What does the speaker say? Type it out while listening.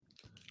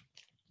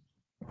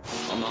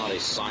not a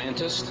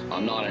scientist.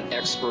 I'm not an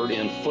expert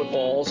in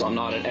footballs. I'm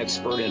not an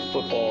expert in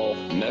football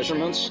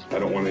measurements. I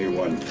don't want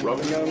anyone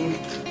rubbing them,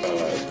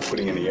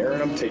 putting in the air in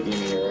them, taking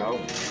the air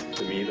out.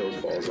 To me, those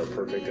balls are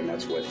perfect, and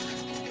that's what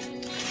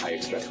I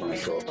expect when I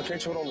show up. I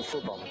can't throw it on the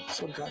football. It's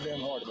so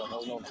goddamn hard about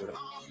holding on to it.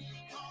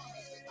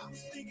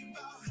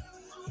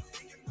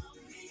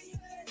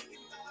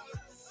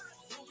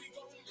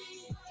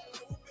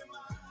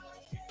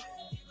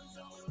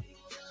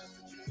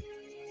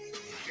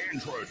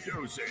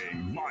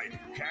 Introducing Mike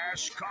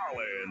Cash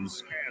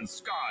Collins and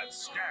Scott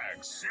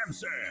Stack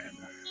Simpson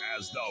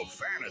as the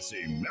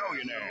Fantasy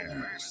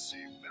Millionaires.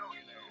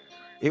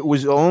 It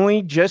was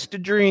only just a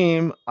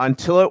dream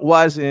until it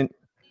wasn't.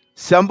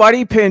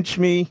 Somebody pinch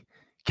me.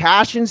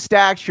 Cash and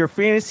Stacks, your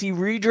fantasy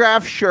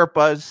redraft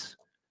Sherpas,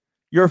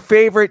 your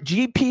favorite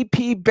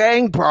GPP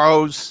Bang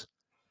Bros,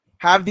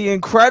 have the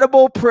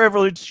incredible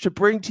privilege to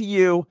bring to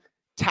you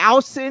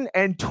Towson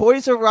and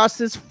Toys R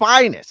Us's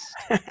finest.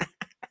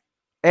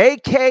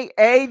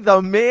 AKA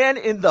the man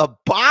in the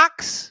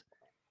box,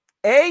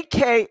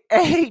 AKA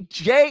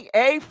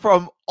J.A.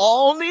 from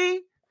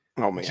Olney,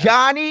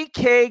 Johnny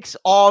Cakes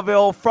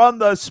Auville from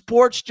the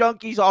Sports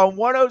Junkies on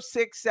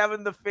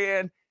 106.7 The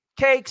Fan.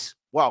 Cakes,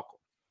 welcome.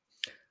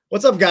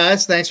 What's up,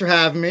 guys? Thanks for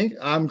having me.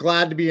 I'm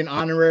glad to be an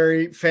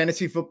honorary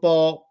fantasy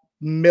football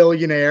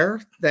millionaire.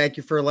 Thank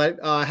you for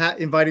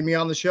inviting me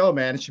on the show,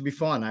 man. It should be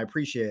fun. I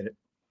appreciate it.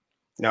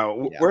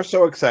 No, we're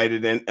so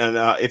excited. And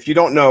if you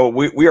don't know,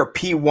 we are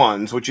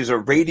P1s, which is a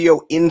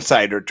radio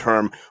insider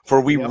term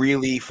for we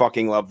really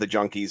fucking love the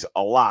Junkies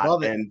a lot.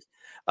 Love it. And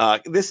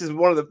this is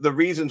one of the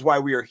reasons why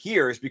we are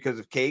here is because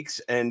of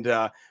Cakes. And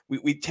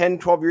we 10,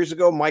 12 years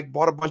ago, Mike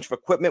bought a bunch of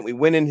equipment. We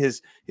went in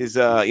his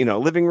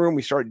living room.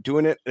 We started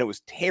doing it, and it was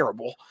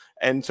terrible.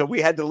 And so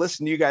we had to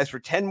listen to you guys for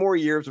 10 more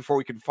years before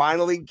we could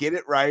finally get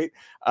it right.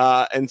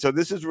 And so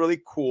this is really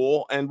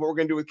cool. And what we're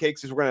going to do with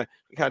Cakes is we're going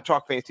to kind of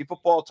talk fantasy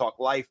football, talk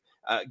life,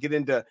 get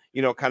into,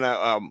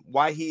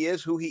 why he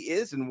is who he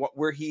is and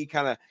where he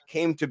kind of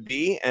came to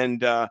be.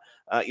 And,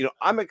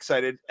 I'm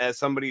excited as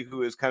somebody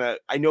who is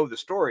I know the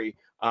story,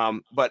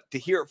 but to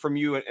hear it from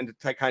you and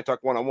to kind of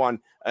talk one-on-one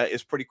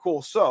is pretty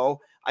cool.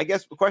 So I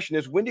guess the question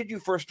is, when did you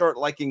first start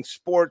liking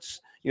sports,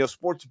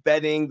 sports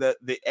betting,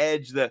 the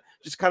edge, the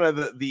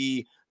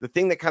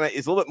thing that kind of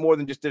is a little bit more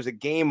than just there's a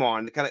game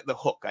on, kind of the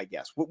hook, I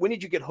guess. When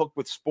did you get hooked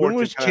with sports? When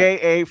was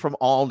J.A. from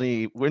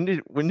Aldi? When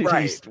did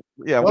right. he?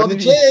 Yeah. Well, the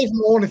J.A.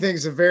 from Aldi thing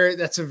is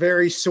that's a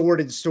very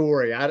sordid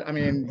story. I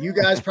mean, you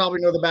guys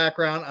probably know the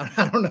background.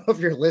 I don't know if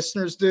your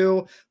listeners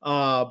do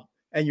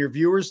and your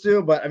viewers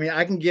do, but I mean,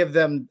 I can give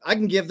them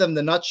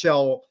the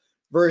nutshell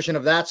version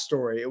of that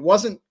story.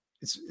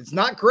 It's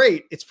not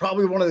great. It's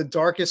probably one of the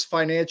darkest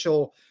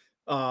financial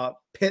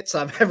pits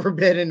I've ever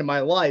been in my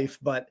life,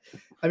 but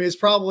I mean, it's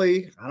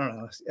probably, I don't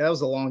know, that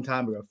was a long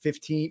time ago,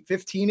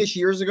 15-ish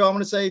years ago, I'm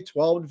going to say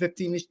 12 to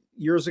 15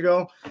 years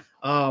ago.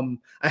 I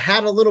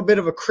had a little bit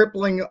of a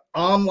crippling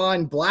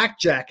online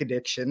blackjack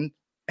addiction,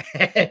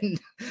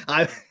 and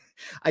I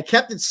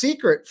kept it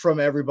secret from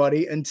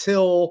everybody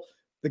until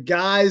the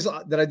guys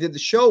that I did the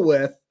show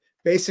with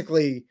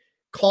basically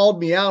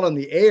called me out on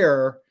the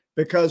air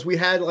because we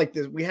had like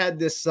an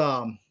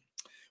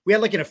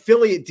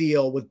affiliate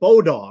deal with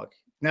Bodog.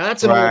 Now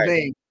that's an old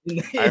name.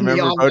 I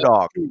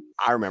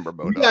remember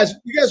Bodog.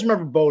 You guys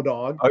remember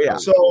Bodog? Oh yeah.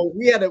 So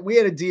we had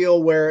a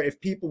deal where if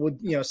people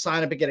would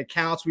sign up and get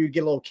accounts, we would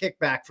get a little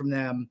kickback from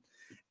them.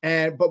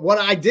 But what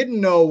I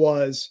didn't know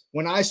was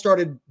when I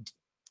started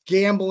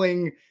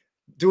gambling,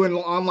 doing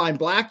online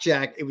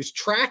blackjack, it was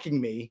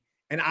tracking me,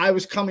 and I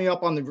was coming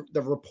up on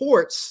the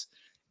reports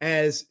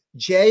as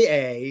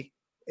J.A.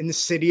 in the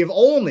city of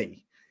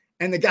Olney,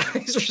 and the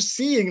guys are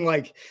seeing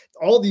like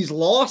all these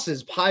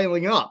losses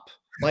piling up.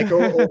 Like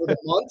over the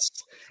months,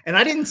 and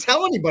I didn't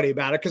tell anybody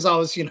about it because I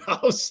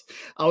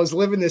was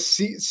living this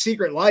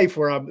secret life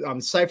where I'm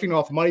siphoning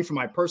off money from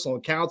my personal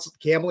accounts,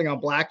 gambling on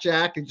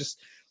blackjack, and just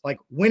like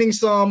winning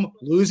some,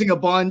 losing a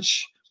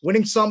bunch,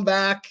 winning some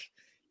back.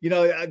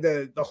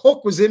 The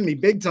hook was in me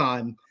big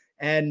time,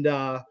 and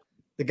the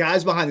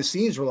guys behind the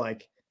scenes were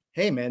like,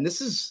 "Hey, man,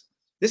 this is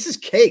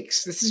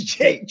Cakes. This is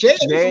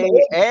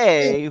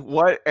J.A.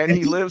 What? And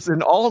he lives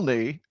in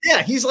Olney.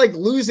 Yeah, he's like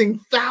losing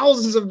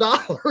thousands of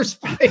dollars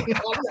playing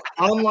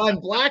online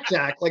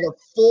blackjack, like a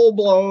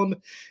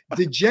full-blown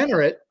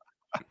degenerate.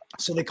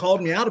 So they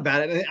called me out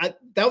about it, and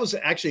that was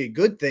actually a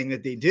good thing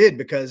that they did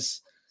because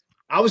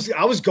I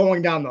was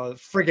going down the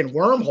freaking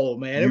wormhole,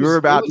 man. You were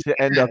about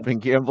to end up in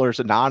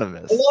Gamblers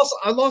Anonymous.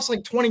 I lost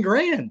like 20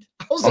 grand.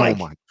 I was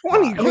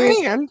 20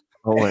 grand.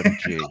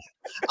 OMG.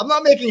 I'm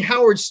not making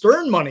Howard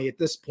Stern money at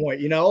this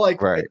point,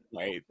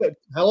 right. But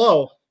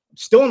hello,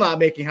 still not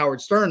making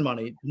Howard Stern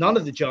money. None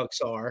of the junks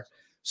are.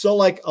 So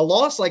like a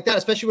loss like that,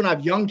 especially when I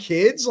have young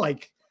kids,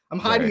 like I'm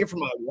hiding it from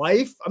my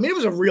wife. I mean, it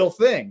was a real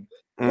thing.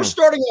 We're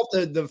starting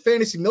off the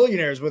Fantasy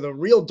Millionaires with a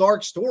real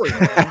dark story.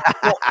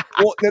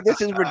 well,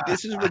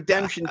 this is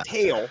redemption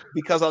tale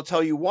because I'll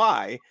tell you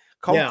why.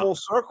 Full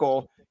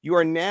circle. you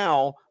are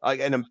now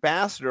an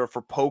ambassador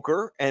for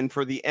poker and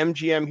for the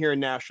MGM here in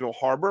National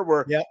Harbor,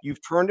 where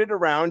you've turned it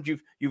around.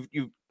 You've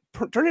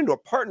turned into a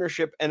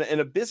partnership and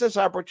a business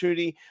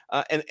opportunity.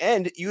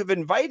 And you have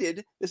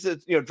invited, this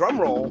is,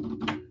 drum roll.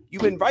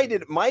 You've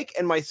invited Mike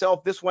and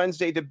myself this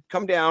Wednesday to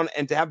come down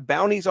and to have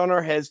bounties on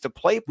our heads to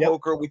play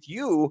poker with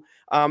you.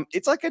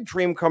 It's like a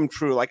dream come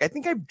true. Like, I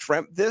think I've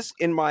dreamt this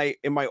in my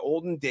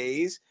olden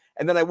days.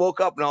 And then I woke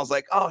up and I was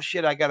like, oh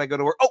shit, I got to go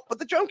to work. Oh, but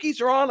the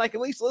Junkies are on. I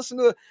can at least listen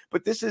to it.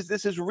 But this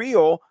is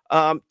real.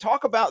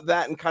 Talk about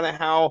that and kind of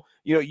how,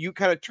 you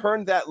kind of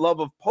turned that love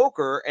of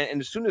poker. And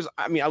as soon as,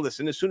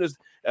 as soon as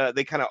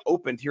they kind of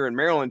opened here in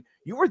Maryland,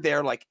 you were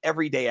there like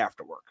every day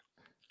after work.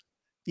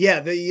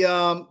 Yeah,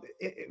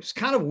 it was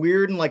kind of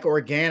weird and like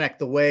organic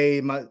the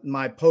way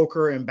my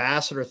poker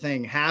ambassador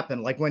thing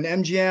happened. Like when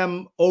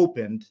MGM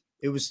opened,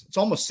 it's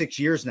almost 6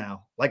 years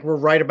now. Like we're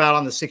right about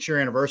on the 6-year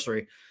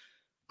anniversary.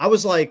 I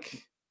was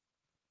like,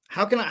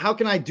 how can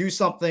I do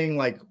something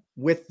like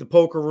with the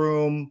poker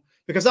room?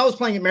 Because I was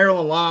playing at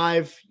Maryland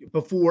Live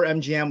before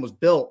MGM was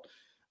built.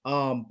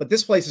 But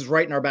this place is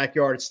right in our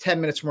backyard. It's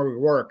 10 minutes from where we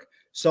work.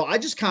 So I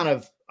just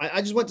I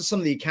just went to some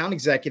of the account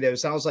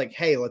executives. I was like,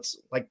 hey,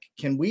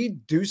 can we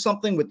do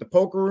something with the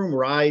poker room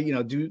where I,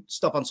 do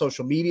stuff on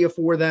social media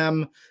for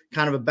them,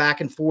 kind of a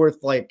back and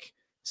forth, like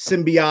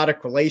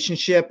symbiotic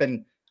relationship.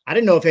 And I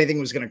didn't know if anything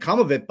was going to come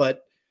of it,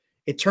 but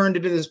it turned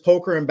into this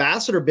poker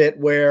ambassador bit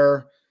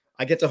where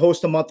I get to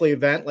host a monthly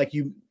event. Like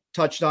you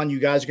touched on, you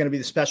guys are going to be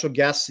the special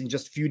guests in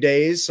just a few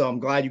days. So I'm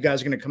glad you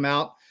guys are going to come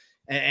out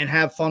and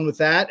have fun with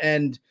that.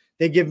 And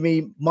they give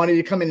me money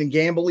to come in and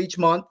gamble each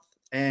month.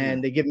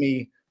 And they give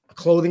me a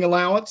clothing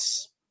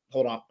allowance.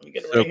 Hold on. Let me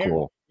get it right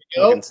cool.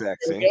 Here. Looking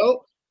sexy. There we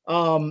go.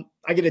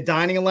 I get a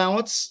dining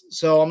allowance.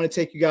 So I'm going to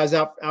take you guys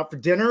out for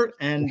dinner.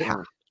 And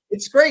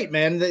it's great,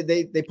 man.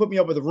 They put me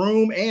up with a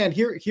room. And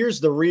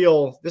here's the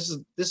real, this is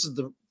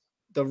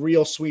the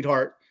real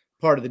sweetheart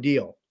part of the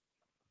deal.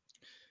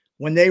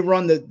 When they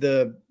run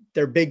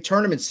their big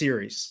tournament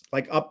series,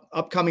 like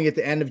upcoming at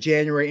the end of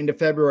January into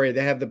February,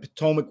 they have the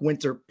Potomac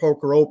Winter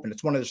Poker Open.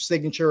 It's one of their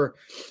signature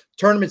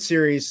tournament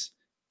series.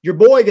 Your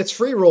boy gets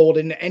free rolled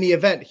in any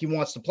event he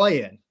wants to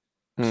play in.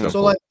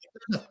 So like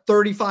a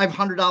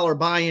 $3,500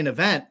 buy-in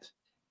event,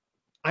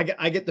 I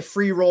get the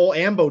free roll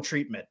ambo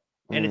treatment.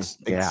 And it's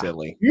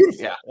silly.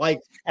 Beautiful.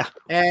 Yeah.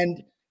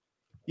 And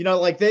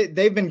like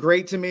they've been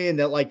great to me, and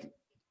that like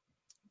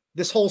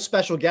this whole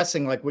special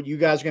guessing, like what you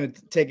guys are going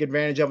to take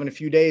advantage of in a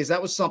few days,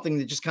 that was something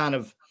that just kind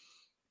of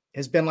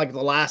has been like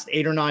the last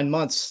 8 or 9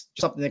 months,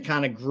 something that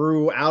kind of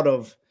grew out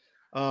of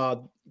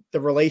the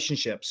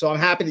relationship. So I'm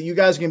happy that you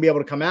guys are going to be able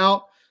to come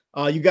out.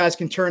 You guys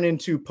can turn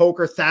into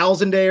poker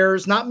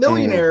thousandaires, not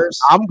millionaires.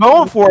 I'm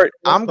going for it.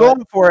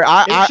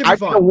 I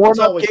did a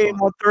warm-up game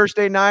on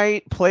Thursday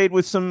night, played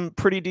with some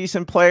pretty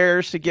decent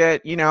players to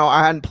get,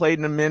 I hadn't played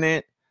in a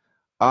minute.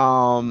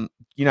 Had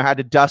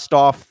to dust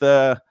off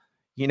the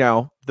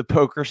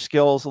poker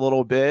skills a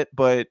little bit,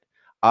 but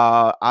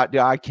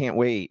I can't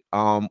wait.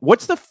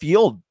 What's the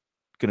field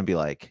going to be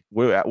like?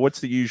 What's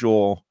the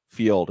usual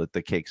field at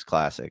the Cakes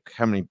Classic?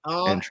 How many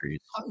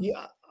entries?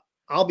 Yeah.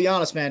 I'll be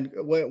honest, man,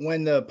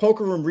 when the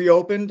poker room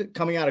reopened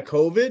coming out of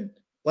COVID,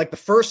 like the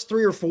first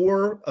 3 or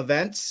 4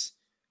 events,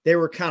 they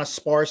were kind of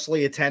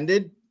sparsely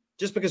attended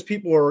just because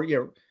people were,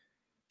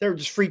 they were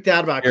just freaked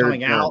out about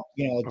coming out,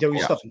 doing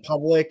stuff in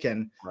public.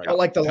 And but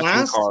like the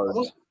last,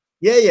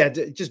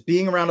 just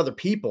being around other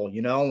people,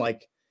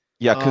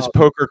 because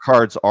poker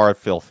cards are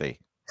filthy.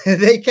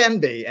 They can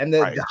be. And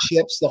the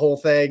chips, the whole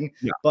thing.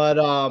 Yeah. But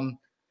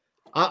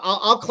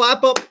I'll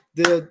clap up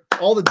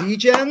all the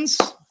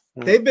DGens.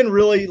 They've been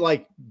really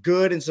like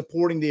good in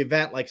supporting the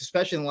event, like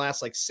especially in the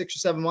last like 6 or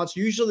 7 months.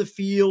 Usually the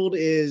field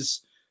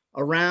is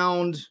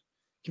around,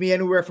 can be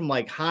anywhere from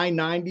like high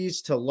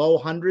 90s to low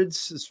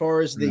hundreds as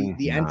far as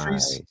the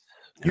entries.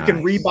 You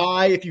can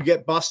rebuy if you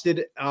get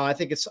busted. I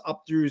think it's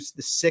up through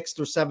the 6th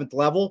or 7th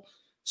level.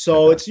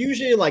 So it's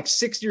usually like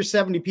 60 or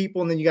 70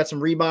 people, and then you got some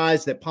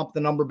rebuys that pump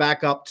the number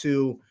back up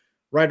to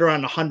right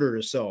around 100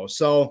 or so.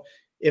 So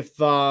if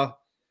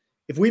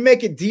we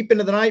make it deep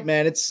into the night,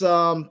 man, it's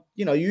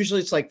usually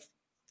it's like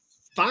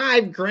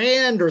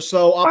 $5,000 or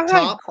so up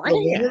top,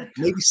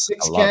 maybe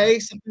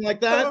 $6,000, something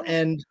like that.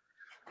 And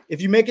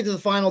if you make it to the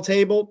final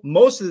table,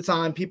 most of the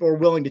time people are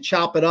willing to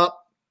chop it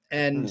up,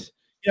 and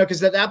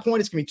because at that point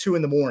it's gonna be 2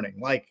 a.m.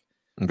 Like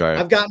I've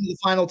gotten to the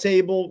final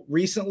table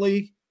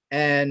recently,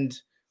 and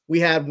we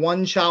had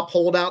one chop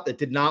holdout that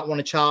did not want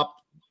to chop,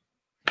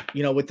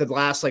 with the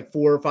last like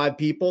 4 or 5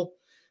 people.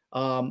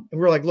 And we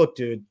were like, look,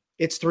 dude,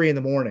 it's 3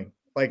 a.m.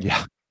 Like,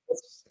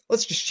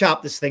 let's just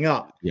chop this thing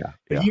up.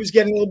 But he was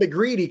getting a little bit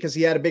greedy because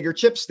he had a bigger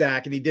chip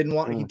stack, and he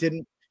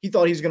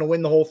thought he was going to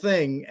win the whole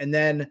thing. And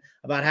then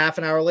about half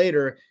an hour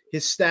later,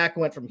 his stack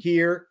went from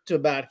here to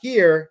about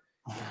here.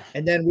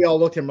 And then we all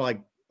looked at him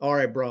like, all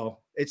right, bro,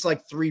 it's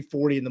like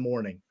 3:40 in the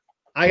morning.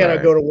 I got to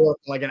go to work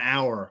in like an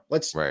hour.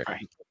 Let's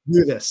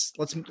do this.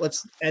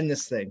 Let's end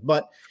this thing.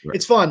 But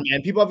it's fun,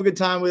 man. People have a good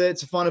time with it.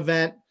 It's a fun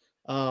event.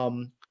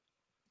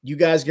 You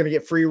guys are going to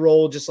get free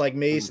roll just like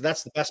me. So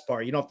that's the best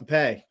part. You don't have to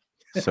pay.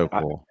 So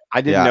cool.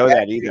 I didn't know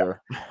that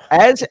either.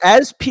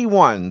 As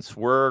P1s,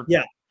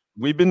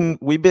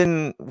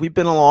 we've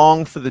been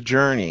along for the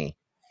journey.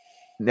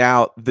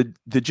 Now the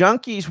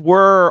junkies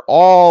were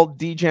all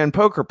DGen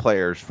poker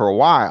players for a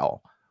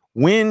while.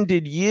 When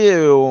did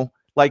you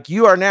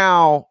are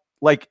now,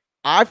 like,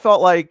 I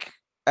felt like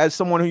as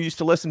someone who used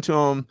to listen to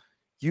him,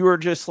 you were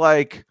just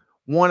like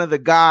one of the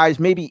guys.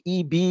 Maybe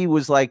EB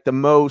was like the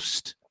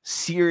most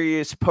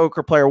serious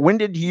poker player. When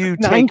did you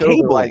take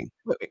over? Like,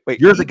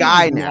 wait, you're the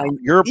guy now.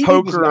 You're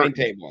poker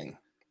tabling.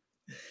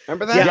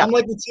 Remember that? Yeah, I'm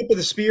like the tip of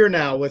the spear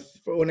now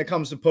when it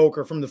comes to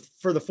poker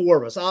for the four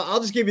of us.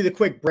 I'll just give you the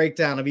quick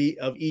breakdown of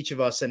each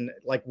of us and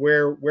like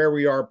where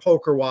we are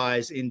poker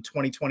wise in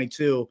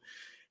 2022,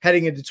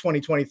 heading into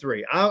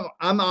 2023.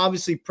 I'm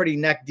obviously pretty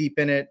neck deep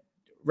in it,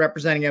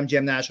 representing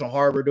MGM National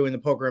Harbor, doing the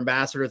poker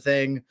ambassador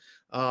thing.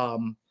 I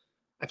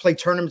play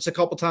tournaments a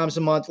couple times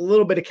a month, a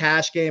little bit of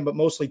cash game, but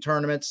mostly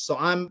tournaments. So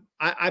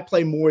I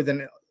play more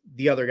than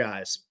the other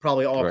guys,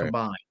 probably all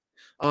combined.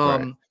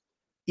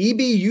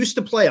 EB used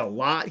to play a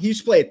lot. He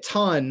used to play a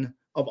ton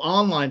of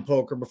online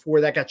poker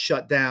before that got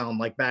shut down,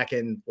 like back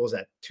in, what was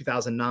that,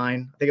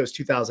 2009? I think it was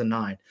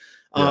 2009.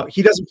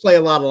 He doesn't play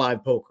a lot of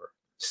live poker.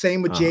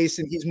 Same with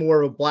Jason. He's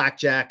more of a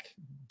blackjack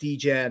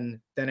DGen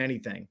than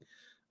anything.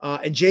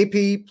 And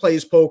JP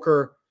plays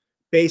poker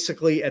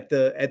basically at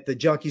the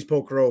Junkies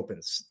Poker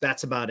Opens.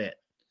 That's about it.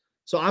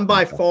 So I'm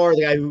by far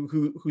the guy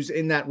who's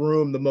in that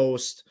room the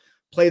most,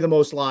 play the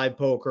most live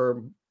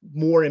poker,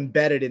 more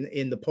embedded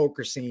in the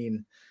poker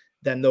scene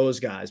than those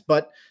guys.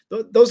 But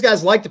those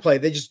guys like to play.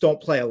 They just don't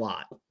play a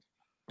lot.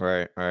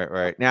 Right.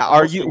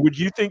 Now, would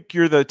you think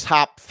you're the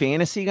top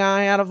fantasy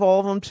guy out of all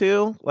of them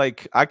too?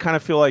 Like, I kind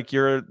of feel like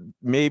you're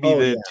maybe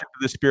tip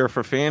of the spear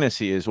for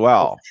fantasy as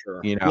well.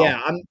 Sure. You know?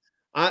 Yeah.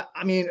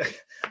 I mean,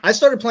 I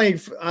started playing.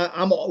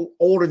 I'm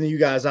older than you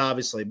guys,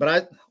 obviously, but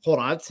I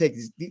have to take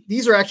these.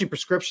 These are actually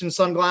prescription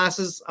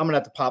sunglasses. I'm gonna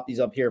have to pop these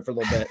up here for a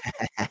little bit.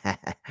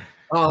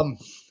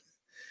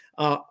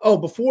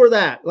 Before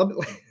that,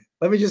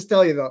 let me just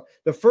tell you though,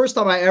 the first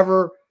time I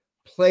ever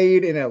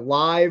played in a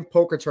live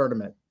poker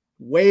tournament,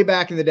 way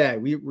back in the day,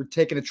 we were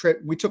taking a trip.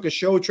 We took a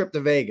show trip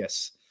to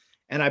Vegas,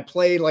 and I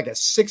played like a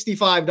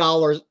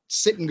 $65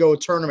 sit and go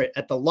tournament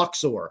at the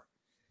Luxor.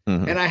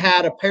 Mm-hmm. And I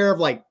had a pair of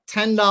like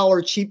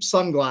 $10 cheap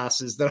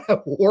sunglasses that I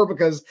wore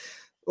because,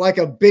 like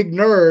a big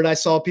nerd, I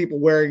saw people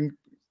wearing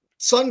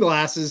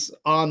sunglasses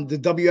on the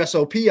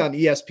WSOP on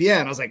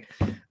ESPN. I was like,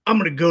 I'm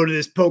going to go to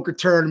this poker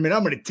tournament.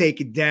 I'm going to take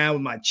it down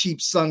with my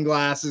cheap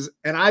sunglasses.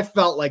 And I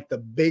felt like the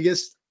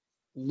biggest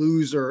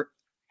loser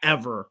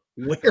ever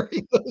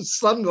wearing those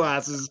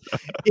sunglasses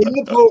in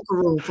the poker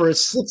room for a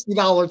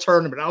 $60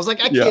 tournament. I was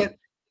like,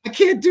 I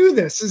can't do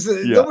this.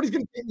 Nobody's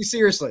going to take me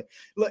seriously.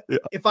 Look,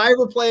 if I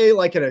ever play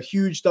like at a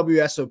huge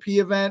WSOP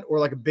event or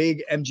like a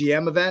big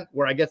MGM event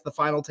where I get to the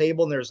final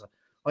table and there's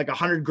like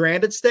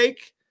 $100,000 at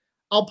stake,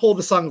 I'll pull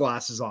the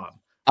sunglasses on.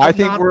 I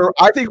think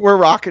we're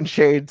rocking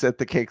shades at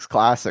the Cakes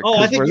Classic. Oh,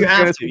 I think you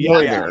have to. Yeah,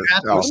 you have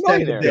to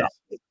extend a bit.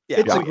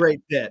 It's a great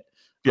bit.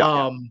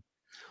 Yeah.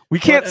 We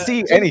can't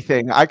see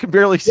anything. I can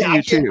barely see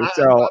you too.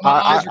 So my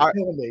eyes are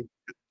killing me.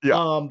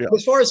 Yeah.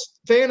 As far as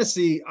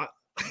fantasy,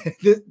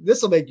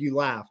 this will make you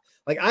laugh.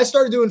 Like, I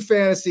started doing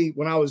fantasy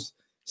when I was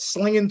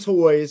slinging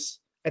toys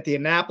at the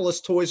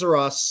Annapolis Toys R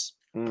Us.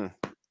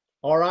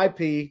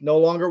 RIP, no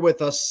longer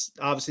with us.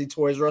 Obviously,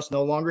 Toys R Us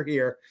no longer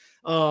here.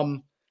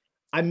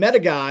 I met a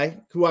guy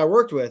who I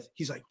worked with.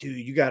 He's like, dude,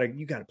 you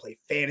gotta play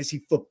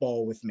fantasy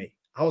football with me.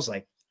 I was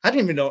like, I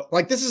didn't even know.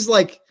 Like, this is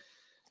like,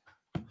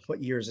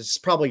 what years? It's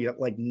probably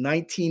like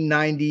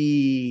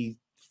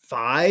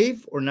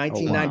 1995 or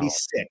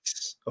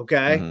 1996. Oh, wow.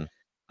 Okay.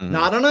 Mm-hmm.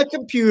 Not on a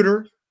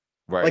computer.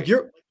 Right. Like,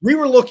 we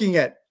were looking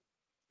at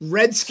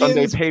Redskins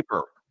Sunday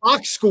paper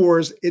box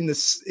scores in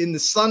the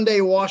Sunday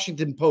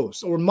Washington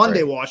Post or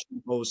Monday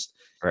Washington Post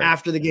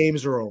after the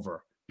games are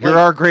over. You're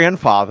our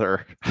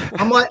grandfather.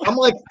 I'm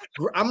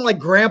like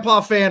Grandpa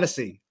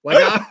Fantasy.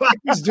 Like, I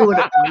was doing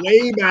it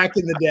way back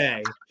in the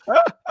day,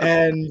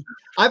 and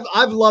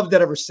I've loved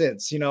it ever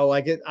since. You know,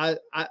 like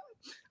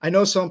I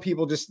know some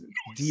people just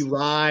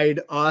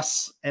deride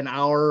us and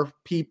our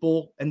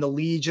people and the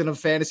legion of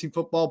fantasy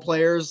football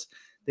players.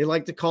 They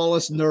like to call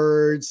us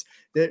nerds.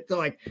 They're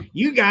like,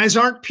 you guys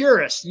aren't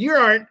purists. You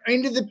aren't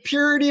into the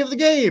purity of the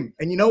game.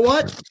 And you know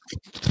what?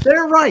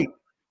 They're right.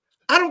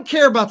 I don't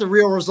care about the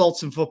real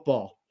results in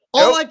football.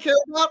 All I care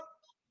about,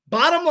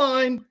 bottom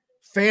line,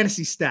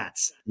 fantasy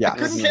stats. I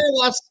couldn't care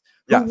less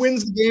who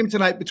wins the game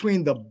tonight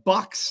between the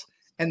Bucks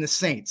and the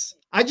Saints.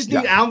 I just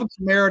need Alvin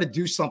Kamara to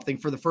do something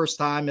for the first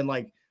time in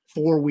like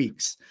 4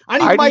 weeks. I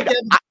need Mike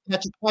Evans to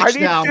catch a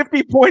touchdown. I need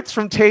 50 points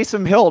from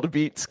Taysom Hill to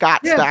beat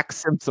Scott Stack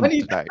Simpson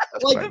tonight.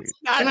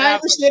 And I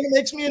understand it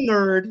makes me a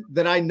nerd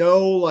that I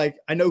know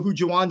who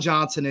Juwan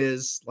Johnson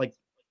is. Like,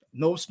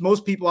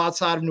 most people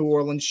outside of New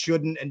Orleans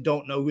shouldn't and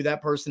don't know who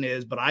that person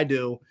is, but I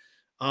do.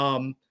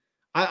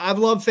 I've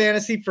loved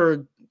fantasy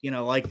for,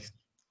 like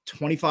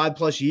 25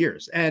 plus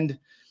years. And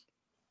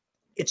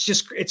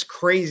it's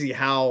crazy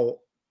how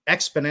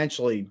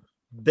exponentially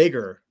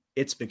bigger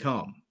it's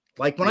become.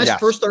 Like when I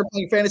first started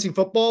playing fantasy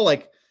football,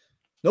 like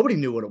nobody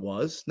knew what it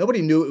was.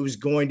 Nobody knew it was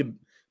going to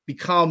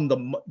become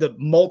the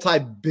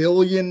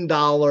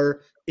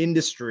multi-billion-dollar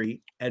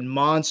industry and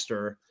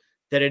monster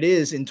that it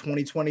is in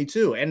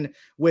 2022. And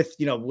with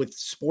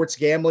sports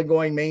gambling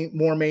going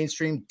more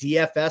mainstream,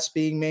 DFS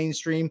being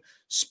mainstream,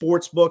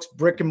 sports books,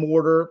 brick and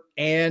mortar,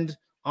 and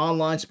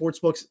online sports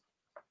books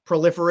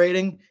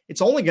proliferating,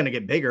 it's only going to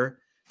get bigger.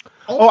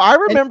 I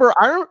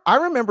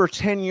remember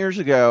 10 years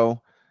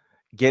ago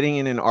getting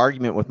in an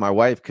argument with my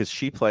wife because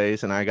she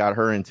plays and I got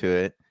her into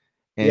it.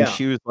 And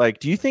she was like,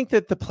 do you think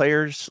that the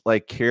players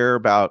like care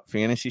about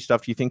fantasy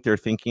stuff? Do you think they're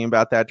thinking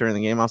about that during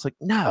the game? I was like,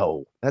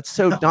 no, that's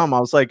so dumb. I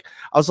was like,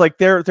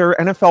 they're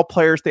NFL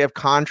players. They have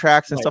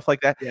contracts and stuff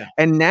like that. Yeah.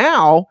 And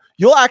now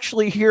you'll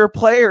actually hear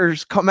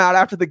players come out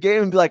after the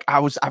game and be like,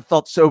 I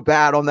felt so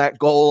bad on that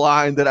goal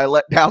line that I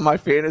let down my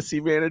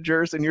fantasy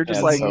managers. And you're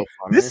just like, so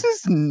this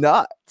is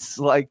nuts.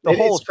 Like the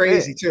whole thing.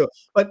 Crazy too.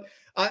 But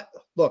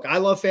look, I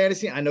love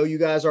fantasy. I know you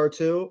guys are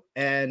too.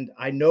 And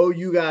I know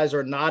you guys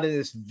are not in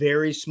this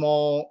very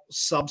small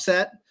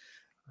subset.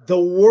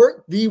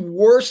 The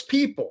worst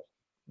people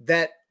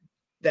that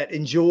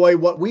enjoy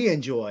what we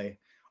enjoy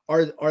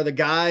are the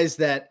guys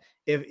that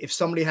if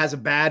somebody has a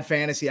bad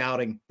fantasy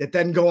outing, that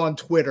then go on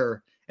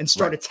Twitter and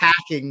start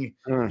attacking,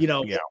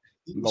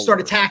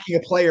 attacking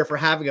a player for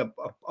having a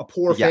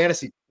poor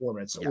fantasy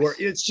performance. Yes. Or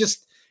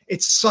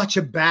it's such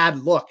a bad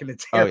look and a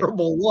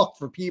terrible look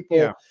for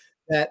people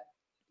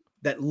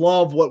that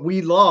love what we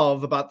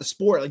love about the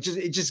sport. Like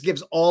it just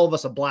gives all of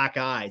us a black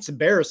eye. It's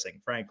embarrassing,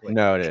 frankly.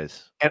 No, it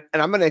is. And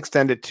I'm going to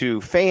extend it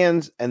to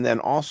fans and then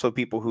also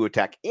people who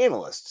attack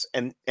analysts.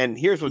 And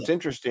here's what's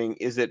interesting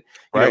is that,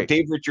 you know,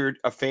 Dave Richard,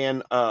 a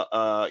fan,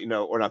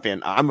 or not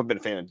fan. I'm a bit a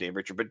fan of Dave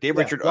Richard, but Dave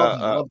Richard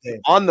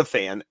on the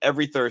Fan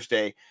every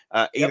Thursday,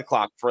 8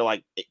 o'clock for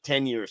like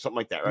 10 years, something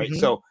like that. Right. Mm-hmm.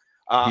 So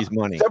he's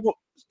money.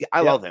 I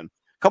love him.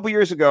 A couple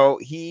years ago,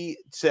 he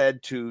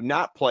said to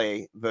not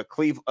play the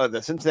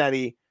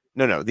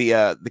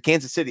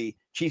Kansas City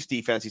Chiefs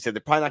defense. He said they're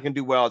probably not going to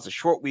do well. It's a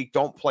short week.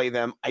 Don't play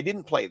them. I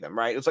didn't play them,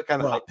 right? It was like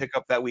kind of a pick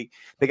up that week.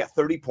 They got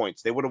 30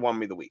 points. They would have won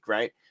me the week,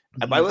 right?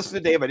 Mm-hmm. I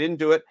listened to Dave. I didn't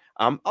do it.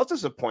 I was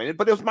disappointed,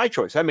 but it was my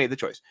choice. I made the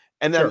choice.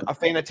 And then a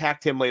fan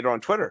attacked him later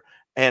on Twitter.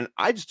 And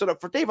I just stood up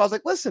for Dave. I was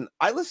like, listen,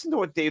 I listened to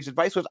what Dave's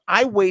advice was.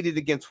 I weighted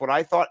against what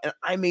I thought, and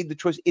I made the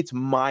choice. It's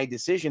my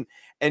decision.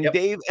 And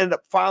Dave ended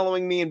up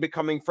following me and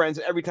becoming friends.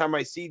 Every time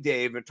I see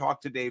Dave and talk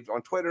to Dave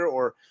on Twitter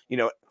or,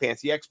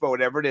 Fancy Expo,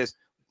 whatever it is,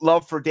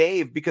 love for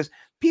Dave, because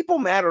people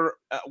matter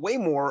way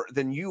more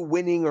than you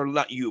winning or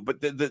not you,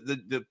 but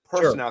the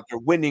person out there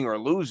winning or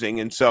losing.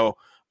 And so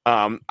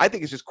I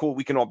think it's just cool.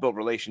 We can all build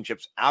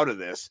relationships out of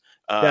this.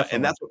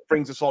 And that's what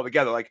brings us all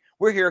together. Like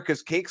we're here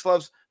because Cakes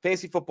loves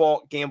fantasy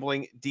football,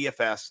 gambling,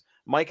 DFS.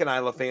 Mike and I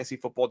love fantasy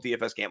football,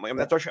 DFS, gambling. I mean,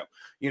 that's our show,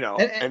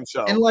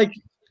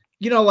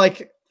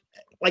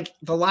 like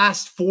the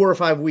last 4 or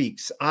 5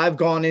 weeks, I've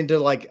gone into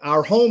like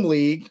our home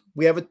league.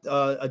 We have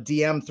a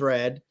DM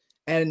thread,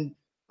 and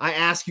I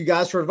ask you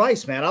guys for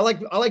advice, man. I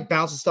like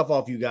bouncing stuff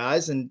off you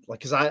guys, and like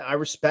because I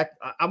respect.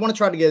 I want to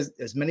try to get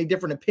as many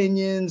different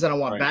opinions, and I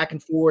want back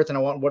and forth, and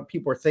I want what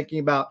people are thinking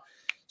about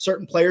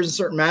certain players and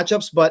certain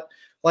matchups. But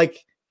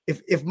like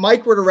if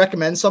Mike were to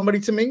recommend somebody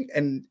to me,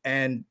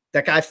 and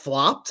that guy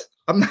flopped,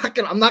 I'm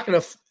not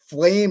gonna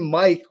flame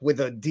Mike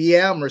with a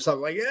DM or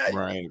something like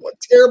what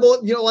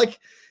terrible, like.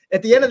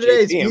 At the end of the day,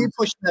 it's me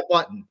pushing that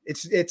button.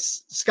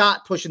 It's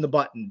Scott pushing the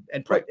button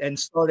and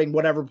starting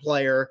whatever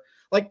player.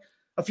 Like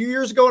a few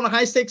years ago in a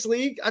high stakes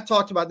league, I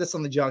talked about this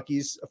on the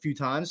Junkies a few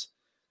times.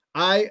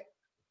 I'm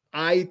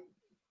a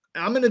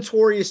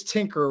notorious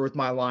tinkerer with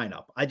my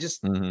lineup. I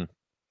just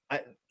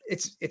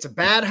it's a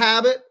bad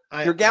habit.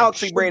 You're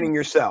galaxy braining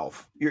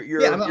yourself.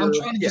 I'm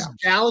trying to just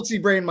galaxy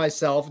brain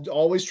myself.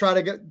 Always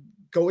try to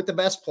go with the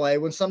best play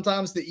when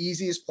sometimes the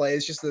easiest play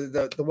is just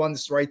the one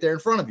that's right there in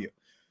front of you.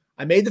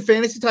 I made the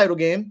fantasy title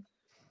game.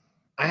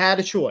 I had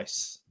a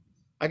choice.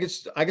 I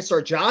could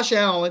start Josh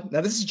Allen.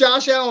 Now this is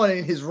Josh Allen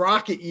in his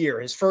rocket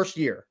year, his first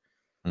year.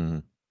 Mm-hmm.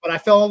 But I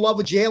fell in love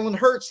with Jalen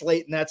Hurts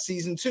late in that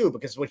season too,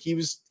 because he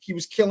was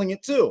killing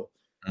it too.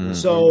 Mm-hmm.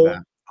 So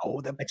I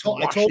told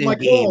my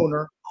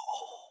co-owner.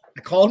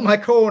 I called my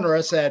co-owner.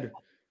 I said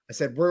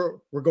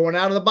we're going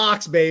out of the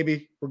box,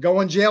 baby. We're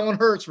going Jalen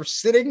Hurts. We're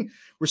sitting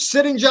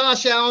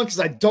Josh Allen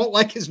because I don't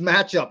like his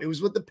matchup. It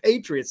was with the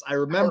Patriots. I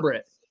remember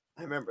it.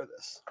 I remember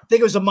this. I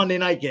think it was a Monday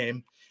night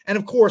game. And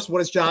of course, what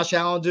does Josh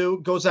Allen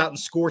do? Goes out and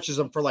scorches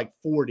them for like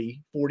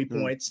 40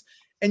 points.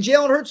 And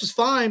Jalen Hurts was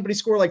fine, but he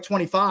scored like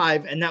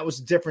 25. And that was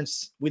the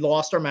difference. We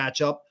lost our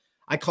matchup.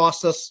 I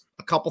cost us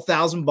a couple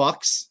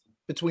 $1,000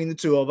 between the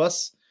two of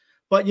us.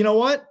 But you know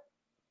what?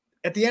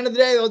 At the end of the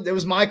day, it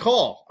was my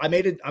call. I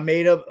made a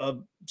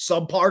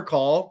subpar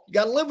call. You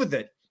got to live with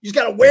it. You just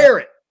got to wear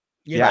it.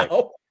 You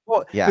know?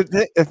 Well, Yeah.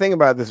 the thing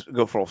about this,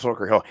 go full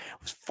circle,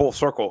 full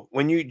circle.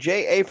 When you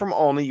JA from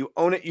Olney, you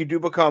own it. You do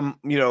become,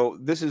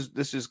 this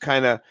is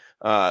kind of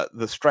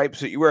the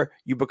stripes that you wear.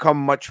 You become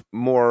much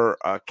more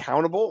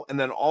accountable, and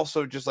then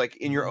also just like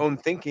in your own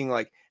thinking,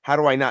 like, how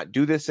do I not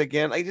do this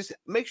again? It just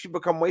makes you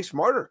become way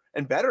smarter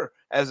and better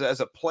as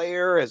a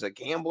player, as a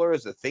gambler,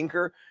 as a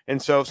thinker.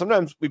 And so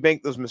sometimes we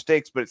make those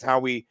mistakes, but it's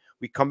how we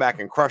come back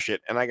and crush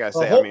it. And I gotta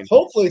say,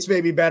 hopefully it's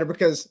maybe better,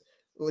 because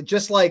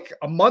just like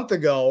a month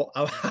ago,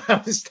 I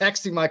was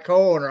texting my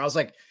co-owner. I was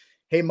like,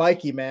 "Hey,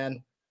 Mikey,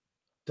 man,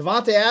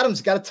 Devontae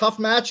Adams got a tough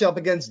matchup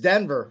against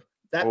Denver.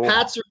 That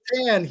Pat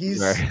Surtain,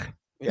 he's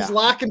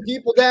locking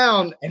people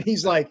down." And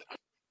he's like,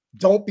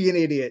 "Don't be an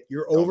idiot.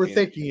 You're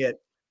overthinking it.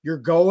 You're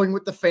going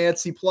with the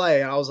fancy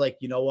play." And I was like,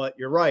 "You know what?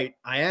 You're right.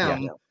 I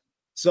am." Yeah.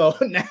 So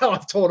now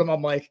I've told him,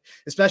 I'm like,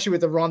 especially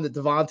with the run that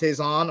Devontae's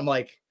on, I'm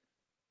like,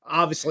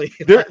 obviously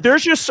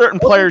there's just certain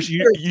players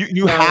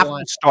you have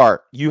to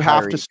start. You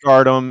have to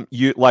start them.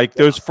 You like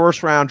those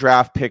first round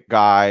draft pick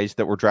guys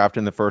that were drafted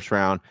in the first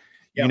round.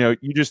 Yep.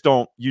 You just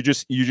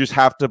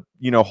have to,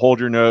 hold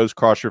your nose,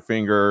 cross your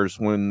fingers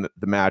when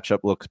the matchup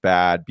looks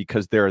bad,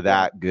 because they're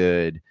that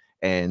good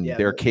and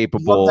they're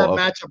capable of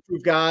matchup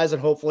proof guys,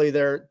 and hopefully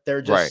they're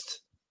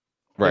just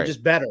they're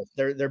just better.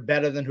 They're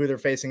better than who they're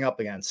facing up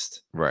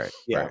against. Right.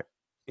 Yeah. Right.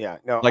 Yeah.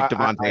 No, like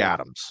Devontae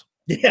Adams.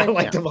 Yeah,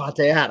 like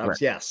Devontae Adams.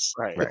 Right. Yes.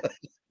 Right.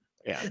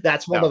 Yeah.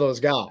 That's one of those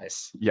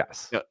guys.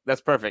 Yes. No,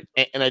 that's perfect.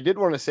 And I did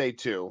want to say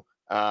too,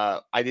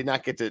 I did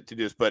not get to do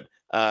this, but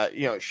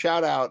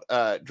shout out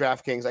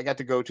DraftKings. I got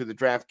to go to the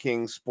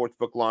DraftKings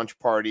Sportsbook launch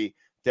party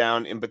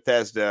down in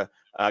Bethesda.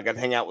 Got to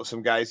hang out with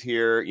some guys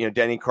here,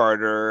 Denny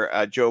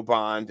Carter, Joe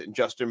Bond, and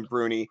Justin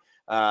Bruni.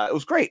 It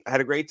was great. I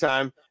had a great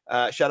time.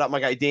 Shout out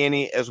my guy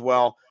Danny as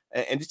well.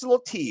 And just a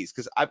little tease,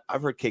 because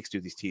I've heard Cakes do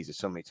these teases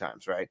so many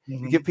times, right?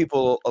 Mm-hmm. You give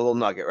people a little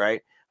nugget,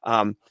 right?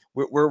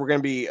 We're going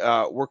to be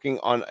working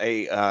on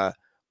a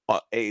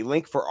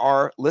link for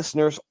our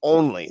listeners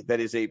only. That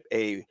is a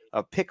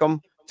pick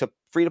 'em to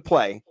free to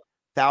play,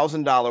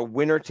 $1,000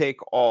 winner take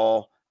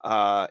all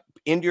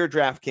into your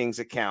DraftKings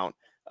account.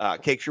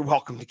 Cakes, you're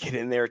welcome to get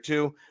in there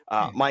too.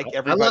 Mike,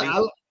 everybody.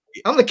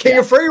 I'm the king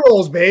of free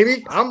rolls,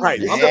 baby. I'm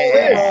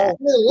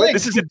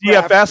This is a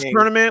DFS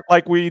tournament,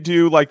 like we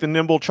do, like the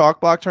Nimble Chalk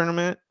Block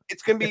tournament.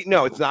 It's going to be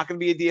it's not going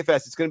to be a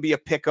DFS. It's going to be a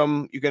pick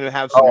 'em. You're going to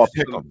have some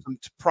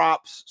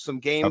props, some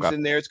games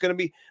in there. It's going to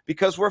be,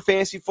 because we're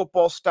fantasy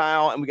football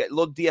style and we got a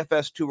little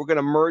DFS too. We're going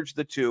to merge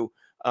the two.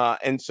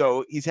 And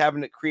so he's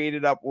having it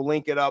created up. We'll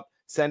link it up,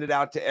 send it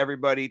out to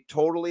everybody.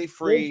 Totally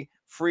free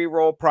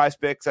roll prize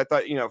picks. I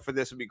thought, for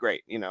this would be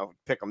great.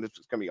 Pick 'em. This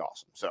is going to be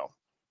awesome. So.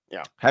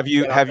 Yeah. Have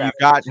you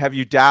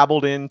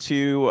dabbled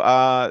into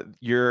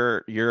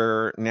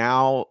your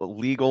now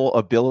legal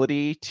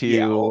ability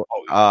to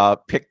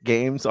pick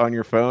games on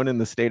your phone in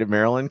the state of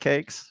Maryland,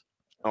 Cakes?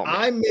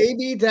 I may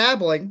be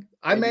dabbling.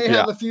 I may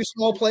have a few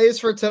small plays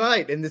for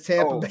tonight in the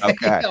Tampa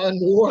Bay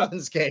New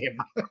Orleans game.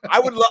 I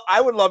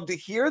would love to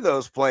hear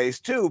those plays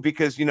too,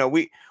 because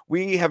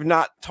we have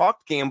not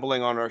talked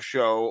gambling on our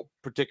show,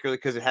 particularly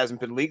because it hasn't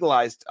been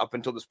legalized up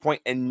until this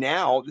point. And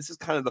now this is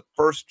kind of the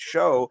first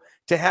show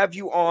to have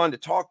you on to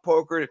talk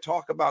poker, to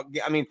talk about.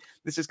 I mean,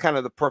 this is kind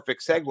of the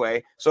perfect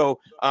segue. So,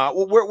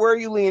 where are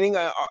you leaning?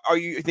 Are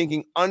you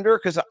thinking under?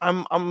 Because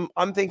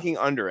I'm thinking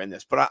under in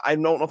this, but I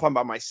don't know if I'm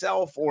by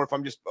myself or if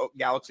I'm just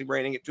galaxy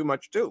braining it too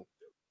much too.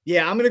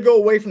 Yeah, I'm going to go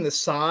away from the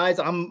sides.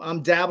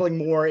 I'm dabbling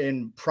more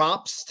in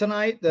props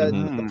tonight.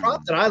 The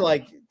prop that I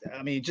like,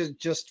 I mean,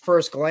 just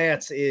first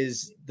glance,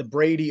 is the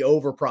Brady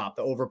over prop,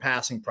 the over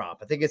passing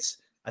prop. I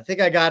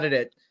think I got it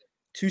at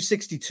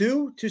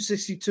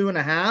 262 and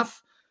a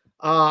half.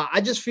 I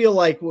just feel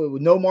like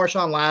with no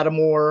Marshawn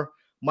Lattimore,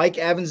 Mike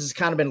Evans has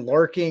kind of been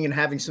lurking and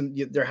having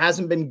there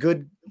hasn't been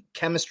good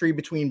chemistry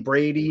between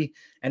Brady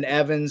and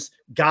Evans.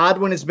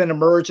 Godwin has been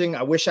emerging.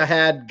 I wish I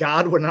had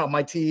Godwin on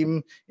my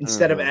team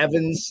instead of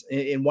Evans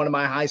in one of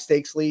my high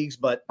stakes leagues,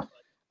 but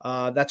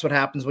that's what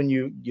happens when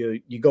you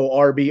go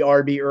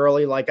RB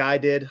early like I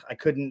did. I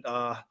couldn't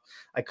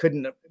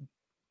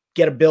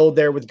get a build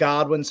there with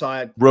Godwin, so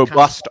I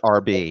robust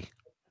RB.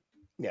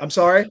 I'm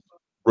sorry.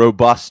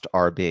 Robust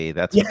RB.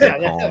 That's what they're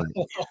calling.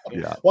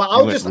 Yeah. Well,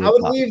 I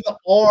would leave the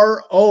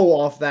RO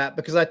off that,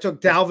 because I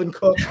took Dalvin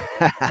Cook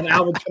and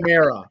Alvin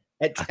Kamara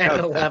at 10 and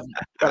 11.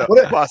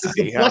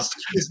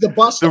 Is the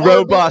bust the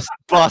robust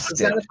busted? Is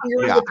that a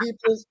theory that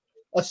people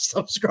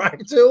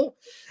subscribe to?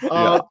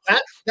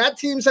 That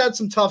team's had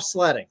some tough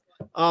sledding.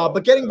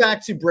 But getting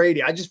back to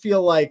Brady, I just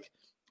feel like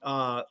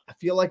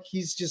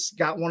he's just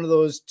got one of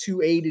those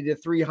 280 to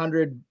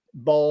 300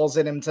 balls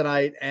in him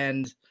tonight,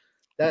 and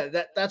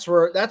that's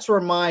where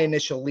my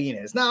initial lean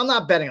is. Now, I'm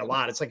not betting a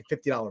lot. It's like a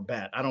 $50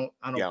 bet. I don't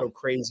go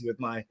crazy with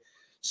my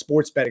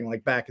sports betting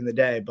like back in the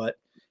day, but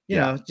you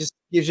know, just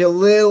gives you a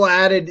little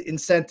added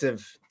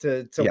incentive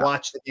to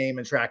watch the game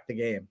and track the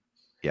game.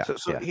 Yeah.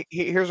 So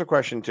here's a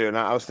question too. And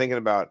I was thinking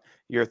about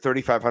your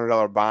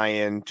 $3,500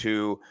 buy-in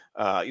to,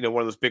 one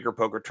of those bigger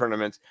poker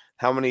tournaments.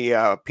 How many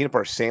peanut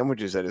butter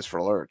sandwiches that is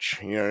for Lurch?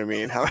 You know what I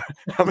mean? How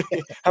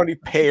many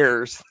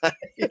pairs?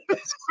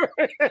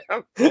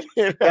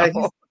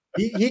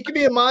 He can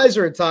be a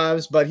miser at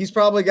times, but he's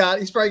probably got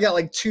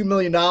like $2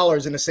 million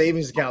in a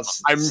savings account.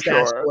 I'm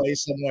stashed sure. away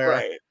somewhere.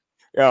 Right.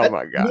 Oh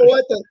my god. You know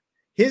what?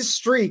 His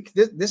streak.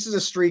 This is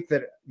a streak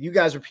that you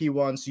guys are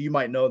P1, so you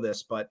might know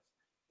this, but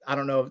I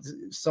don't know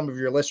if some of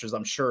your listeners,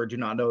 I'm sure, do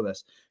not know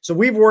this. So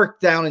we've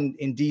worked down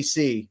in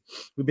DC.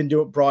 We've been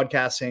doing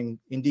broadcasting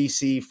in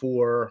DC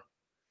for,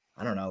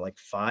 I don't know, like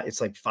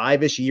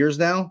 5-ish years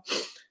now.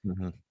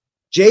 Mm-hmm.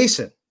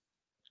 Jason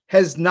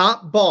has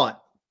not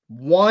bought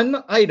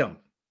one item,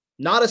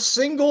 not a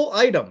single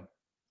item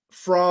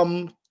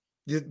from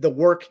the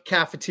work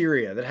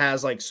cafeteria that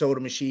has like soda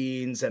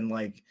machines and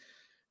like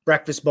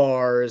breakfast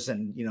bars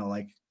and,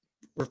 like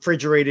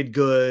refrigerated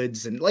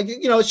goods and like,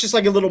 it's just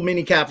like a little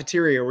mini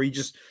cafeteria where you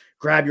just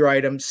grab your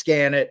item,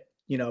 scan it,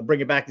 bring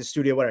it back to the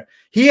studio, whatever.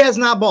 He has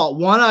not bought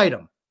one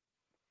item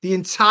the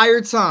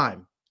entire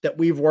time that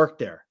we've worked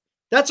there.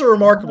 That's a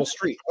remarkable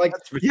streak. Like,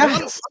 I'm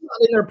not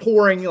in there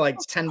pouring like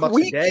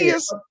 $10 a day.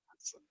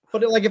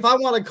 But like, if I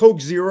want a Coke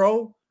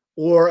Zero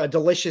or a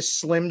delicious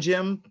Slim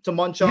Jim to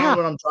munch on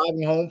when I'm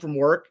driving home from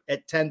work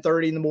at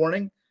 10:30 in the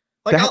morning,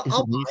 like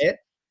I'll buy it.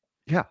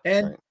 Yeah.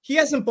 And he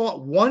hasn't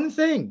bought one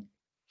thing.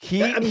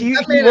 That man he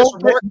has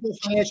remarkable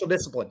financial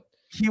discipline.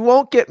 He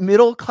won't get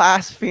middle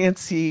class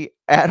fancy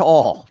at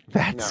all.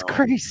 That's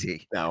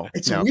crazy. No,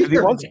 it's no. weird.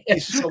 It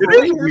is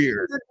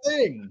weird.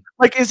 Thing.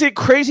 Like, is it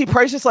crazy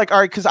prices? Like, all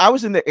right, because I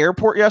was in the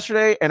airport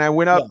yesterday and I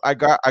went up.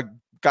 Yeah. I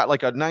got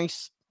like a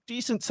nice,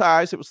 decent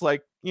size. It was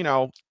like,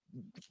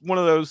 one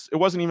of those. It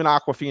wasn't even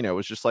Aquafina. It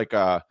was just like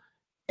a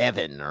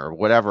Evan or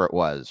whatever it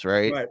was.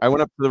 Right. I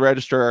went up to the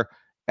register.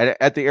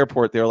 At the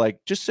airport, they're like,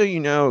 just so you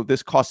know,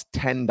 this costs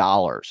 $10.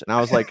 And I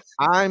was like,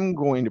 I'm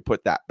going to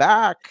put that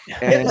back.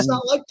 And it's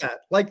not like that.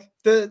 Like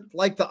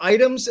the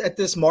items at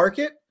this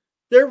market,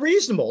 they're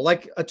reasonable.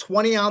 Like a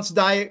 20-ounce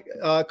diet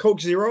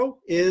Coke Zero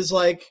is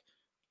like,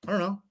 I don't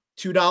know,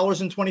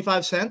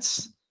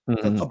 $2.25.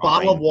 A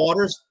bottle of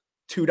water's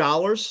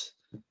 $2.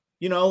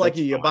 Like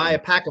you buy a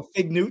pack of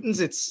Fig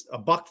Newtons, it's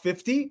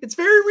 $1.50. It's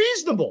very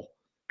reasonable.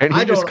 And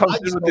he just comes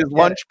in with his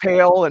lunch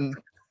pail and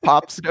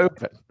pops it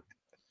open.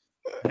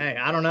 Hey,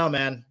 I don't know,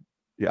 man.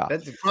 Yeah.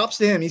 Props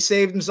to him. He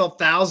saved himself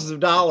thousands of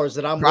dollars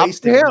that I'm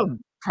wasting.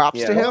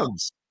 Props to him.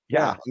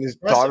 Yeah. And his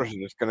daughters are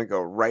just going to go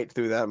right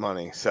through that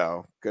money.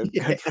 So good.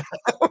 Yeah.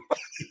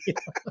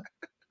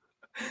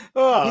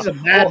 He's a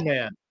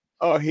madman.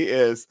 Oh, he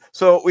is.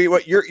 So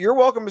you're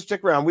welcome to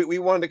stick around. We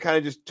wanted to kind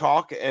of just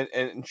talk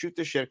and shoot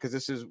the shit because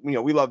this is,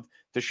 we love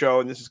the show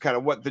and this is kind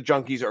of what the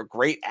junkies are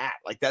great at.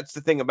 Like that's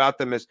the thing about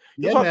them is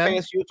you talk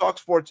fantasy, you talk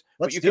sports,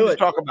 but you can just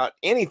talk about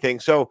anything.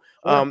 So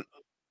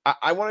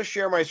I want to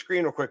share my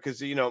screen real quick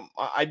because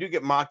I do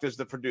get mocked as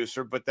the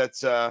producer, but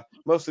that's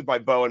mostly by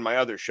Bo and my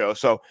other show.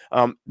 So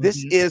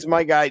this is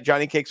my guy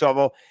Johnny Cakes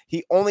Auville.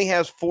 He only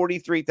has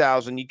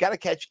 43,000. You got to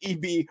catch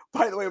EB.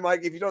 By the way,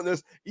 Mike, if you don't know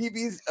this,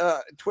 EB's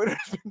Twitter's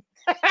been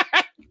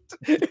hacked.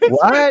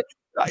 What?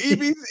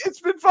 It's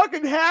been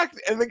fucking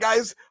hacked, and the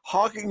guy's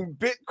hawking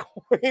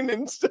Bitcoin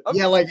and stuff.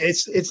 Yeah, like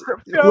it's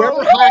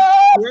whoever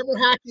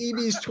hacked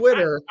EB's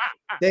Twitter,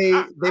 they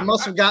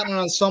must have gotten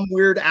on some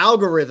weird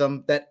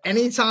algorithm that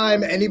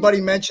anytime anybody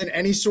mentioned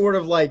any sort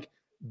of like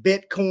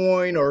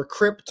Bitcoin or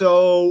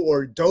crypto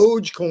or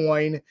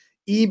Dogecoin,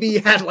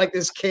 EB had like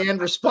this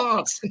canned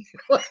response.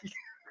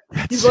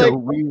 He's so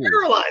like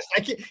paralyzed.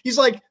 He's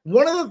like,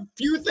 one of the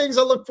few things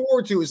I look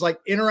forward to is like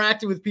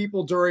interacting with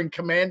people during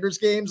Commanders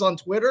games on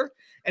Twitter,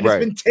 and it's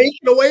been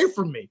taken away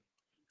from me.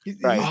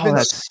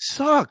 That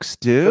sucks,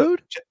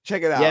 dude.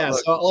 Check it out. Yeah,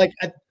 look. So like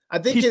I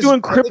think he's doing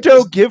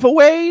crypto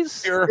giveaways.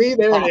 See,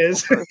 there it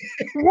is.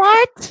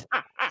 What?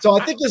 So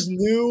I think his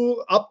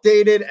new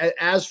updated,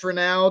 as for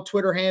now,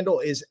 Twitter handle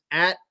is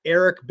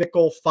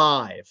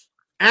 @EricBickle5.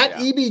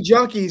 EB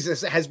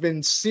Junkies has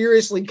been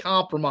seriously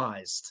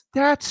compromised.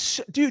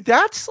 That's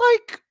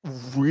like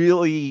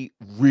really,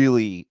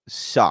 really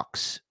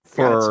sucks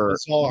for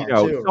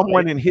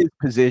someone in his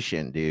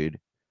position, dude.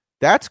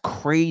 That's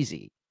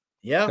crazy.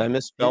 Yeah. Did I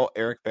misspell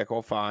Eric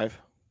Bickle 5?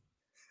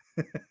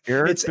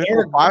 It's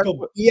Eric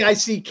Bickle,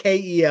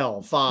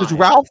 Bickle 5. Does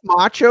Ralph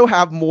Macho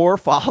have more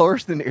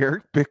followers than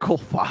Eric Bickle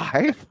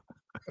 5?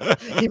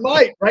 He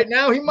might. Right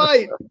now, he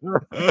might.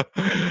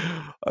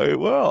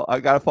 I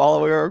got to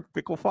follow Eric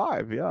Bickle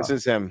 5. Yeah. This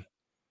is him.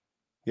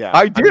 Yeah.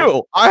 I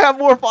do. I have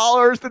more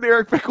followers than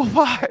Eric Bickle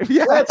 5.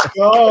 Yeah. Let's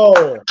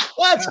go.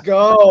 Let's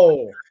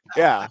go.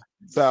 Yeah.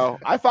 So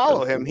I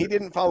follow him. He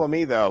didn't follow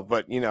me, though.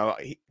 But,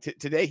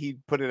 today he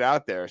put it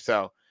out there.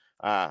 So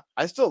I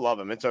still love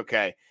him. It's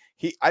okay.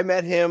 I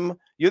met him.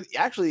 You're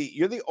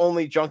the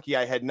only junkie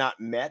I had not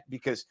met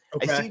because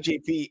I see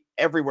JP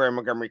everywhere in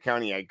Montgomery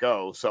County I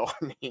go. So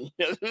I mean,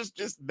 there's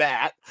just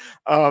that.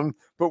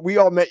 But we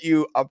all met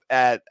you up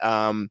at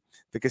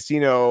the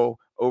casino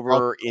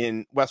over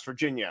in West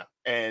Virginia,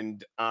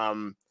 and I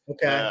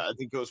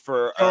think it was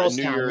for New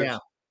Year's.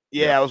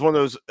 Yeah, it was one of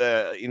those.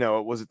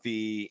 Was it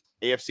the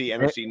AFC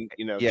NFC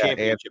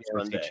championship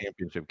AFC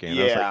championship game?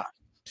 Yeah, that was like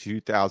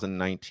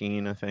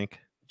 2019, I think.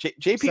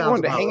 JP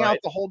wanted to hang out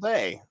the whole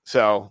day,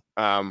 so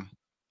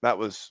that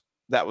was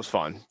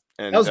fun.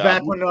 And that was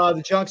back when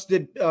the Junks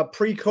did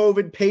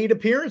pre-COVID paid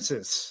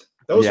appearances.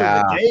 Those were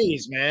the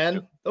days,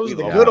 man. Those are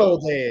the good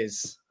old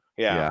days.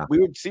 Yeah, we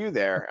would see you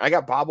there. I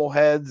got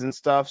bobbleheads and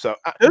stuff. So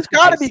it's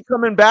got to be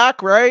coming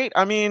back, right?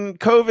 I mean,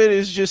 COVID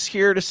is just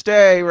here to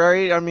stay,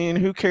 right? I mean,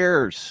 who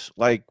cares?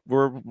 Like,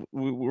 we're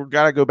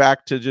got to go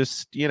back to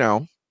just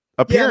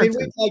appearances.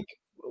 Yeah, I mean,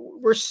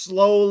 we're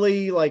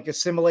slowly like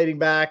assimilating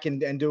back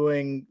and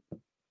doing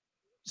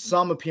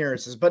some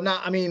appearances, but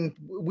not. I mean,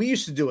 we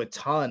used to do a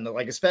ton,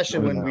 like especially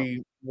when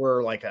we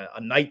were like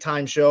a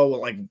nighttime show.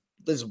 Like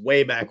this is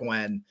way back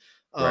when.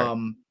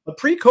 Right. But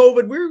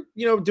pre-COVID, we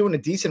were, doing a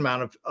decent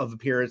amount of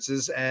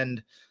appearances,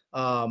 and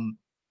our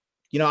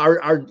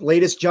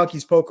latest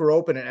Junkies Poker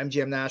Open at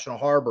MGM National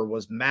Harbor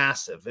was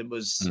massive. It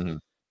was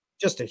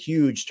just a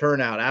huge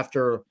turnout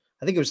after,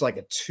 I think it was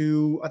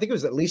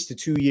at least a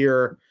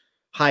 2-year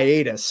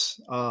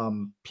hiatus.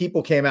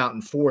 People came out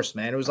in force,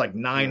 man. It was like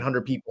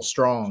 900 people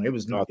strong. It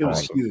was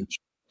huge.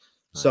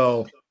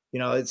 So,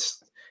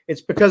 it's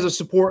because of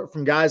support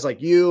from guys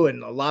like you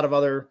and a lot of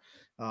other,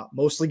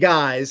 mostly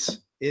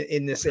guys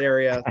in this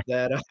area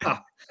that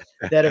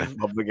have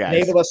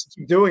enabled us to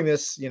keep doing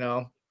this,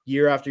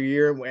 year after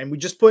year. And we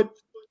just put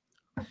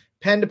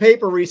pen to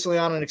paper recently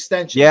on an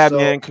extension. Yeah,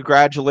 man.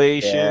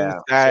 Congratulations.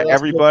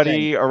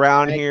 Everybody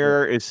around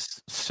here is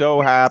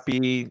so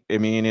happy. I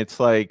mean, it's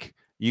like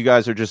you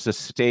guys are just a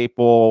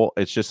staple.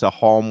 It's just a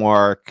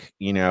hallmark,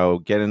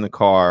 get in the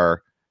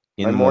car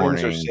in the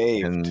morning. Are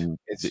saved. And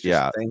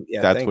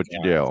that's what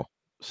you do.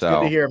 So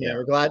good to hear, man.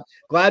 We're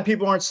glad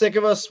people aren't sick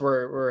of us.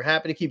 We're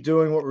happy to keep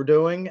doing what we're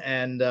doing,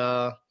 and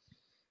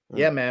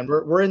man,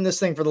 we're in this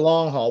thing for the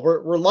long haul.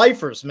 We're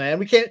lifers, man.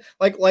 We can't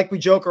like we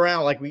joke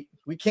around like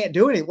we can't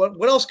do anything.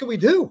 What else can we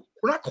do?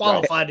 We're not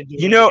qualified to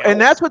do.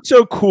 And that's what's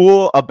so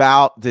cool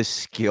about the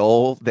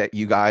skill that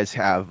you guys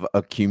have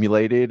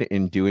accumulated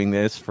in doing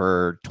this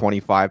for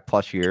 25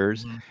 plus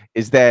years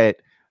is that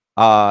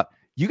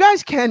you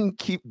guys can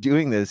keep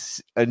doing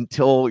this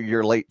until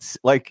you're late,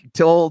 like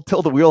till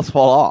the wheels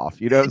fall off.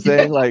 You know what I'm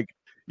saying? Like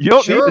you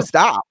don't need to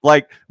stop.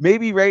 Like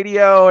maybe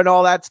radio and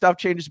all that stuff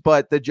changes,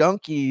 but the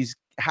Junkies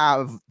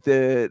have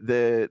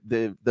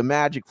the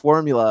magic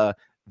formula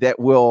that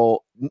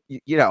will,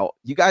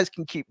 you guys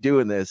can keep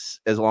doing this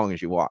as long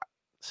as you want.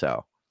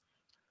 So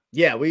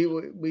yeah,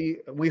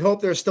 we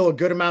hope there's still a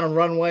good amount of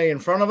runway in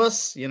front of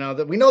us.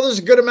 That we know there's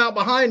a good amount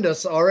behind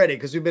us already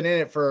because we've been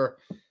in it for.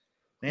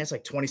 Man, it's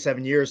like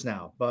 27 years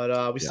now,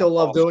 but we still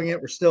love doing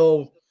it. We're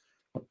still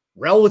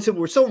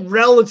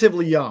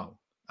relatively young.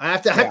 I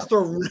have to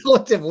throw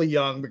relatively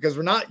young because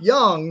we're not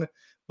young,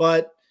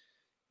 but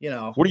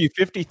What are you,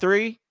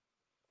 53?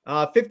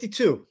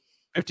 52.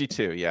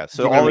 52, yeah.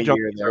 So all the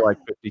Junkies are like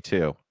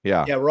 52.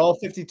 Yeah. Yeah, we're all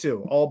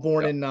 52, all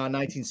born in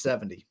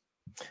 1970.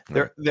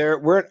 We're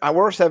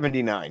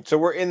 79, so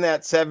we're in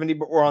that 70,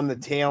 but we're on the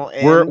tail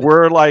end.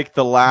 We're like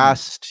the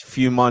last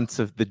few months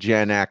of the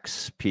Gen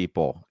X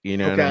people. You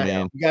know what I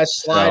mean? You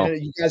guys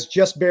you guys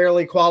just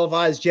barely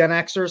qualify as Gen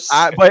Xers.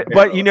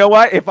 But you know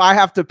what? If I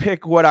have to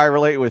pick what I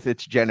relate with,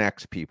 it's Gen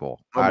X people.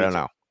 I don't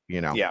know.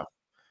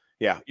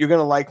 Yeah, you're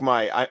gonna like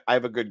I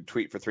have a good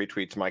tweet for 3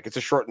 tweets, Mike. It's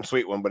a short and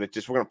sweet one, but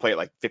we're gonna play it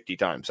like 50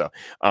 times. So,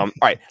 all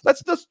right,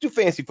 let's do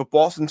fantasy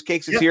football since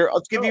Cakes is here.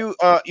 Let's give you,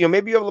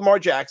 maybe you have Lamar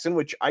Jackson,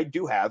 which I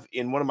do have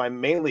in one of my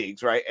main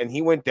leagues, right? And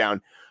he went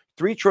down.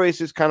 3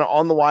 choices, kind of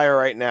on the wire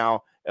right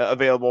now,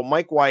 available.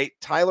 Mike White,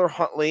 Tyler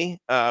Huntley.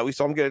 We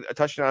saw him get a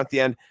touchdown at the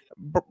end.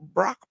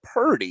 Brock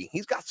Purdy,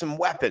 he's got some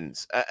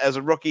weapons as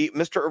a rookie.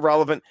 Mr.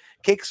 Irrelevant.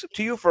 Cakes,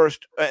 to you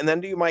first, and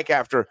then to you, Mike,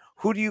 after.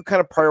 Who do you kind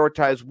of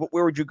prioritize?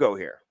 Where would you go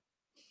here?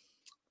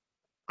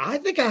 I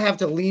think I have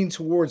to lean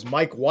towards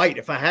Mike White.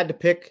 If I had to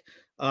pick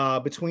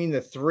between the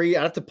 3,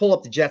 I'd have to pull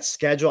up the Jets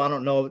schedule. I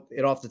don't know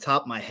it off the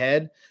top of my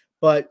head,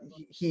 but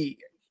he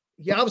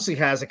obviously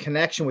has a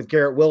connection with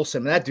Garrett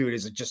Wilson. That dude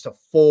is just a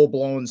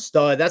full-blown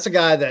stud. That's a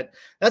guy that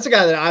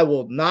I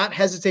will not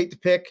hesitate to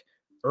pick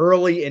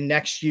early in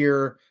next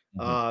year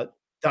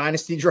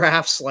dynasty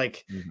drafts.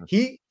 Like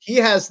he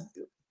has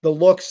the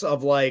looks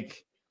of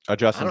like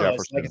Justin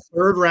Jefferson, like a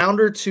 3rd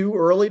rounder too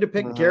early to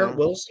pick Garrett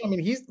Wilson. I mean,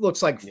 he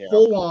looks like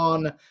full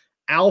on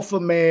alpha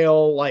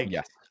male, like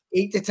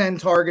 8 to 10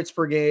 targets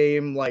per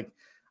game. Like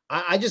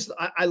I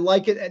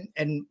like it.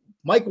 And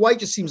Mike White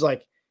just seems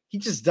like he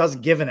just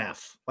doesn't give an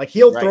F. Like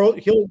he'll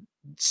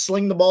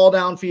sling the ball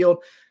downfield.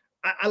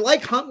 I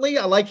like Huntley.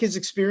 I like his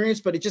experience,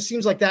 but it just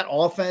seems like that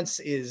offense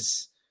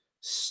is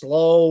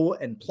slow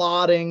and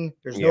plodding.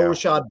 There's no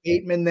Rashad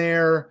Bateman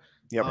there.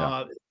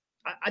 I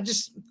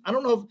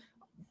don't know if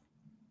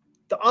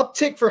the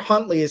uptick for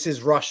Huntley is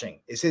his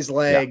rushing, is his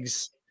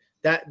legs.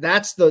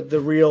 That's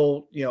the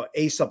real,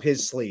 ace up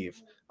his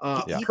sleeve. He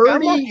found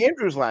Purdy, Mark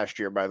Andrews last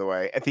year, by the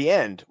way, at the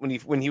end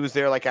when he was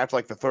there, like after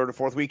like the third or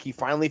fourth week, he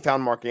finally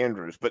found Mark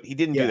Andrews, but he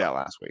didn't do that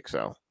last week.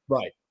 So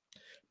right.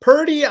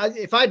 Purdy,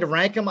 if I had to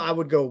rank him, I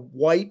would go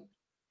White,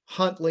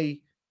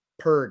 Huntley,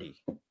 Purdy.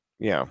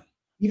 yeah.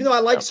 Even though I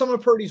like some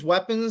of Purdy's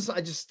weapons,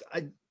 I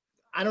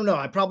don't know.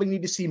 I probably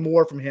need to see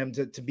more from him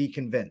to be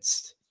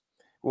convinced.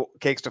 Well,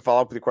 Cakes, to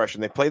follow up with your question,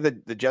 they play the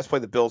Jets play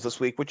the Bills this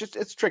week, which is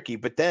it's tricky,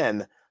 but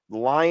then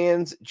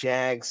Lions,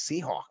 Jags,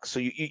 Seahawks. So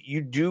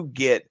you do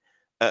get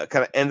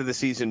kind of end of the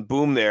season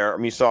boom there. I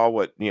mean, you saw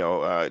what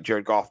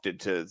Jared Goff did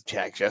to the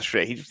Jags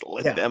yesterday. He just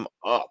lit them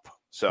up.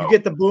 So you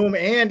get the boom,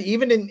 and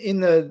even in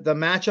the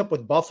matchup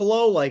with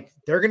Buffalo, like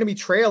they're going to be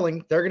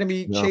trailing, they're going to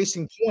be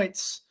chasing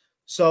points.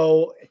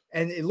 So,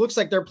 and it looks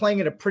like they're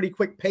playing at a pretty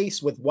quick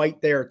pace with White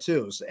there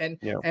too. So,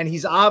 and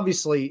he's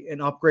obviously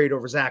an upgrade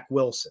over Zach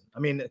Wilson. I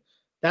mean,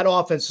 that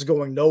offense is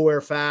going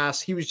nowhere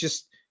fast. He was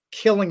just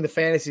killing the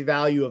fantasy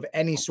value of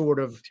any sort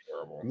of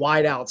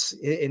wideouts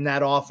in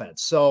that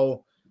offense.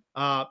 So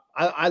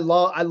I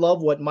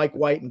love what Mike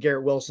White and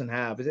Garrett Wilson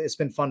have. It's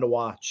been fun to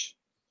watch.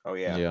 Oh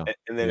yeah.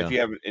 And then if you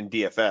have it in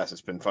DFS,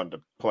 it's been fun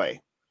to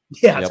play.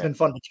 Yeah, it's been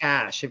fun to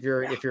cash if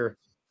you're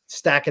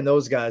stacking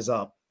those guys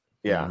up.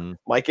 Yeah.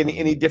 Mike,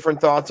 any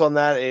different thoughts on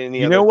that?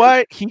 You know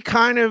what? He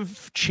kind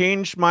of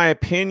changed my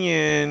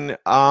opinion.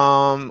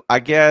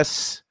 I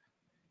guess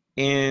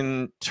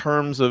in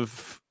terms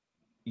of,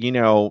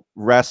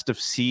 rest of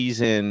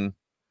season,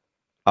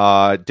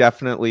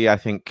 definitely I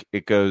think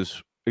it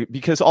goes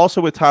because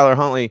also with Tyler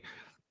Huntley,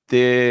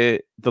 the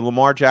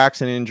Lamar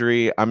Jackson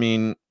injury, I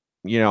mean,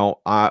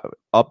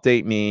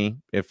 update me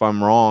if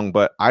I'm wrong,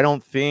 but I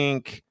don't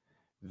think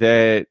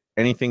that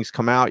anything's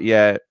come out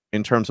yet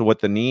in terms of what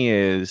the knee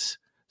is.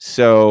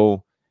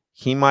 So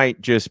he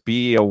might just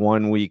be a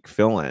 1 week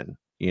fill-in,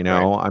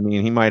 right. I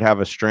mean, he might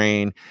have a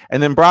strain.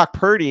 And then Brock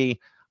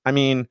Purdy, I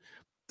mean,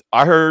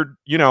 I heard,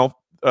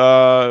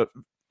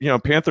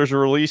 Panthers are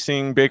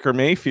releasing Baker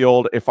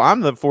Mayfield. If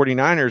I'm the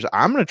 49ers,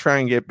 I'm going to try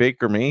and get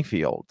Baker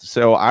Mayfield.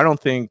 So I don't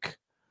think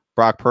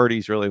Brock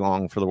Purdy's really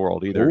long for the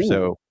world either. Ooh,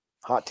 so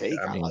hot take.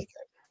 I like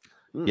it.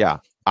 Yeah.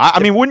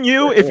 I mean, wouldn't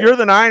you, if you're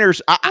the Niners,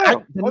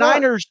 the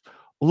Niners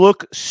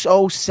look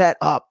so set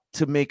up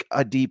to make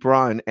a deep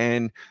run,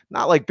 and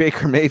not like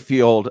Baker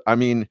Mayfield. I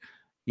mean,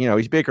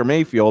 he's Baker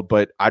Mayfield,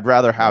 but I'd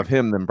rather have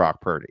him than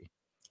Brock Purdy.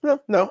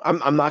 No,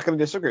 I'm not going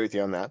to disagree with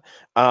you on that.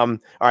 All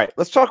right,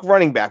 let's talk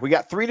running back. We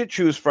got 3 to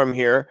choose from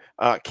here.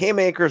 Cam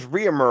Akers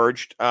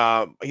reemerged.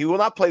 He will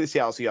not play the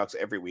Seattle Seahawks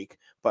every week,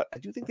 but I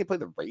do think they play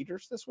the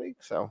Raiders this week.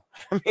 So,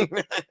 I mean,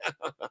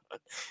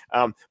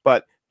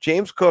 but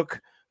James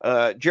Cook,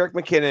 Jerick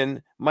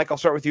McKinnon, Mike, I'll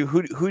start with you. Who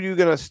are you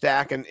going to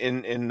stack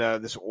in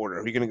this order?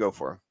 Who are you going to go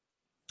for?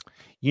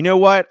 You know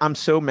what? I'm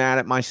so mad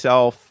at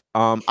myself.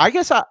 I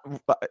guess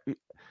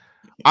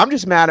I'm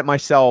just mad at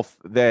myself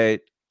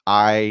that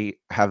I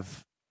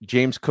have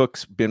James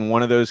Cook's been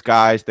one of those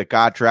guys that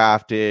got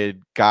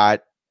drafted,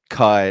 got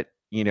cut,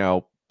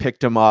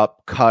 picked him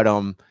up, cut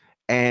him.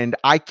 And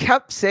I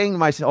kept saying to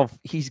myself,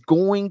 he's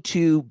going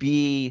to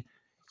be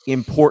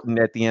important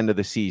at the end of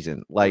the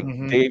season. Like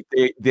they're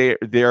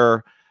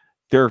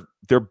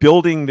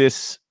building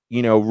this,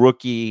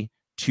 rookie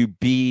to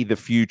be the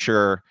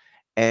future.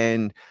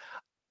 And,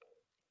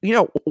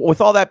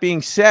 with all that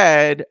being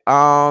said,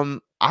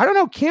 I don't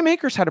know. Cam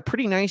Akers had a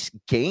pretty nice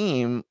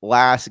game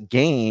last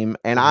game,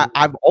 and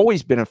I've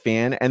always been a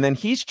fan. And then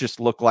he's just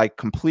looked like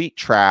complete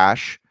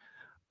trash.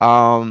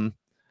 But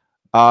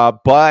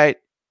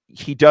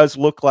he does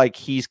look like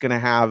he's going to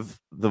have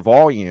the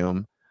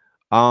volume.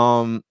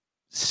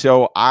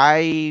 So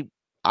I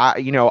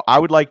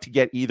would like to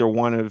get either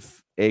one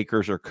of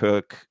Akers or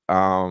Cook.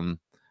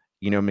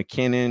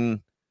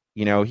 McKinnon.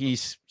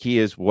 He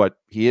is what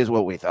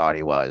we thought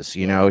he was.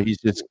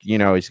 He's just, he's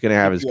going to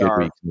have his good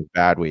weeks and his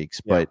bad weeks.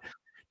 Yeah. But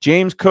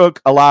James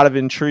Cook, a lot of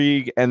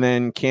intrigue, and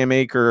then Cam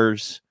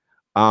Akers.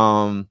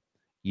 I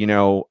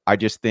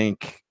just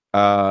think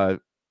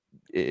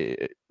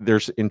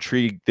there's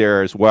intrigue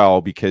there as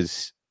well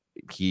because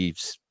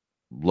he's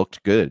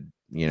looked good,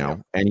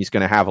 and he's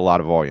going to have a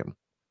lot of volume.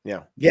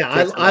 Yeah.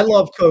 Yeah. I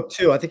love Cook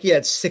too. I think he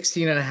had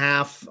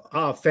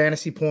 16.5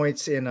 fantasy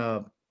points in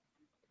a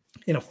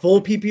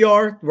full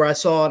PPR where I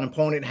saw an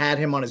opponent had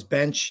him on his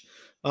bench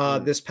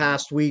this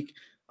past week.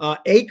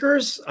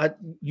 Akers,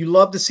 you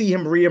love to see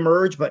him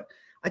reemerge, but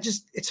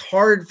it's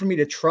hard for me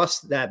to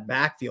trust that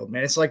backfield,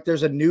 man. It's like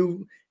there's a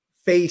new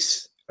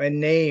face and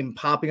name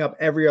popping up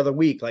every other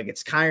week. Like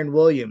it's Kyron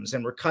Williams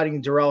and we're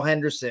cutting Darrell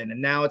Henderson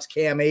and now it's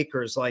Cam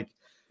Akers. Like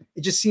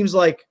it just seems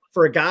like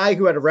for a guy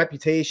who had a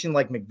reputation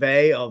like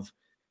McVay of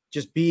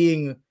just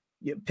picking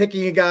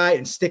a guy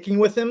and sticking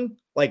with him,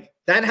 like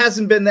that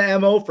hasn't been the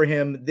MO for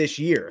him this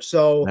year.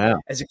 So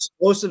as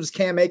explosive as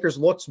Cam Akers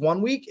looks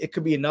 1 week, it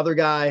could be another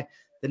guy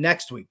the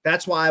next week.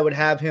 That's why I would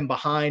have him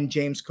behind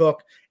James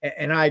Cook.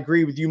 And I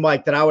agree with you,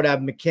 Mike, that I would have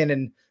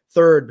McKinnon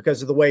third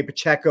because of the way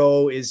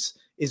Pacheco is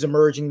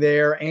emerging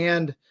there.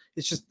 And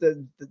it's just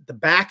the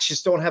backs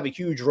just don't have a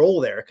huge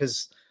role there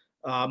because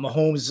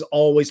Mahomes is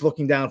always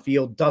looking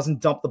downfield,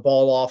 doesn't dump the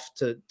ball off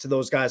to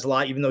those guys a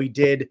lot, even though he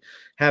did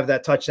have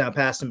that touchdown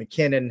pass to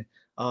McKinnon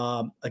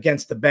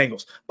against the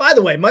Bengals. By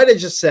the way, might I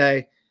just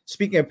say,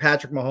 speaking of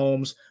Patrick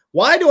Mahomes,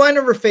 why do I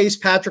never face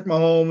Patrick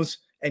Mahomes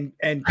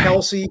and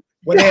Kelsey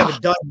when they have a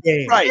dud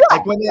game? Right.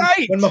 Like when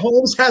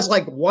Mahomes has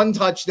like one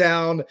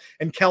touchdown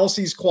and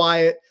Kelsey's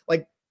quiet,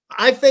 like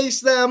I face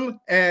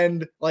them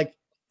and like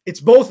it's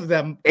both of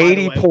them.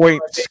 80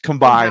 points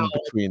combined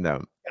between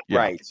them. Yeah.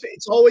 Right.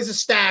 It's always a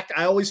stack.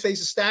 I always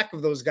face a stack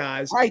of those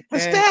guys. Right. The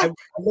stack.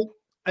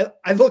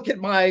 I look at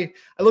my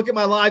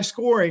live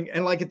scoring,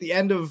 and like at the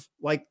end of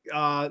like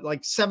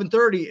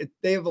 7:30,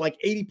 they have like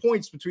 80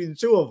 points between the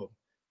two of them,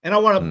 and I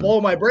want to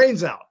blow my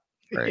brains out.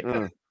 Right.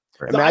 So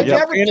I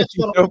never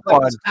Fantasy is so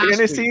fun.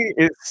 Fantasy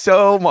is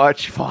so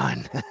much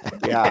fun.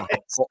 Yeah.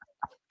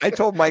 I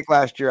told Mike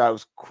last year I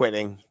was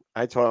quitting.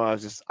 I told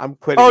him I'm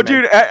quitting. Oh,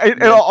 dude,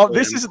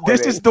 this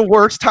is the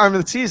worst time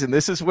of the season.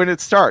 This is when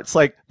it starts.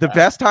 Like the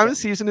best time of the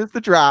season is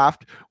the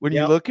draft, when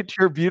you look at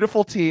your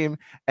beautiful team,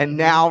 and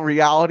now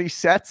reality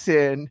sets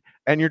in,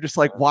 and you're just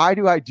like, why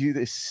do I do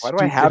this? Why do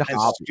I have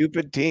this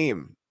stupid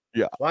team?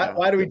 Yeah.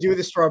 Why do we do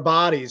this to our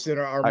bodies and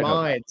our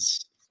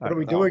minds? What are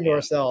we doing to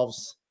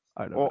ourselves?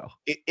 I don't know.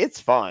 It's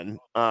fun.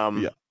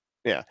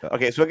 Yeah.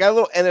 Okay, so we got a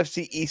little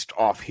NFC East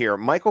off here.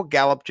 Michael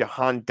Gallup,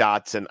 Jahan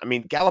Dotson. I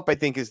mean, Gallup, I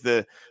think, is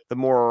the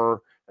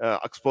more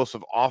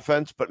explosive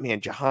offense, but man,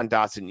 Jahan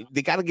Dotson,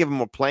 they got to give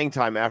him a playing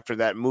time after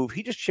that move.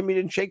 He just shimmied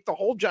and shaked the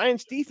whole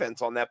Giants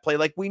defense on that play,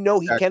 like we know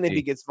he can if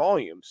he gets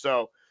volume.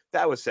 So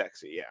that was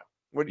sexy.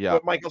 Yeah.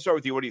 Mike, I'll start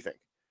with you. What do you think?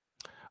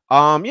 You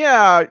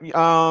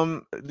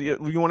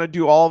want to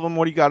do all of them?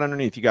 What do you got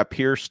underneath? You got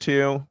Pierce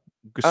too.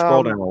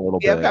 Scroll down a little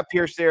bit. Yeah, I've got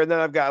Pierce there, and then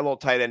I've got a little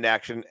tight end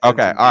action.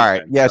 Okay, all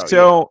right. Yeah,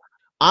 so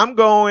I'm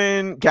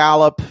going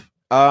Gallup.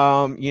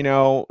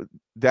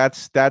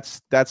 That's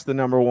the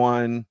number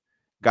one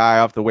guy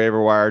off the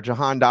waiver wire.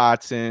 Jahan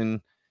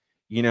Dotson.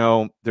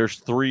 There's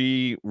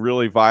 3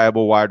 really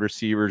viable wide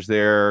receivers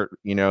there.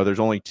 There's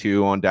only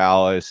 2 on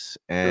Dallas,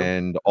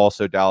 and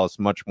also Dallas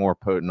much more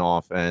potent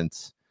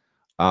offense.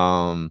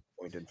 In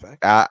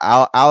fact,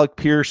 Alec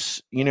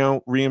Pierce,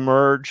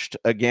 reemerged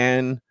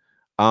again.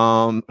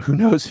 Who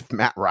knows if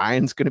Matt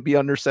Ryan's going to be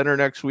under center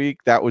next week?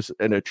 That was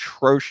an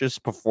atrocious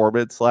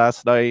performance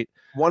last night.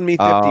 Won me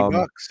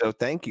 $50. So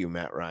thank you,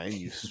 Matt Ryan,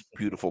 you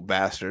beautiful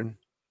bastard.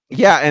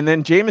 Yeah. And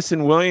then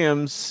Jamison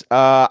Williams,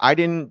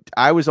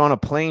 I was on a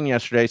plane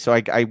yesterday, so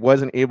I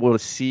wasn't able to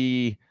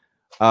see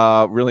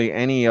really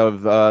any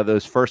of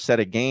those first set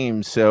of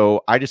games.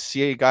 So I just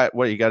see you got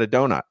a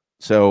donut.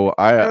 So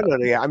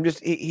I'm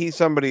just he's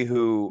somebody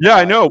who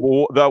I know.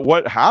 Well,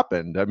 what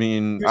happened? I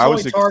mean, I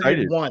was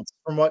excited once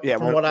from what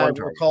I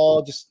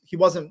recall. Just he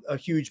wasn't a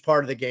huge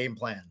part of the game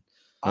plan.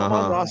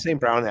 Ross St.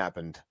 Brown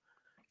happened,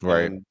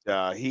 right?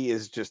 And, he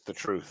is just the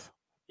truth.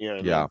 What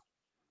I mean?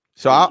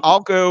 So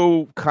I'll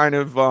go kind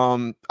of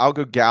I'll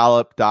go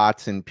Gallup,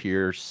 Dotson,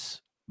 Pierce,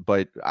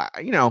 but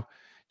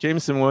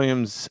Jameson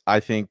Williams. I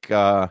think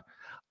I'm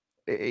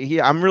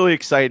really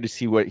excited to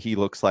see what he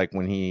looks like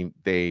when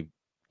they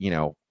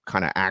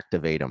kind of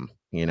activate him,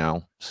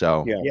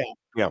 so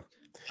yeah.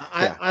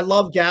 I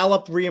love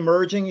Gallup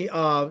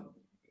reemerging.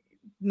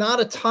 Not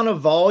a ton of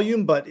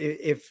volume, but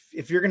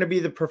if you're going to be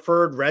the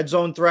preferred red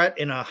zone threat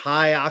in a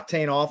high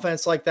octane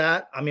offense like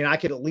that, I mean, I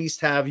could at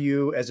least have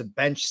you as a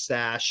bench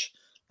stash.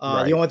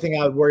 The only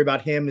thing I would worry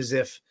about him is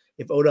if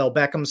Odell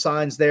Beckham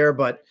signs there,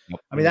 but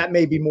I mean, that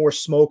may be more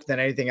smoke than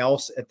anything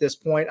else at this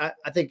point.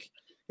 I think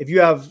if you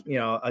have,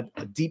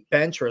 a deep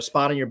bench or a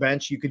spot on your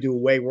bench, you could do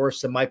way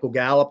worse than Michael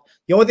Gallup.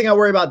 The only thing I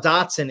worry about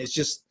Dotson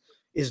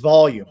is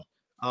volume.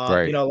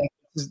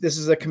 This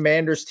is a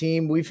Commanders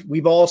team.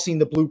 We've all seen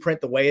the blueprint,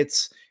 the way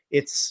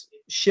it's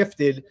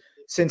shifted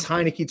since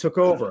Heineke took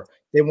over.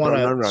 They want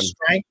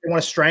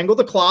to strangle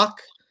the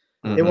clock.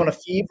 Mm-hmm. They want to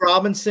feed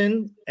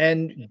Robinson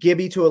and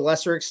Gibby to a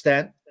lesser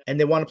extent, and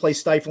they want to play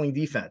stifling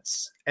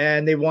defense.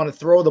 And they want to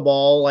throw the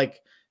ball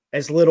like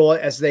as little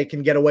as they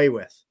can get away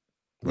with.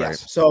 Right.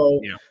 Yes. So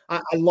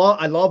I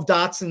love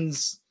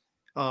Dotson's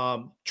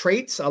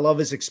traits. I love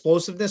his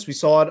explosiveness. We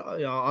saw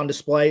it on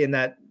display in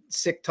that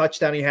sick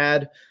touchdown he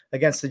had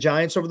against the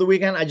Giants over the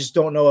weekend. I just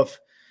don't know if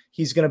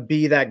he's going to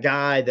be that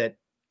guy that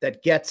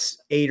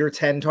gets 8 or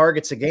 10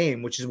 targets a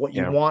game, which is what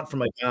you want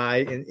from a guy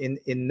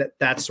in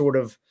that sort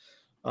of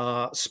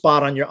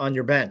spot on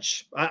your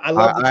bench. I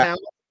love the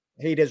talent.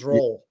 Hate his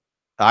role.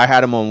 I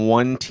had him on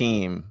one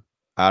team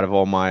out of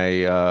all my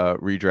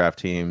redraft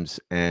teams,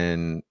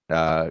 and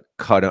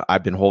cut him.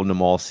 I've been holding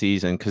him all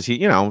season because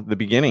the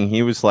beginning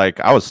he was like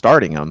I was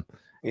starting him,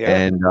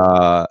 and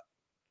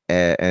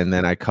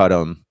then I cut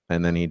him,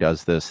 and then he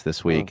does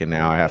this week, and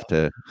now I have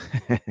to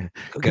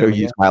go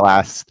use my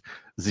last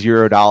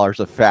 $0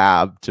 of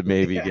fab to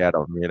maybe get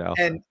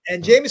him.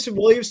 And Jameson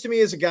Williams to me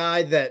is a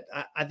guy that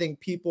I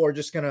think people are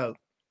just gonna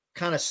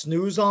kind of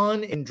snooze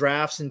on in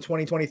drafts in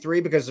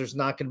 2023 because there's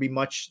not going to be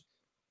much.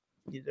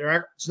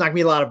 It's not gonna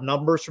be a lot of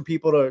numbers for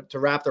people to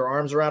wrap their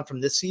arms around from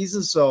this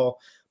season. So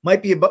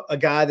might be a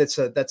guy that's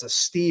a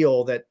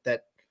steal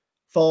that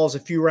falls a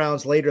few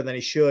rounds later than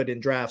he should in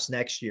drafts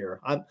next year.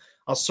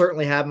 I'll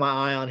certainly have my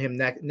eye on him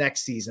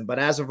next season, but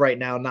as of right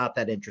now, not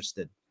that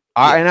interested.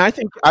 And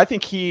I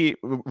think he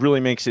really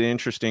makes it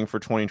interesting for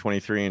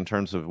 2023 in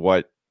terms of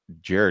what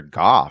Jared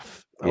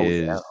Goff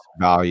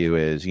value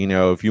is.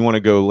 If you want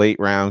to go late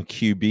round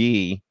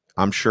QB,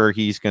 I'm sure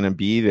he's going to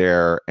be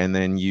there. And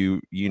then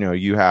you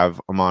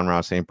have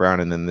Amon-Ra St.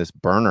 Brown, and then this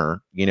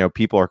burner.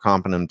 People are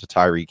comping him to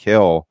Tyreek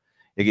Hill.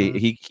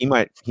 He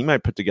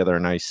might put together a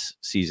nice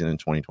season in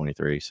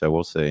 2023. So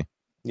we'll see.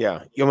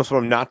 Yeah, you almost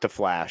want him not to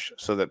flash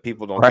so that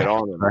people don't get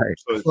on him,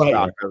 so his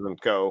stock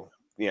doesn't go.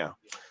 Yeah.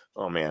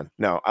 Oh man,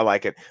 no, I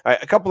like it.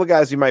 A couple of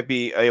guys you might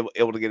be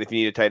able to get if you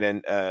need a tight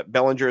end.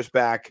 Bellinger's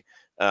back,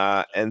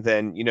 and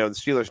then the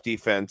Steelers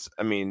defense.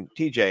 I mean,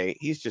 TJ,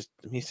 he's a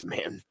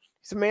man.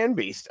 He's a man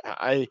beast.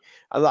 I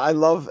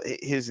love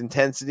his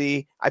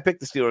intensity. I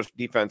picked the Steelers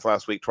defense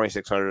last week,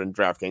 2,600 in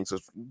DraftKings, so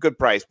it's a good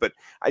price. But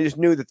I just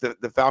knew that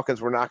the Falcons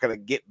were not going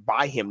to get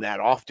by him that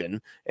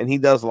often, and he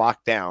does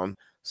lock down.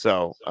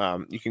 So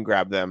you can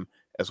grab them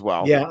as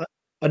well. Yeah.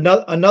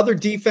 Another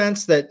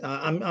defense that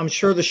I'm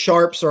sure the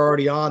Sharps are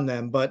already on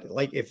them, but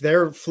like if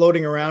they're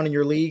floating around in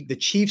your league, the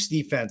Chiefs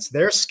defense,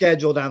 their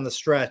schedule down the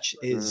stretch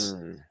is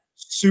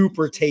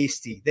super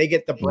tasty. They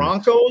get the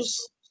Broncos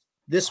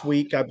this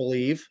week, I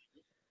believe.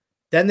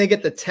 Then they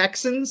get the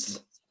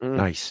Texans.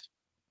 Nice.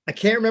 I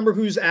can't remember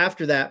who's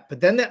after that,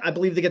 but then I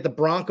believe they get the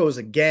Broncos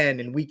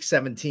again in week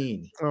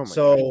 17. God,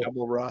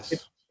 double Russ.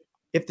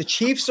 If the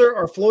Chiefs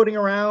are floating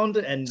around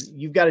and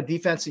you've got a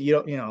defense that you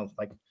don't,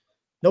 like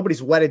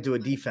nobody's wedded to a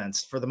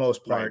defense for the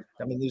most part.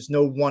 Right. I mean, there's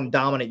no one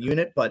dominant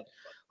unit, but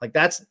like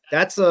that's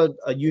a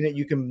unit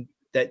you can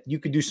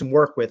do some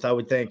work with, I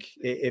would think.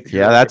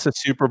 That's a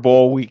Super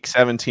Bowl week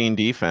 17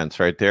 defense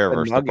right there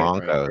versus the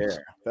Broncos. Right,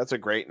 that's a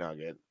great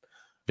nugget.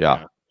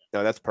 Yeah.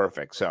 No, that's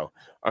perfect. So,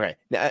 okay.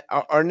 Now,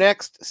 our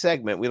next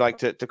segment we like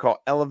to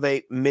call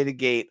Elevate,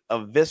 Mitigate,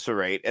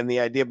 Eviscerate. And the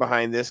idea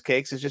behind this,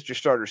 Cakes, is just your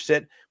starter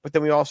sit. But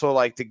then we also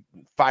like to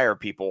fire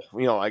people,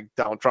 like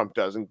Donald Trump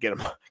does, and get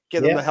them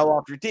the hell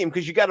off your team,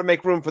 because you got to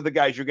make room for the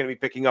guys you're going to be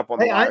picking up on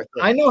the wire.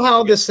 I know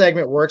how this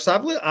segment works.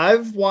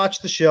 I've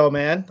watched the show,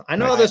 man. I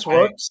know how this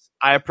works.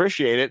 I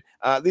appreciate it.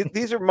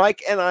 These are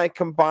Mike and I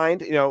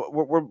combined.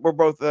 We're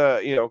both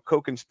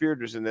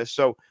co-conspirators in this.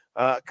 So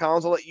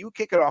Collins, I'll let you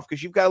kick it off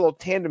because you've got a little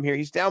tandem here.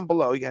 He's down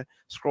below. You got to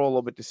scroll a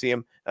little bit to see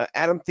him.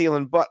 Adam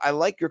Thielen, but I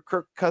like your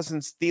Kirk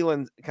Cousins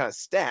Thielen kind of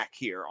stack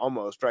here,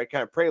 almost right,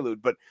 kind of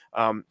prelude. But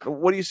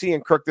what do you see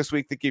in Kirk this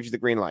week that gives you the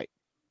green light?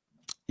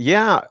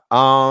 Yeah,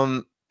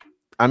 I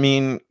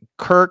mean,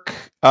 Kirk.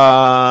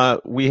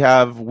 We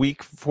have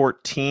week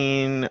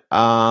 14.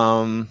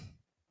 The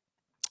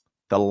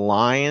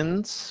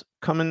Lions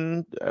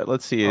coming.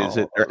 Let's see.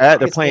 They're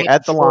playing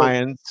at the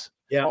Lions?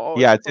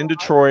 Yeah, it's in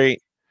Detroit.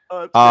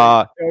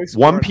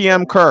 1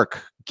 p.m.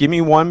 Kirk. Give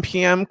me 1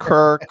 p.m.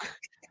 Kirk.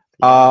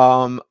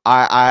 I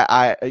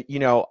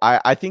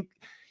think,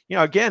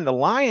 again, the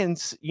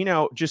Lions,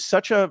 just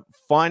such a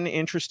fun,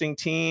 interesting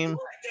team.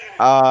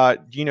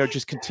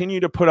 Just continue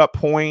to put up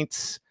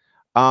points.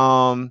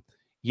 This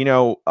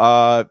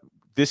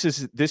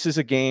is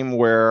a game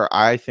where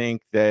I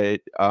think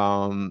that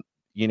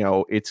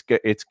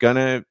it's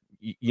gonna,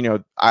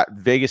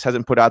 Vegas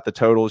hasn't put out the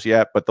totals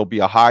yet, but there'll be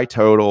a high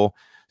total.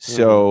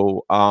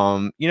 So,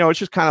 it's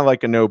just kind of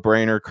like a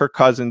no-brainer. Kirk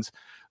Cousins,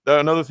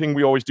 another thing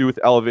we always do with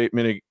Elevate,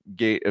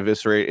 Mitigate,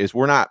 Eviscerate is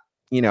we're not,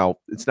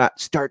 it's not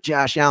start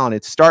Josh Allen.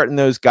 It's starting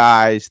those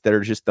guys that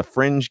are just the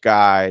fringe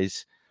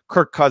guys.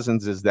 Kirk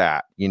Cousins is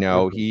that,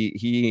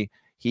 he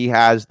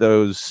has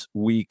those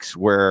weeks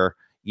where,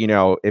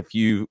 if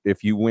you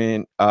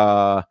win,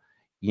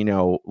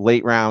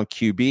 late round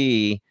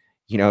QB,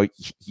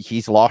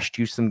 he's lost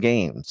you some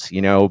games,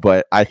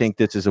 but I think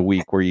this is a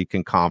week where you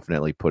can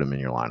confidently put him in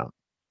your lineup.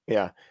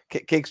 Yeah.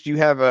 Cakes, do you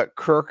have a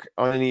Kirk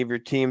on any of your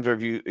teams, or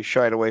have you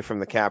shied away from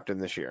the captain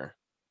this year?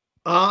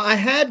 I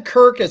had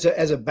Kirk as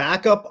a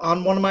backup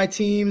on one of my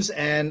teams,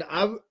 and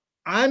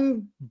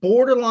I'm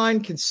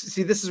borderline.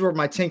 See, this is where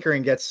my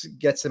tinkering gets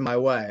in my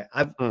way.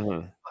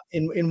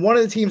 In one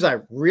of the teams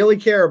I really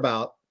care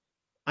about,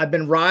 I've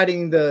been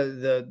riding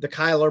the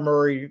Kyler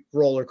Murray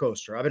roller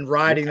coaster. I've been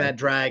riding that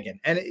dragon,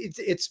 and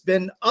it's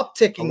been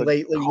upticking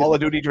lately. Call of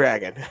Duty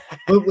dragon,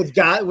 with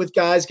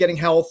guys getting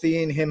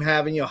healthy and him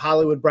having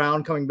Hollywood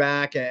Brown coming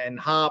back and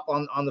Hop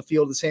on the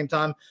field at the same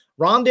time.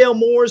 Rondale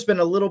Moore's been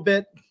a little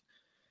bit.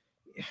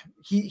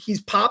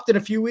 He's popped in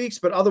a few weeks,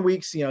 but other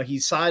weeks,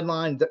 he's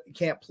sidelined,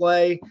 can't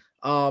play.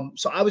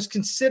 So I was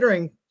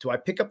considering, do I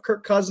pick up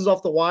Kirk Cousins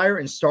off the wire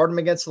and start him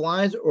against the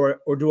Lions, or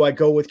do I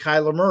go with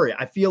Kyler Murray?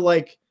 I feel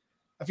like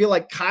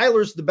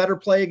Kyler's the better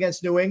play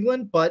against New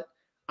England, but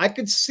I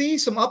could see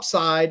some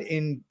upside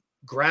in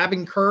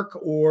grabbing Kirk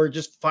or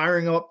just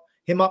firing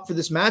him up for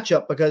this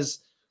matchup, because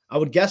I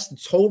would guess the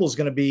total is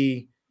going to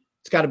be,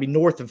 it's got to be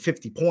north of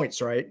 50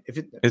 points, right?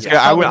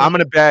 I'm going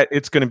to bet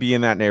it's going to be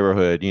in that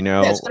neighborhood,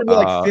 it's going to be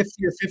like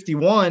 50 or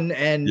 51.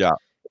 And if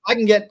I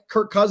can get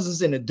Kirk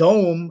Cousins in a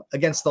dome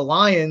against the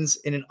Lions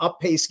in an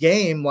up-paced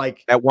game,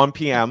 like at 1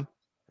 p.m.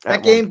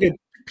 that game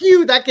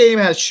that game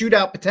has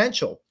shootout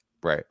potential.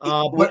 Right.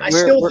 But I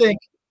still think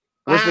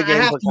I the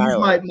game have for to use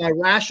Kyler? my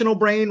rational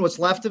brain, what's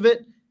left of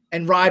it,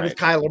 and ride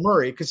with Right. Kyler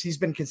Murray because he's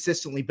been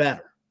consistently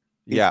better.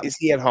 Yeah. Is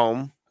he at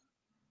home?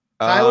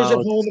 Kyler's at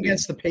let's home see.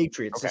 against the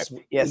Patriots. Okay. this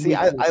Yeah, week see,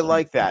 I 14.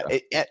 like that.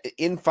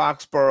 In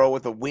Foxborough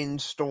with a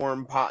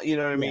windstorm, you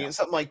know what I mean? Yeah.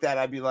 Something like that,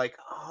 I'd be like,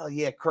 oh,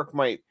 yeah, Kirk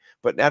might.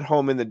 But at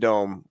home in the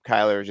dome,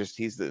 Kyler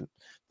he's the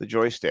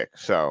joystick.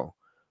 So,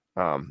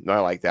 no, I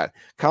like that.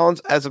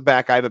 Collins as a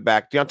back, I have a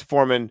back. Deonta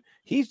Foreman,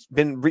 he's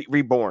been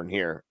reborn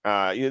here.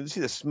 You see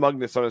the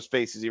smugness on his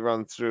face as he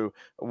runs through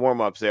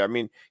warm-ups there. I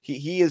mean,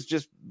 he has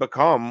just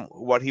become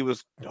what he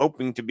was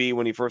hoping to be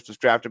when he first was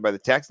drafted by the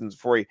Texans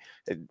before he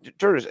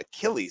turned his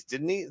Achilles,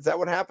 didn't he? Is that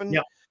what happened?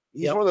 Yeah.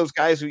 He's one of those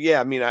guys who,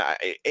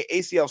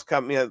 ACLs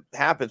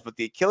happens, but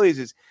the Achilles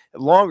is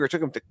longer. It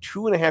took him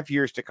 2.5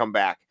 years to come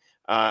back.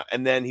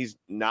 And then he's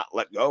not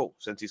let go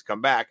since he's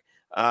come back.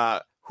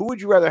 Who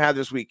would you rather have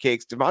this week,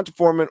 Cakes? Devonta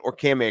Foreman or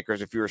Cam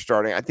Akers if you were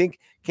starting? I think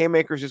Cam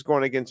Akers is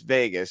going against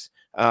Vegas.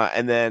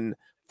 And then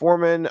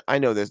Foreman, I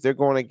know this. They're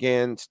going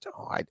against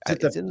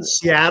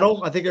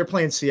Seattle. I think they're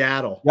playing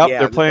Seattle. Yep, Yeah,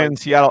 they're playing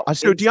Seattle.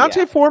 So Deontay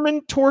Seattle.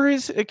 Foreman tore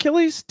his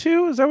Achilles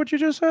too? Is that what you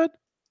just said?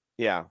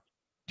 Yeah.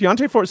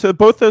 Deontay Foreman. So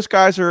both those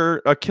guys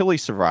are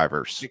Achilles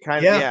survivors.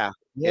 Yeah,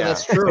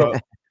 that's true.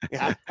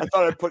 Yeah, I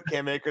thought I'd put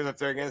Cam Akers up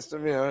there against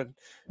him.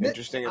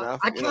 Interesting enough.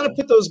 I kind of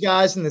put those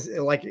guys in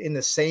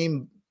the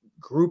same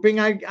grouping.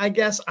 I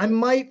guess I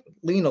might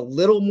lean a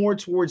little more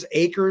towards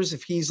Akers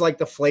if he's like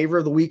the flavor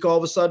of the week all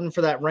of a sudden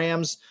for that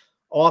Rams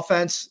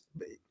offense,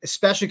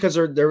 especially because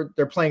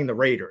they're playing the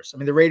Raiders. I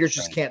mean, the Raiders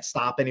just can't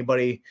stop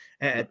anybody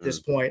at this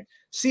point.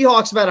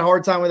 Seahawks have had a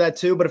hard time with that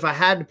too. But if I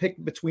had to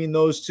pick between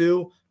those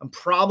two, I'm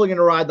probably going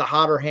to ride the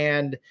hotter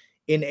hand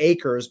in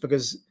Akers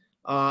because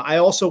I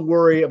also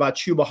worry about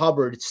Chuba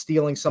Hubbard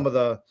stealing some of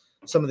the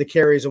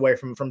carries away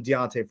from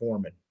Deontay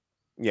Foreman.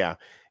 Yeah,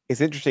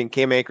 it's interesting.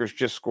 Cam Akers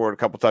just scored a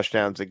couple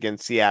touchdowns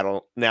against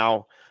Seattle.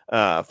 Now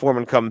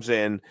Foreman comes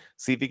in,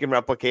 see if he can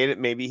replicate it.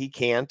 Maybe he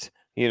can't,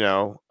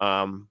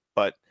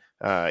 But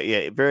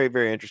very,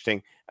 very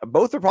interesting.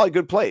 Both are probably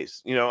good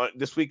plays.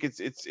 This week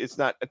it's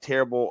not a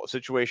terrible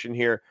situation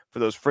here for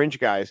those fringe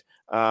guys.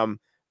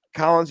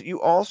 Collins, you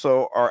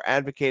also are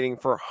advocating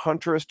for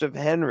Hunterist of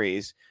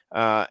Henrys,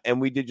 and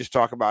we did just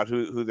talk about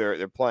who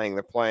they're playing.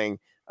 They're playing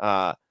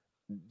the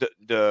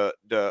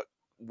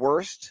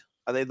worst.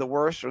 Are they the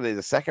worst? Or are they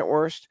the second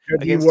worst? They're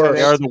the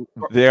worst.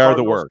 They are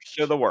the worst.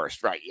 They're the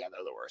worst, right? Yeah,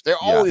 they're the worst. They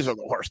always are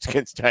the worst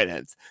against tight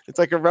ends. It's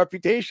like a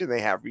reputation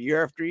they have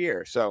year after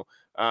year. So,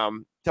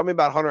 tell me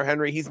about Hunter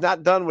Henry. He's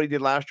not done what he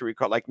did last year. He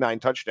caught like 9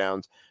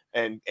 touchdowns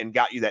and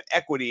got you that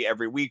equity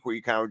every week where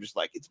you kind of just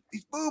like,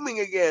 he's booming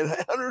again.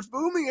 Hunter's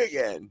booming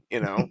again,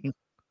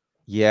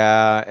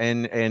 Yeah,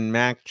 and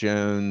Mac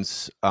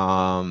Jones,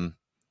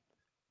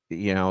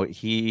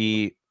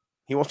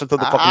 he wants to throw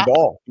the fucking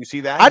ball. You see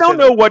that? I don't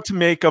know what to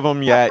make of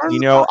him yet.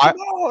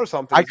 Or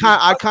something.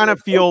 I kind of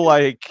feel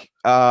like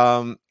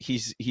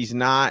he's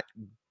not.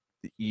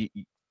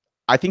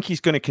 I think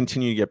he's going to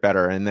continue to get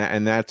better,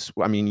 and that's.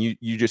 I mean,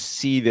 you just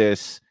see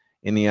this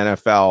in the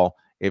NFL.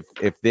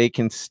 If they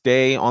can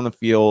stay on the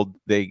field,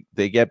 they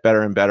get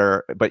better and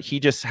better. But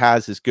he just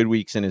has his good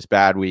weeks and his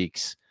bad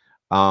weeks.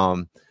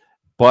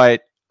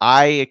 But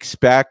I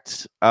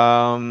expect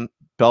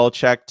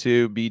Belichick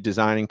to be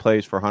designing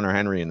plays for Hunter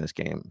Henry in this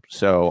game.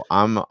 So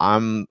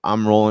I'm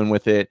rolling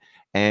with it.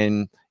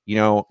 And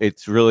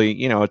it's really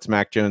it's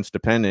Mac Jones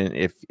dependent.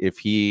 If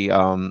he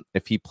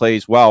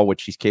plays well,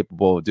 which he's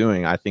capable of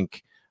doing, I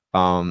think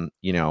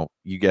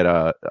you get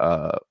a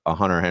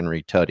Hunter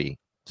Henry tutty.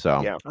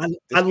 So yeah,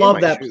 I love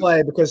that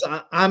play because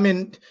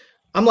I'm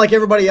like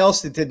everybody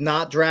else that did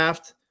not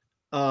draft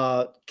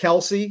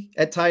Kelsey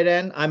at tight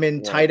end. I'm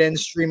in tight end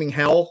streaming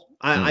hell.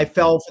 I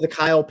fell for the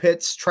Kyle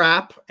Pitts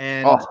trap,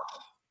 and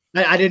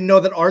I didn't know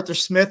that Arthur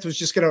Smith was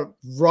just going to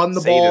run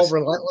the ball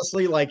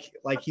relentlessly like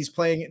he's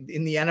playing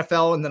in the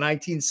NFL in the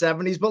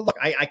 1970s. But look,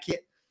 I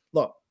can't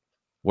look.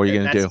 What are you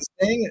going to do?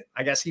 Thing.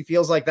 I guess he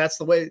feels like that's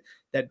the way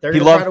that they're. He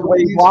loves the way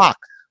he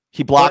blocks.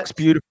 He blocks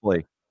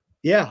beautifully.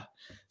 Yeah.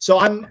 So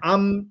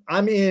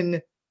I'm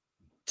in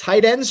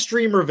tight end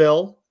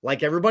Streamerville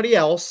like everybody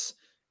else.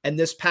 And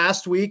this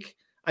past week,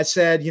 I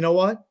said, you know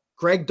what,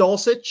 Greg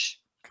Dulcich,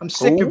 I'm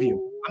sick of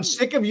you. I'm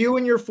sick of you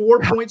and your 4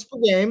 points per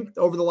game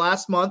over the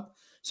last month.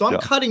 So I'm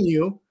cutting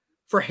you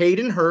for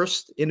Hayden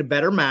Hurst in a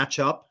better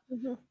matchup.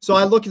 So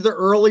I look at the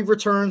early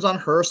returns on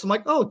Hurst. I'm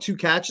like, 2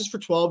 catches for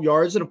 12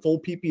 yards at a full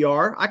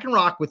PPR. I can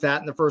rock with that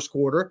in the first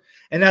quarter.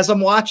 And as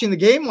I'm watching the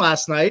game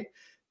last night,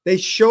 they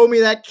show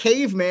me that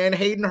caveman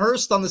Hayden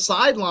Hurst on the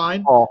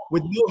sideline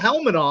with no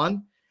helmet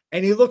on.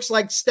 And he looks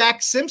like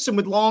Stack Simpson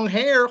with long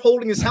hair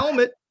holding his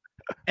helmet.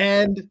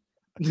 And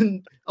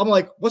I'm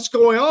like, what's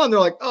going on? They're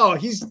like,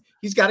 he's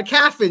got a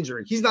calf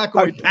injury. He's not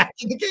going back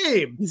in the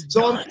game.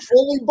 So I'm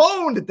fully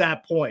boned at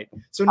that point.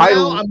 So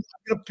now I'm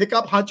going to pick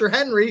up Hunter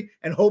Henry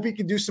and hope he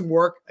can do some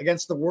work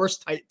against the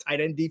worst tight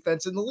end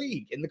defense in the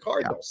league in the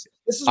Cardinals.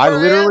 This is I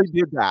literally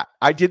did that.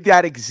 I did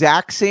that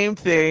exact same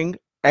thing.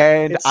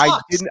 And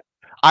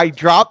I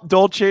dropped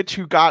Dulcich,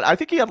 who got, I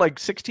think he had like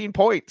 16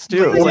 points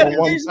too. Yeah,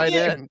 one he's tight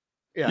in. end.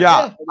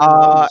 Yeah.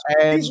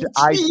 And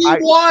he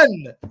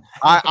won.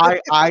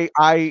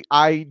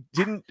 I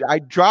didn't. I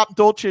dropped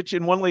Dulcich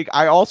in one league.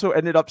 I also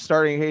ended up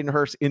starting Hayden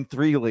Hurst in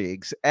 3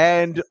 leagues,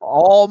 and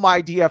all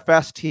my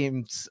DFS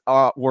teams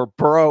were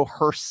Burrow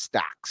Hurst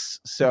stacks.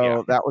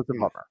 So that was a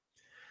bummer.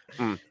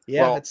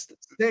 Yeah, Well, it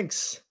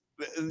stinks.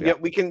 Yeah,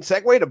 we can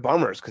segue to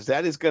bummers because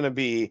that is going to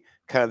be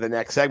kind of the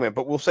next segment.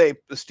 But we'll say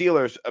the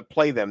Steelers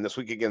play them this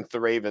week against the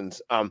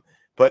Ravens.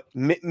 But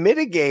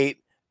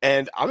mitigate,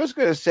 and I'm just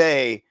going to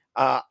say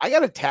I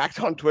got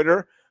attacked on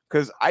Twitter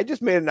because I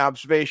just made an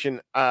observation.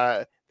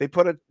 They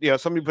put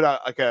somebody put out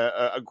like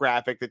a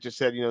graphic that just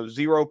said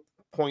 0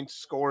 points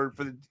scored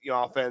for the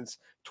offense,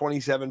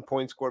 27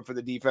 points scored for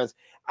the defense.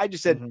 I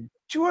just said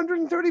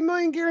 230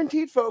 million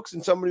guaranteed, folks,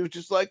 and somebody was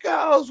just like,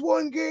 "Oh, it's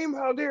one game.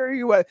 How dare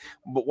you?"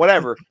 But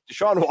whatever.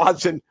 Deshaun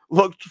Watson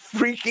looked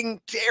freaking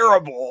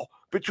terrible.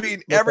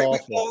 We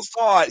all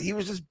saw it. He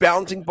was just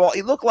bouncing ball.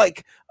 He looked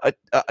like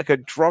a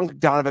drunk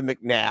Donovan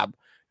McNabb,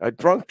 a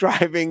drunk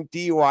driving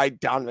DUI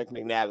Donovan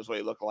McNabb is what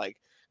he looked like.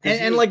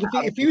 And like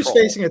if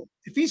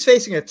he's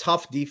facing a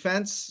tough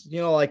defense,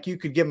 like you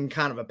could give him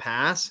kind of a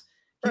pass.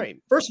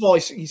 Right. First of all,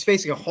 he's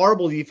facing a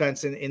horrible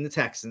defense in the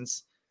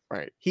Texans.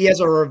 Right. He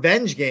has a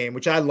revenge game,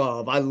 which I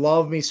love. I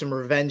love me some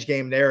revenge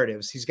game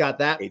narratives. He's got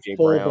that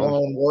full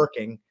blown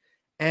working.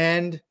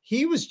 And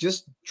he was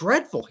just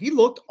dreadful. He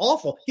looked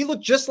awful. He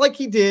looked just like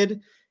he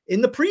did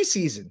in the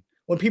preseason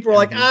when people were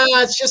like,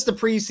 it's just the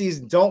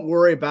preseason. Don't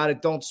worry about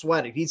it. Don't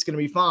sweat it. He's going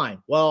to be fine.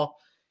 Well,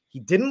 he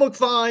didn't look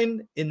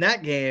fine in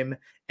that game.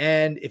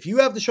 And if you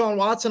have Deshaun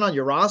Watson on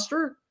your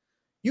roster,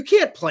 you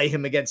can't play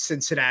him against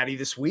Cincinnati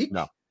this week.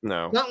 No.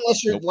 Not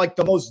unless you're like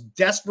the most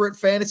desperate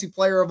fantasy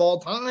player of all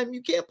time.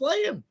 You can't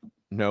play him.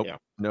 Nope. Yeah.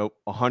 Nope.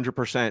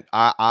 100%.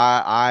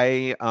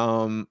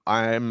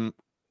 I'm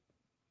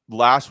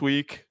last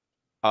week,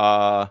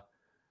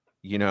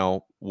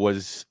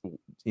 was,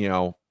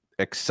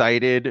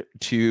 excited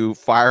to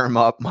fire him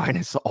up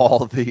minus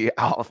all the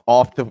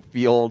off the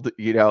field,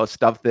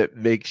 stuff that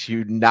makes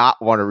you not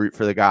want to root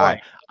for the guy.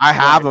 Right. I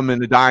have him in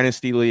the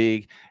dynasty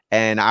league,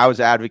 and I was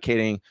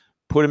advocating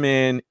put him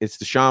in. It's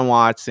Deshaun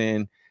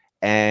Watson.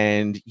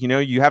 And,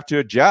 you have to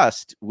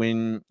adjust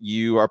when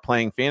you are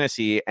playing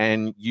fantasy,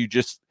 and you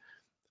just,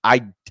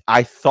 I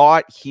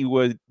thought he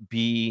would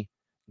be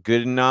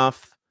good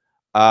enough.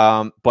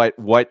 But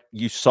what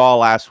you saw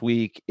last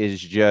week is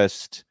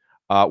just,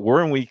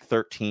 we're in week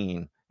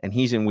 13 and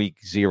he's in week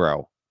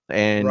 0.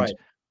 And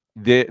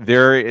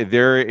there's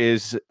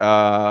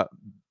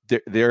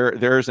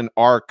an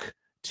arc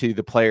to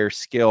the player's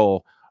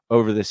skill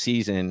over the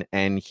season,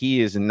 and he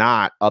is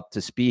not up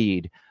to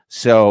speed.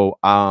 So,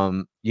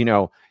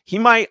 he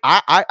might,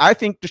 I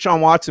think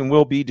Deshaun Watson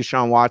will be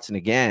Deshaun Watson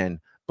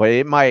again, but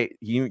it might,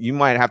 you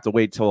might have to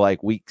wait till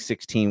like week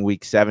 16,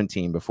 week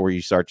 17 before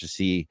you start to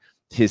see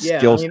his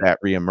skill set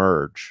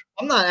reemerge.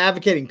 I'm not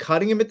advocating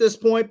cutting him at this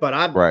point, but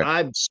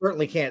I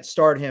certainly can't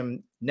start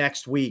him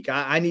next week.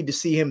 I need to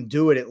see him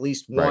do it at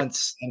least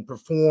once and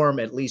perform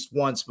at least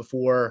once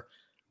before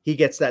he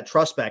gets that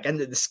trust back. And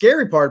the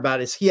scary part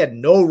about it is he had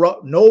no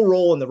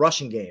role in the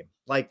rushing game.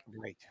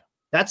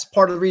 That's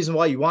part of the reason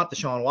why you want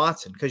Deshaun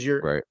Watson, because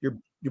you're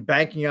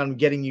banking on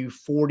getting you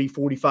 40,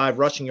 45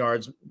 rushing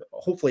yards,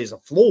 hopefully as a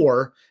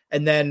floor,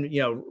 and then,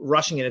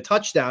 rushing in a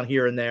touchdown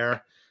here and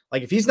there.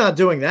 Like if he's not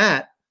doing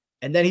that,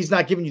 and then he's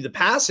not giving you the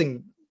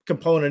passing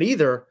component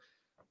either,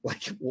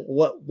 like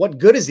what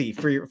good is he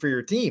for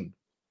your team?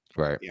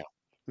 Right. Yeah.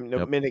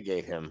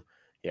 Mitigate him.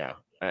 Yeah.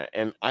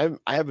 And I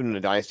have him in a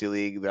dynasty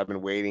league that I've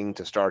been waiting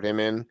to start him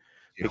in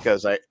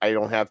because I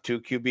don't have 2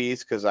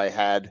 QBs because I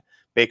had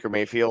Baker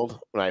Mayfield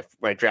when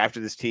I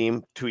drafted this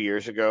team 2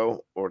 years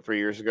ago or 3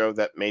 years ago.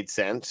 That made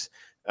sense,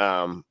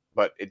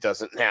 but it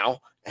doesn't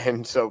now.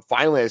 And so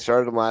finally I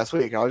started him last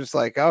week. I was just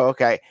like, oh,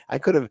 okay. I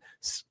could have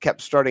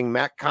kept starting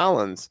Matt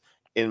Collins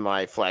in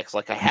my flex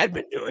like I had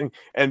been doing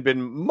and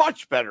been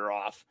much better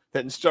off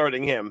than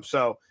starting him.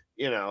 So,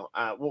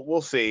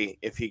 we'll see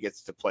if he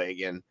gets to play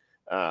again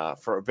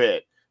for a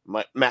bit.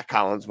 Matt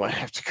Collins might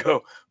have to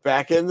go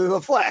back into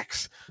the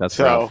flex. That's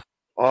so.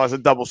 Oh, it's a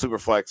double super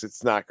flex.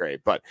 It's not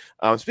great. But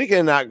speaking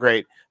of not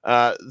great,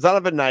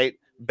 Zonovan Knight,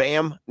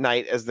 Bam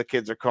Knight, as the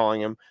kids are calling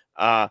him.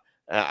 I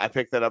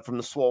picked that up from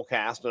the Swolecast.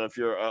 I don't know if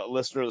you're a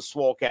listener to the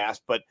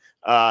Swolecast, but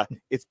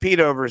it's Pete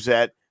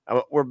Overzet.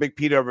 We're big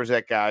Pete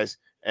Overzet guys.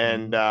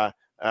 And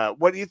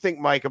what do you think,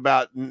 Mike,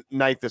 about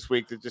Knight this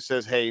week that just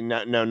says, hey,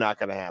 no, not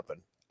going to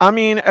happen? I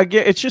mean,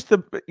 again, it's just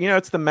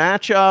it's the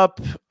matchup.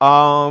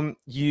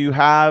 You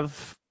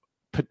have,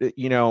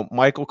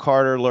 Michael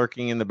Carter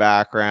lurking in the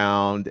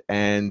background,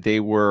 and they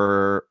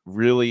were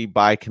really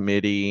by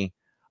committee.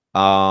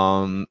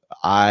 I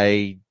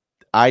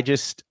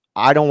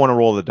don't want to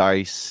roll the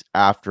dice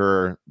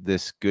after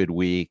this good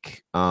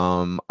week.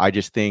 I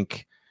just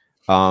think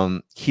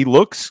he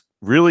looks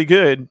really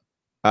good.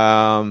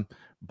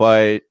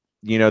 But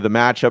the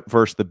matchup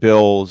versus the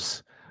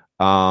Bills,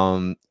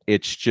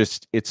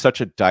 it's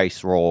such a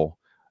dice roll.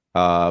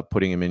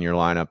 putting him in your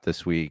lineup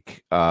this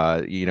week.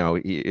 I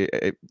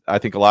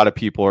think a lot of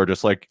people are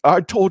just like,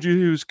 I told you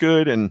he was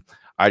good, and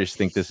I just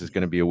think this is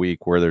going to be a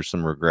week where there's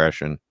some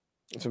regression.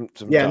 And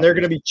they're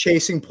going to be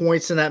chasing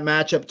points in that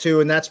matchup too.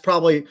 And that's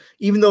probably,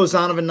 even though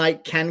Zonovan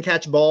Knight can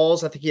catch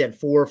balls, I think he had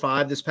 4 or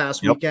 5 this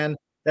past weekend.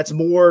 That's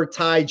more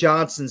Ty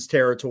Johnson's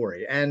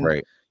territory. And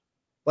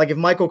like if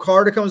Michael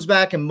Carter comes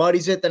back and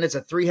muddies it, then it's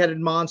a 3-headed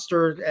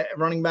monster at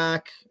running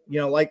back.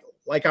 Like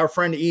our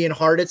friend Ian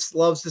Harditz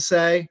loves to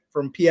say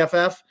from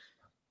PFF,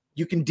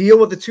 you can deal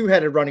with the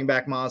 2-headed running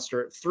back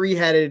monster.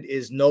 3-headed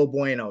is no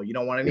bueno. You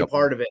don't want any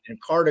part of it.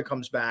 And Carter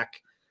comes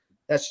back,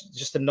 that's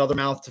just another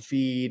mouth to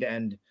feed.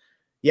 And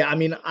yeah, I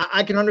mean,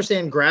 I can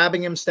understand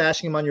grabbing him,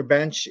 stashing him on your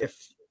bench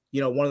if,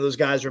 one of those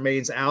guys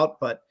remains out,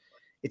 but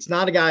it's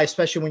not a guy,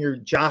 especially when you're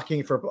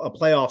jockeying for a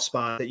playoff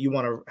spot, that you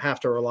want to have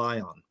to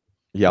rely on.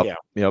 Yep.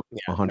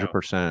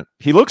 100%.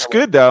 He looks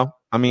good, though.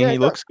 I mean, he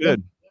looks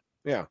good.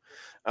 Yeah.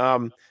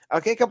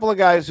 Okay, a couple of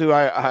guys who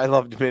I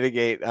love to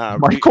mitigate.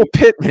 Michael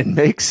Pittman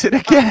makes it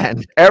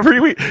again every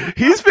week.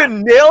 He's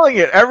been nailing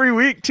it every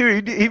week,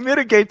 too. He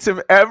mitigates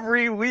him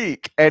every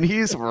week, and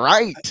he's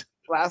right.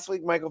 Last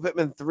week, Michael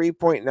Pittman,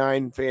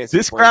 3.9 fantasy.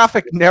 This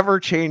graphic never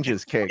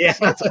changes, Cakes. Yeah,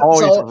 it's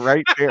always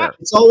right there.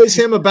 It's always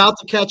him about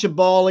to catch a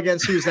ball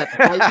against who's that? The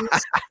Titans?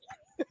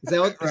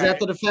 Is that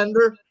the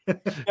defender?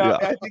 Yeah,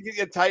 I think you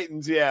get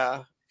Titans,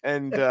 yeah.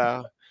 And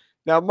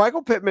now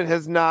Michael Pittman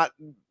has not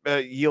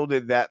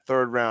yielded that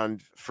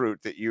third-round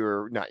fruit that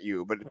not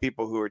you, but the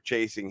people who are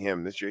chasing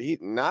him this year. He's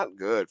not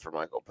good for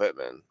Michael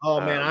Pittman.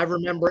 Oh, man, I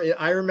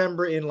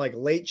remember in like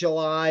late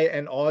July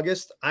and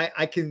August,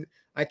 I can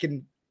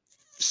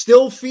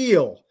still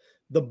feel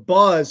the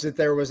buzz that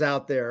there was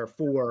out there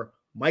for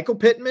Michael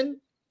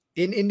Pittman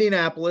in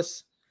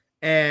Indianapolis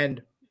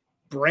and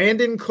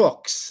Brandon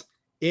Cooks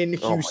in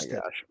Houston. Oh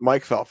my gosh.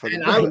 Mike fell for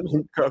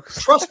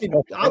trust me,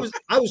 I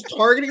was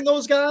targeting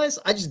those guys.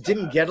 I just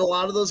didn't get a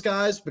lot of those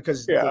guys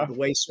because the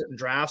way certain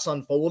drafts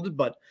unfolded,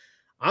 but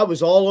I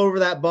was all over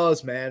that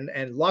buzz, man.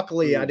 And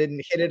luckily I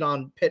didn't hit it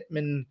on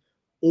Pittman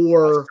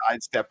or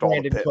sidestepped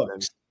all the Pittman.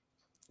 Cooks.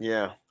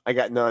 Yeah, I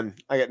got none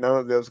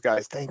of those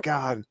guys. Thank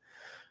God.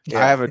 Yeah.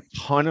 I have a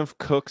ton of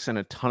Cooks and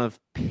a ton of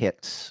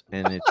Pitts,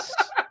 and it's.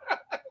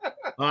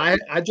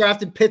 I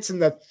drafted Pitts in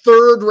the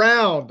 3rd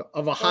round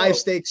of a high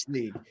stakes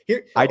league.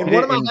 I did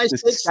it in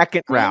the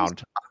 2nd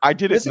round. I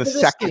did it in the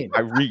 2nd.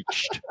 I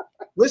reached.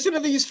 Listen to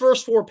these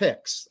first 4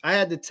 picks. I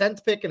had the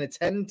 10th pick in a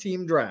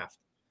 10-team draft.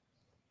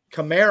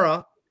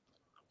 Kamara,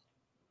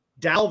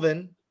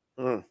 Dalvin,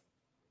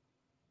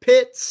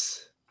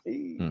 Pitts,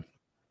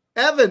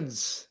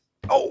 Evans.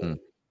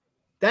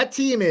 That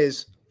team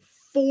is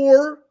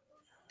 4-8.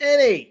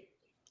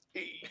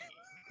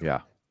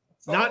 Yeah.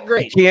 Not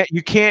great.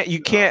 You can't.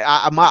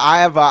 I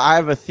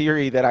have a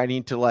theory that I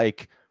need to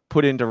like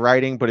put into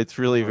writing, but it's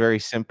really very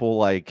simple.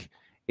 Like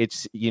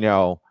it's,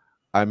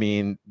 I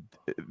mean,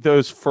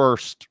 those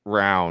first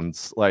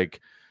rounds, like,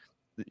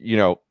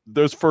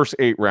 those first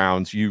 8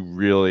 rounds, you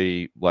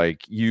really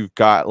you've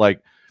got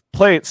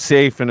play it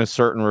safe in a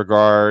certain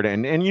regard.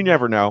 And you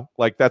never know.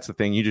 Like, that's the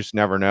thing. You just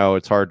never know.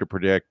 It's hard to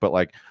predict, but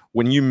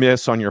when you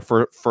miss on your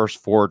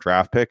first 4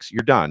 draft picks,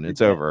 you're done.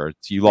 It's over.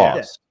 You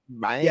lost.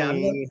 Yeah, I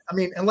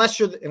mean, unless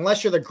you're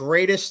the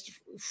greatest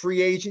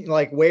free agent,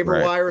 like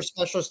waiver wire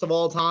specialist of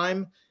all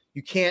time,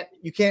 you can't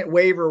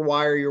waiver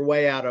wire your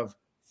way out of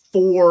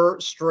 4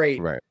 straight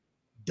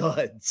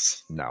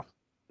duds. No,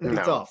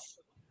 tough.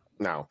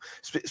 No.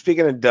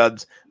 Speaking of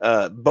duds,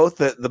 both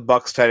the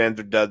Bucks tight ends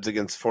are duds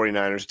against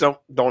 49ers.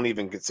 Don't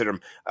even consider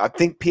them. I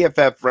think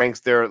PFF ranks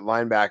their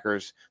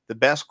linebackers the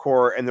best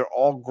core, and they're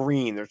all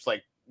green. There's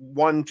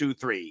 1, 2,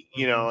 3.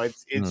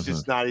 It's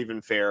just not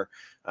even fair.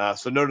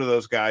 So no to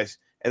those guys.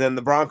 And then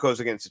the Broncos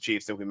against the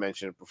Chiefs, that we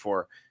mentioned it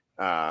before.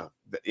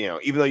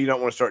 Even though you don't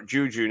want to start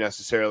Juju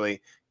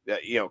necessarily,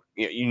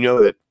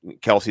 that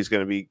Kelsey's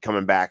going to be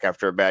coming back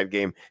after a bad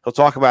game. He'll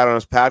talk about it on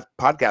his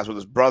podcast with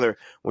his brother,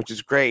 which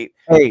is great.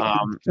 Hey,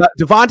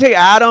 Devontae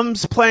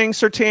Adams playing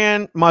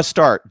Surtain must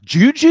start.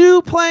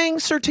 Juju playing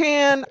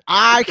Surtain,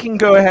 I can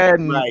go ahead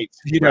and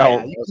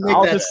I'll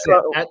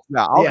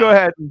go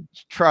ahead and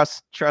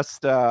trust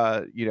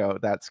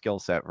that skill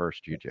set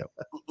versus Juju.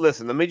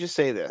 Listen, let me just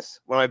say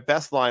this: one of my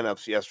best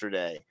lineups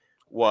yesterday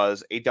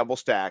was a double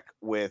stack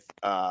with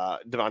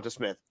Devonta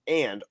Smith,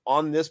 and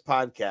on this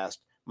podcast,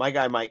 my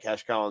guy Mike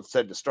Cash Collins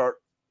said to start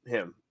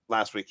him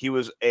last week. He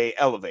was a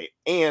elevate,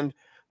 and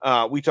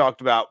we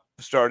talked about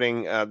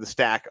starting the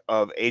stack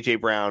of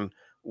AJ Brown,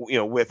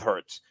 with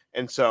Hurts.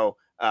 And so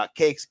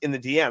Cakes in the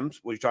DMs,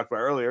 we talked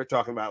about earlier,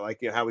 talking about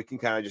how we can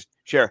kind of just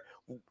share.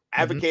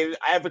 I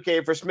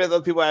advocated for Smith,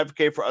 other people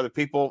advocate for other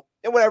people,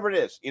 and whatever it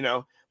is,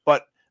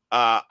 But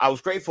I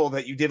was grateful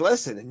that you did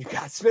listen and you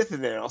got Smith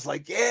in there. I was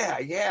like, yeah.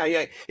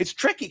 It's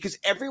tricky because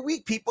every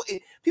week people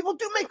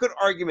do make good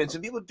arguments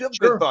and people do have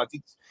good thoughts.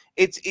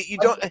 You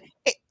don't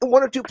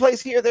one or two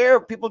plays here or there.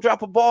 People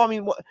drop a ball. I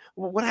mean,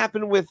 what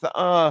happened with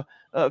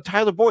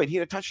Tyler Boyd? He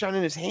had a touchdown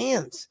in his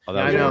hands.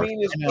 Oh, you know what I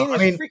mean? In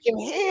his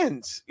freaking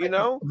hands. You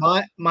know.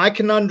 My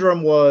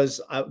conundrum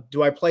was: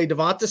 do I play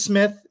Devonta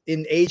Smith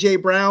in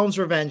AJ Brown's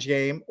revenge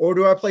game, or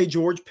do I play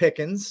George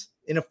Pickens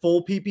in a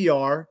full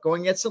PPR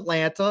going against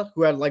Atlanta,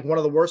 who had like one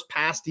of the worst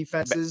pass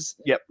defenses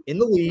in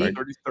the league?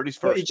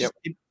 31st.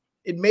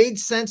 It made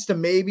sense to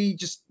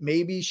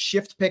maybe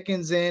shift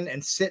Pickens in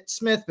and sit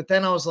Smith. But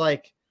then I was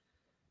like,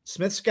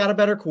 Smith's got a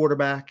better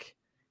quarterback.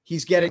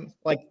 He's getting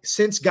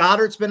since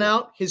Goddard's been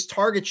out, his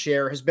target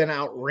share has been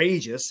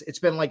outrageous. It's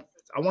been I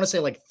want to say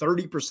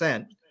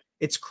 30%.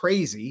 It's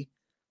crazy.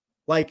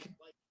 It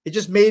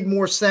just made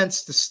more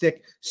sense to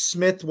stick.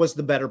 Smith was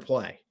the better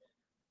play.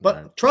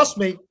 But trust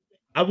me,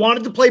 I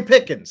wanted to play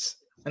Pickens,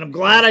 and I'm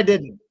glad I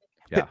didn't.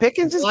 Yeah.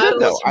 Pickens is good,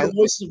 though.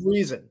 Voice of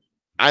reason.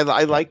 I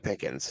like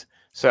Pickens.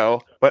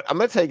 So, but I'm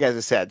going to tell you guys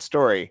a sad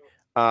story.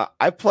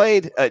 I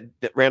played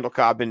Randall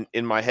Cobb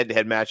in my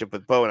head-to-head matchup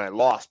with Bo, and I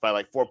lost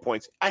by 4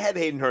 points. I had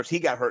Hayden Hurst. He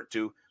got hurt,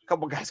 too. A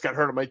couple guys got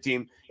hurt on my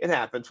team. It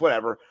happens.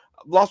 Whatever.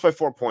 Lost by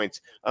 4 points.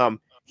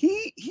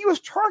 He was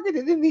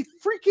targeted in the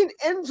freaking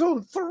end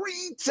zone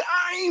 3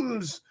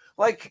 times.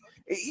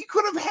 He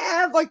could have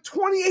had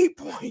 28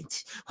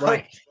 points.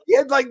 Right. He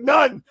had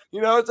none.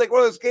 You know, it's one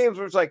of those games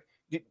where it's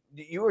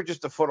you were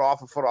just a foot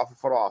off.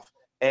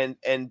 And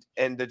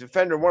the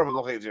defender, one of them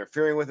looked like he was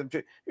interfering with him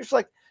too. You're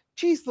just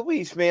geez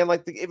Louise, man.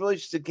 It really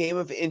just a game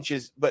of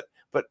inches. But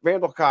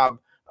Randall Cobb,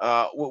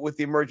 with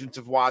the emergence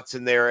of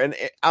Watson there, and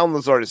Alan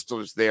Lazard is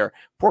still just there.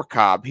 Poor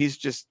Cobb. He's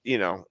just, you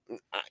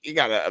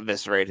got to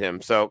eviscerate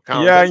him. So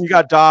and you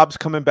got Dobbs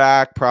coming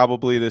back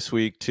probably this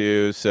week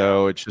too.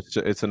 So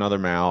it's another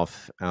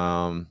mouth.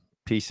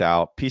 Peace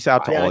out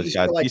to all these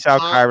guys. Peace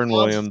out, Kyron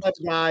Williams.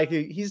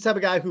 He's the type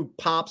of guy who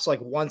pops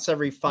once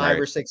every 5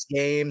 or 6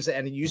 games,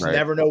 and you just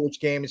never know which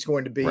game it's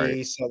going to be.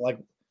 Right. So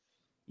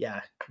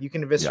you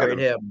can eviscerate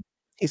him.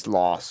 He's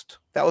lost.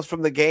 That was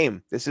from the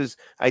game.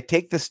 I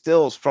take the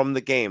stills from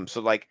the game.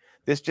 So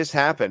this just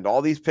happened.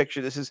 All these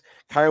pictures. This is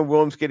Kyron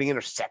Williams getting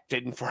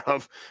intercepted in front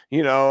of,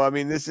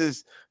 this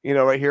is,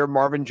 right here,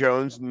 Marvin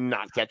Jones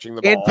not catching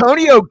the ball.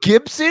 Antonio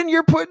Gibson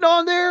you're putting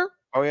on there?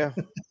 Oh, yeah.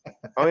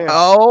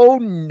 Oh,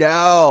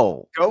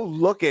 no. Go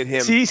look at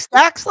him. See,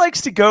 Stacks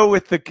likes to go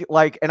with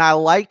and I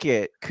like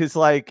it because,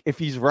 if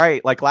he's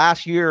right,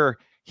 last year,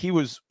 he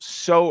was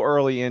so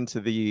early into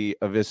the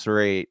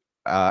eviscerate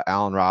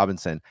Allen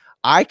Robinson.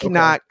 I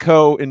cannot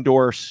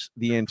co-endorse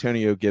the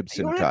Antonio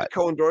Gibson you don't cut. have to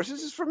co-endorse.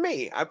 This is for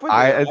me.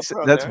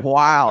 That's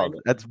wild.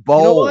 That's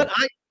bold.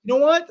 You know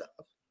what?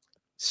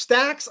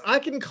 Stacks, I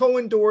can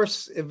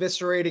co-endorse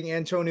eviscerating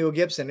Antonio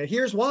Gibson. And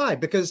here's why.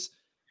 Because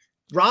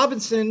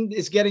Robinson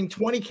is getting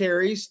 20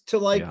 carries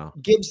to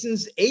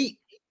Gibson's 8.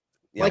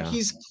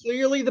 He's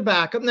clearly the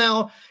backup.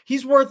 Now,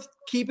 he's worth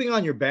keeping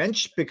on your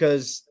bench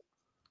because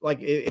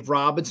if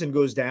Robinson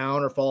goes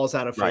down or falls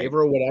out of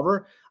favor or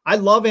whatever. I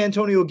love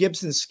Antonio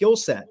Gibson's skill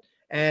set.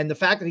 And the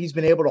fact that he's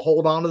been able to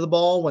hold on to the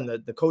ball when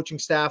the coaching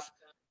staff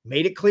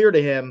made it clear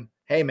to him,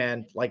 hey,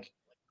 man,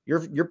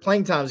 your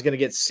playing time is going to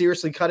get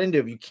seriously cut into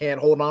if you can't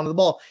hold on to the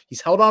ball.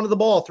 He's held on to the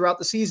ball throughout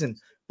the season,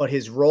 but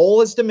his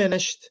role is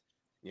diminished,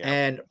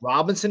 and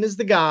Robinson is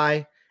the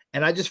guy.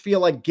 And I just feel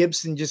like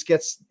Gibson just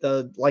gets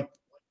the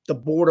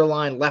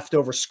borderline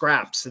leftover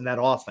scraps in that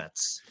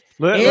offense.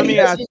 Let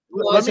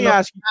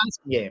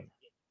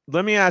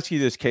me ask you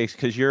this, Case,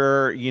 because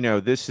you're,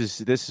 this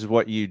is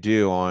what you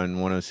do on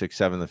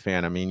 106.7 The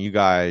Fan. I mean, you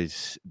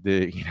guys,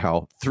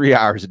 3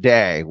 hours a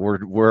day, we're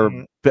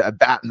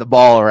batting the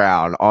ball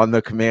around on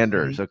the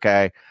Commanders.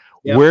 Okay.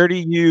 Yep. Where do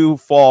you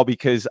fall?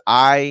 Because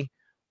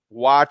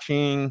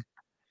watching,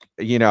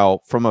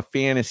 from a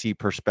fantasy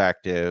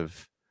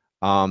perspective,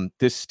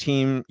 this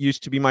team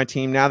used to be my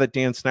team. Now that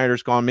Dan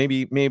Snyder's gone,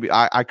 maybe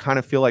I kind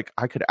of feel like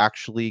I could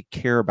actually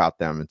care about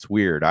them. It's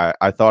weird.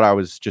 I thought I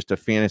was just a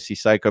fantasy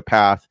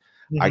psychopath.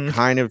 I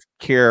kind of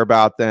care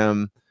about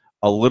them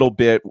a little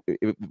bit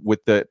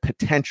with the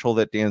potential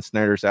that Dan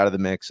Snyder's out of the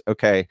mix.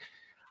 Okay.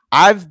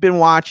 I've been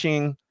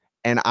watching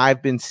and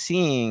I've been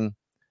seeing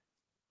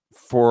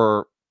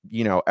for,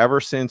 ever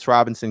since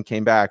Robinson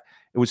came back,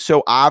 it was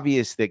so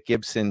obvious that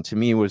Gibson to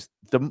me was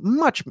the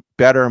much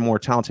better and more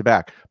talented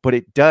back, but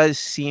it does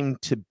seem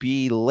to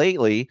be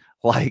lately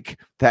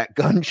that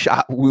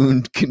gunshot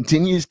wound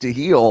continues to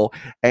heal,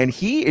 and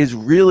he is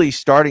really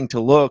starting to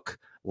look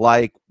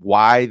like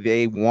why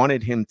they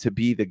wanted him to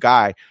be the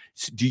guy.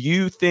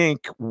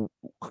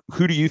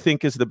 Who do you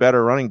think is the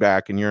better running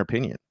back in your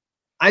opinion?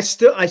 I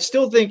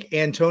still think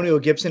Antonio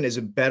Gibson is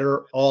a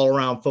better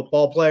all-around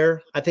football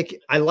player. I think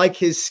I like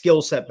his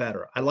skill set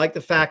better. I like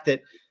the fact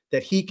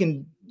that he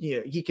can,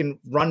 he can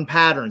run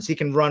patterns. He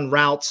can run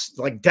routes,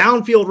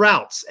 downfield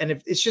routes. And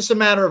if it's just a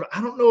matter of, I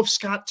don't know if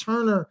Scott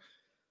Turner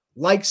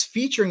likes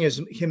featuring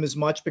him as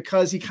much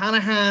because he kind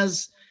of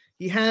has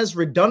he has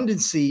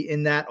redundancy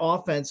in that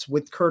offense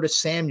with Curtis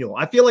Samuel.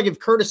 I feel like if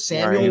Curtis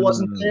Samuel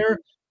wasn't there,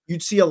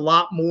 you'd see a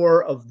lot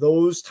more of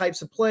those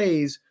types of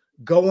plays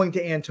going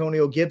to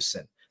Antonio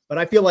Gibson. But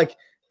I feel like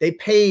they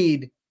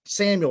paid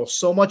Samuel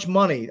so much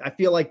money. I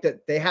feel like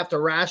that they have to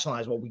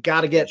rationalize, well, we got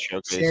to get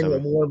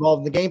Samuel more involved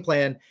in the game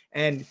plan.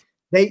 And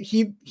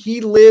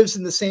he lives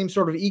in the same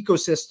sort of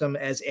ecosystem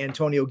as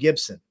Antonio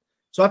Gibson.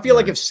 So I feel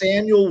like if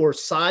Samuel were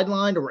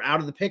sidelined or out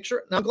of the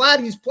picture, and I'm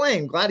glad he's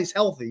playing, glad he's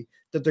healthy,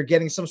 that they're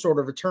getting some sort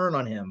of return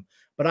on him.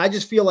 But I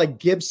just feel like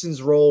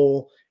Gibson's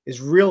role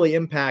is really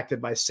impacted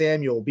by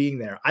Samuel being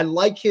there. I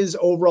like his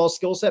overall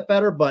skill set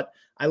better, but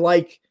I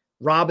like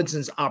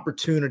Robinson's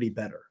opportunity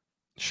better.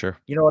 Sure.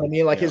 You know what I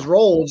mean? Like his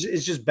role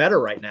is just better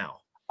right now.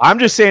 I'm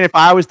just saying if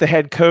I was the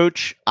head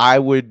coach,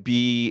 it would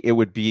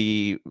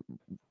be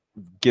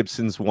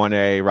Gibson's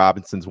 1A,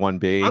 Robinson's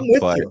 1B. I'm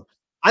with you.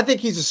 I think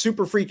he's a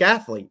super freak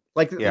athlete.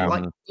 Like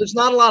there's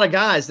not a lot of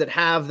guys that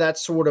have that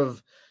sort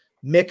of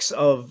mix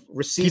of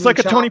receiving. He's like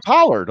a Tony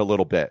Pollard a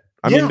little bit.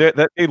 I mean,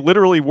 they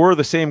literally were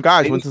the same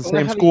guys, went to the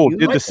same school,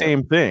 did the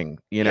same thing,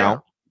 you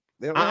know?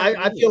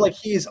 I feel like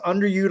he is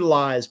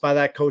underutilized by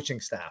that coaching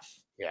staff.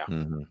 Yeah.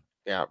 Mm-hmm.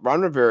 Yeah.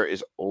 Ron Rivera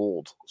is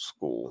old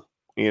school,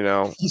 you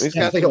know? He's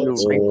got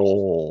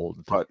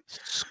old but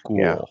school.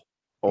 Yeah.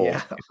 Old.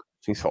 Yeah.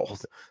 He's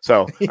old.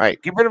 So, all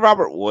right, get rid of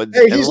Robert Woods.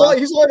 Hey, he's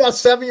only about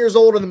 7 years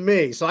older than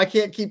me, so I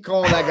can't keep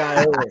calling that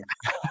guy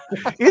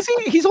old. Is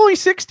he? He's only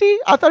 60?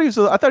 I thought he was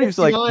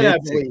like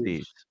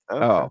mid-60s.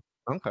 Oh,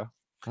 okay.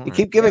 You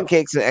keep giving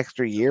Cakes an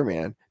extra year,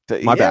 man.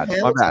 My bad.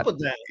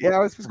 Yeah,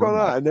 what's going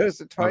on? I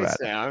noticed it twice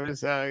now. I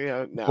was,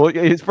 no. Well,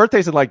 his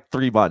birthday's in like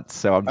 3 months,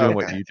 so I'm doing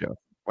what you do.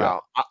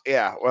 Wow.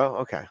 Yeah. Well,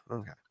 okay.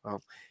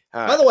 Well,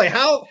 by the way,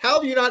 how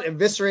have you not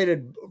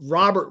eviscerated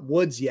Robert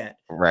Woods yet?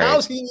 Right.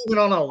 How's he even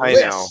on a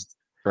list?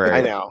 Right.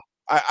 I know.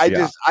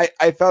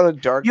 I felt a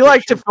dark. You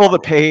like to fill the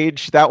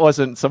page. That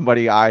wasn't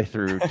somebody I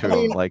threw to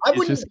him. Like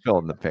he's just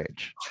filling the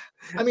page.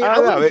 I mean, I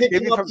wouldn't pick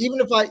him up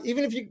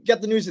even if you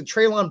get the news that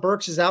Treylon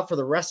Burks is out for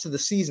the rest of the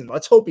season.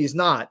 Let's hope he's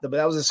not. But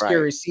that was a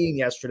scary scene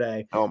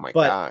yesterday. Oh my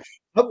gosh.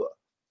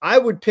 I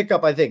would pick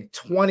up, I think,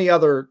 20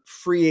 other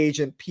free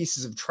agent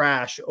pieces of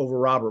trash over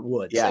Robert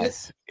Woods.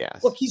 Yes.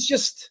 Look, he's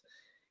just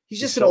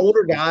an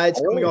older guy. It's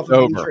coming off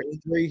of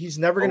injury. He's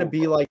never going to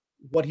be like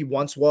what he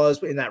once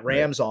was in that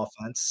Rams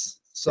offense.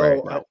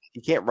 So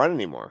he can't run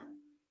anymore.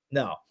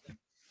 No.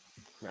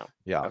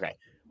 Yeah. Okay.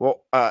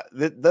 Well,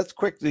 let's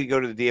quickly go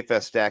to the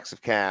DFS Stacks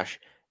of Cash.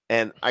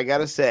 And I got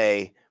to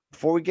say,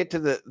 before we get to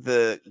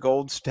the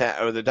gold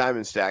stack or the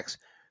diamond stacks,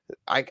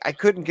 I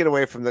couldn't get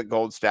away from the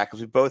gold stack because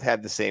we both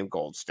had the same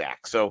gold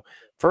stack. So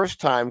first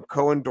time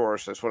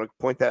co-endorsed. I just want to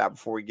point that out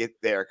before we get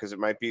there because it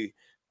might be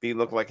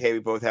looking like, hey, we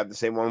both have the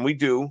same one. We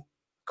do.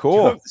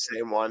 Cool. We have the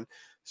same one.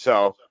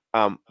 So,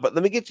 but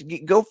let me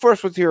go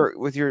first with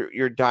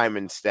your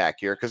diamond stack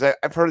here because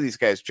I've heard of these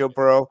guys. Joe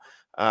Burrow,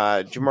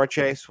 Jamar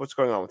Chase. What's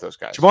going on with those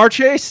guys? Jamar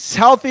Chase is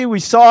healthy. We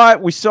saw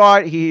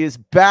it. He is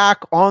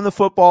back on the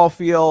football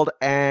field,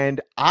 and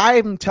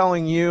I'm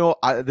telling you,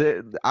 I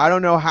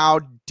don't know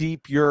how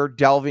deep you're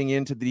delving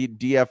into the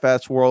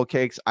DFS world,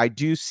 Cakes. I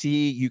do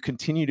see you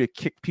continue to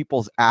kick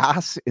people's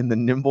ass in the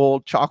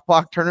Nimble Chalk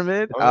Block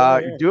tournament.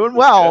 You're doing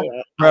well,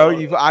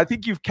 bro. I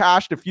think you've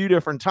cashed a few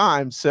different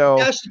times. So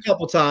cashed a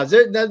couple times.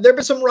 There've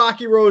been some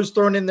rocky roads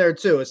thrown in there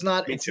too. It's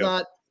not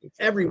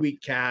every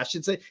week cash.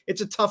 It's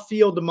a tough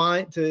field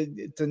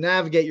to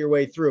navigate your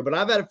way through. But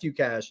I've had a few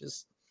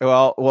cashes.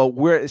 Well,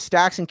 we're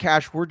Stacks and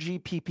Cash. We're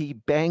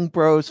GPP Bang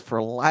Bros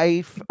for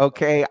life.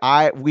 Okay,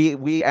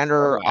 we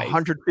enter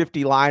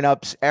 150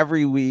 lineups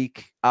every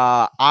week.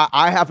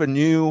 I have a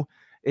new.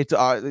 It's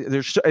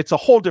a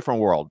whole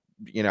different world.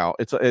 You know,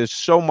 it's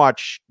so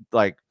much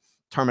like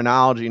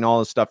terminology and all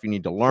the stuff you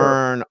need to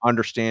learn,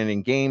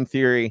 understanding game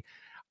theory.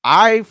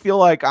 I feel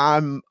like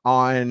I'm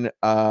on.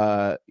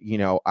 I've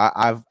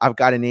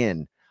got an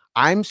in.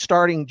 I'm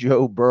starting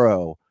Joe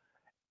Burrow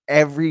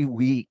every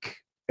week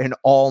in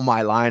all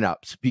my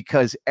lineups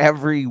because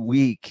every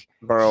week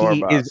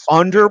he is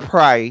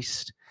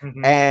underpriced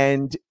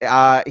and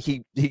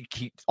he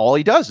all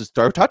he does is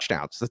throw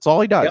touchdowns. That's all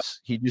he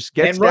does. He just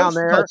gets down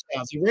there.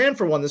 Touchdowns. He ran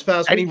for one this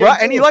past week.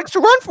 And he likes to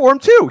run for him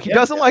too. He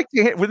doesn't like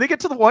to when they get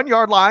to the 1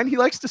 yard line, he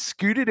likes to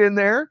scoot it in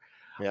there.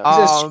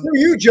 Yeah. Screw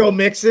you, Joe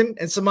Mixon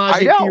and Samaje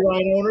P.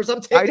 Ryan owners. I'm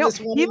taking this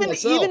one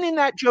even in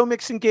that Joe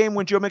Mixon game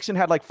when Joe Mixon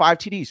had like 5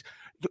 TDs,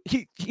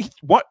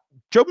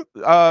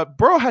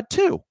 Burrow had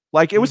 2.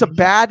 Like it was a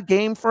bad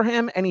game for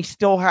him, and he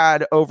still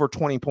had over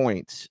 20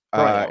 points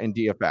in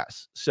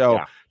DFS. So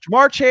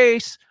Jamar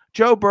Chase,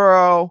 Joe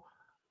Burrow,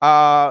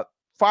 fire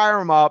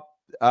them up.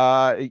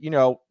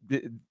 The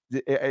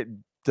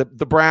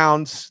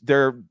Browns,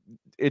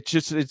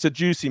 it's a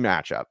juicy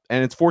matchup,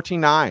 and it's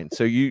 14-9,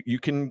 so you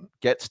can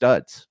get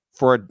studs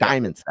for a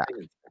diamond stack.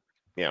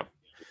 Yeah,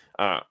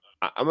 I'm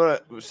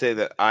gonna say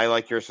that I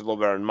like yours a little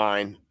better than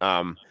mine.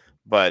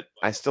 But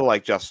I still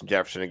like Justin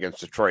Jefferson against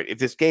Detroit. If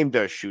this game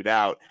does shoot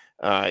out,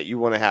 you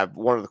want to have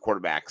one of the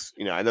quarterbacks.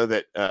 You know, I know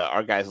that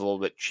our guy's a little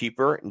bit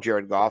cheaper in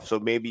Jared Goff, so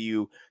maybe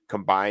you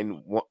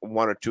combine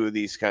one or two of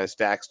these kind of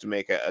stacks to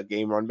make a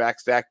game run back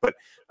stack. But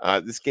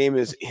this game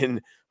is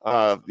in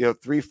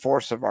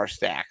 3/4 of our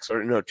stacks,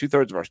 or no,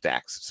 2/3 of our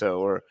stacks. So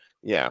or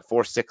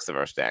 4/6 of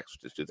our stacks,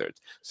 which is 2/3.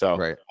 So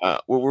right.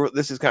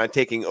 This is kind of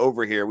taking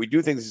over here. We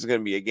do think this is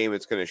going to be a game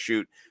that's going to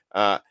shoot.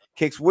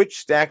 Cakes, which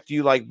stack do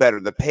you like better,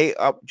 the pay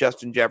up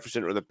Justin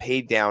Jefferson or the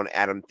pay down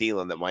Adam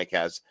Thielen that Mike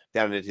has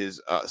down at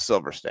his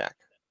silver stack?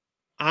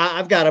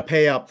 I've got to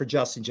pay up for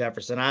Justin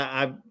Jefferson.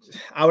 I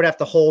would have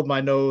to hold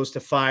my nose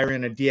to fire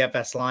in a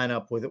DFS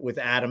lineup with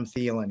Adam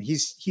Thielen.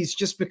 He's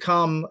just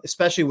become,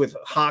 especially with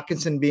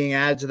Hawkinson being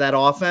added to that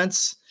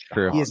offense,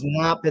 he has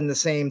not been the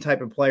same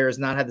type of player, has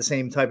not had the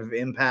same type of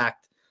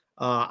impact.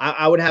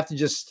 I would have to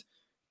just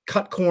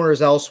cut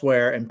corners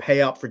elsewhere and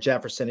pay up for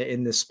Jefferson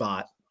in this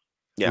spot.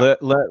 Yeah.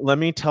 Let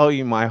me tell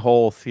you my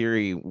whole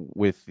theory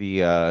with the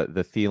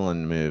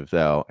Thielen move,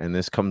 though, and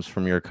this comes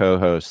from your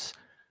co-host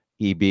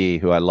EB,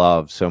 who I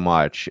love so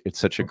much. It's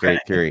such a great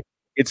theory.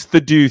 It's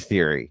the do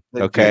theory.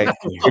 Okay,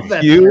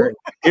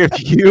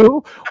 if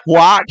you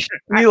watch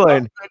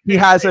Thielen, he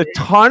has a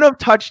ton of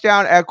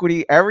touchdown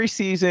equity every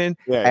season,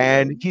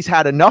 and he's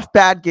had enough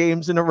bad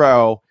games in a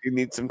row. You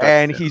need some,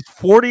 and he's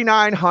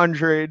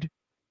 4,900.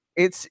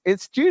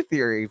 It's do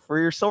theory for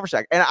your silver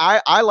stack, and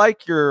I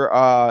like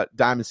your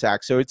diamond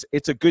stack. So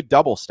it's a good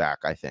double stack.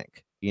 I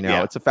think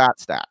it's a fat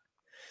stack.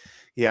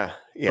 Yeah,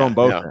 on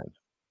both ends.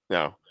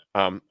 No.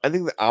 I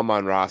think the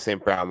Amon-Ra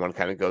St. Brown one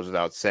kind of goes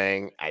without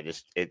saying.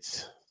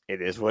 It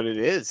is what it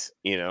is.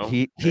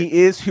 He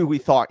is who we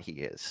thought he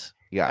is.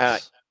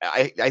 Yes.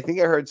 I think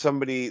I heard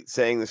somebody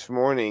saying this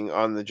morning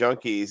on the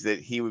Junkies that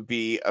he would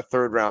be a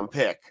 3rd round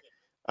pick.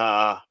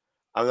 I'm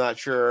not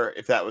sure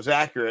if that was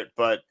accurate,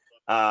 but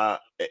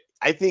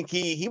I think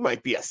he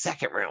might be a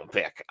 2nd round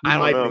pick.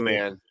 I don't know,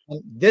 man.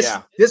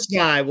 This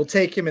guy will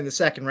take him in the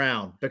 2nd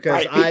round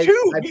because me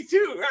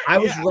too. Right, I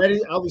was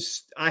ready.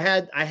 I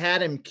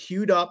had him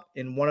queued up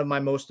in one of my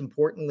most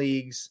important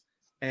leagues,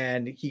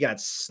 and he got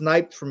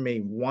sniped from me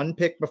one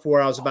pick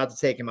before I was about to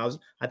take him. I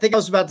think I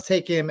was about to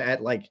take him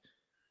at like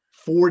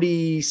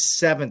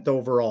 47th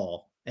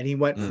overall, and he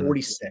went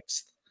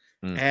 46th,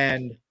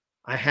 and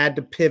I had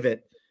to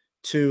pivot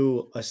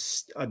to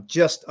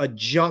just a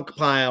junk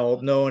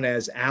pile known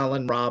as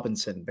Allen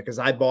Robinson because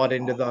I bought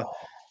into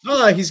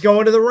he's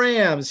going to the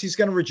Rams. He's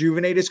going to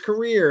rejuvenate his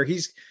career.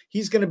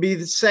 He's going to be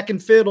the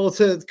second fiddle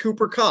to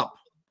Cooper Kupp.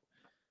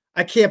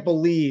 I can't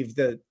believe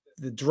the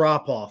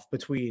drop off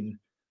between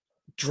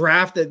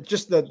drafted,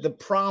 just the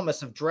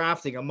promise of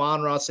drafting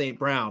Amon-Ra St.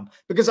 Brown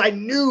because I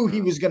knew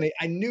he was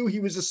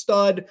a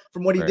stud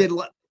from what he did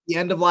at the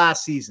end of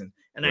last season.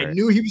 And I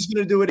knew he was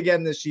going to do it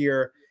again this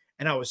year.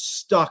 And I was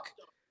stuck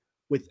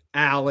with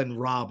Allen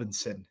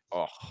Robinson.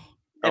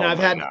 And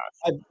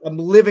I'm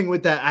living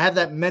with that. I have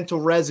that mental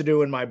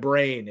residue in my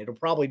brain. It'll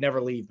probably never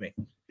leave me.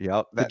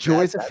 Yep. The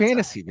joys of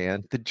fantasy,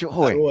 man. The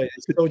joy.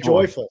 It's so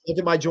joyful. Look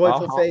at my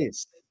joyful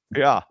face.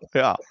 Yeah.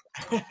 The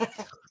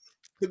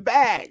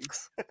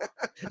bags.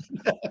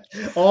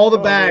 All the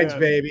bags,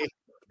 baby.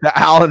 The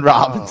Allen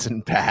Robinson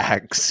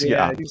bags.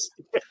 Yeah. He's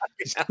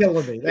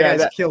killing me. That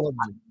guy's killing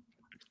me.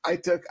 I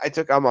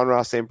took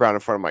Amon-Ra St. Brown in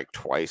front of Mike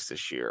twice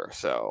this year.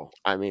 So,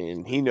 I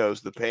mean, he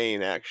knows the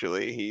pain,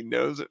 actually. He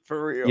knows it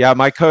for real. Yeah,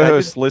 my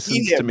co-host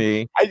listens to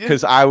me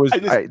because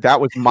that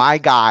was my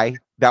guy.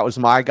 That was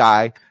my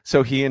guy.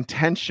 So he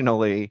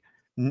intentionally,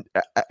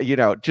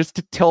 just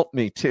to tilt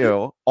me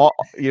too.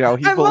 He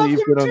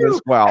believes in him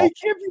as well. I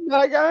can't be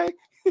my guy.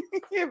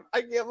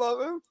 I can't love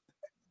him.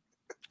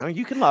 Oh,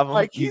 you can love him.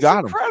 Like, you he's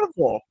got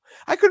incredible. Him.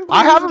 I couldn't.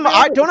 I have him.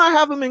 Don't I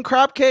have him in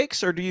crab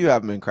cakes, or do you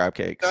have him in crab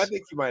cakes? No, I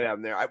think you might have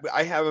him there.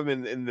 I have him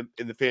in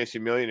the Fantasy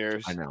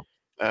Millionaires. I know.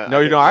 No,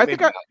 you don't. I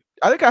think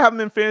I have him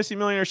in Fantasy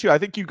Millionaires too. I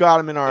think you got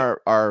him in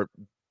our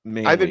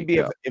main. I've been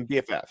in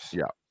BFFs.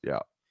 Yeah.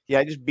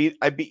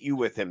 I beat you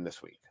with him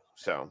this week.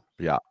 So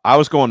yeah, I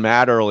was going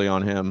mad early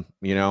on him.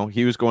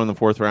 He was going in the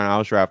 4th round. I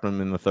was drafting him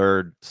in the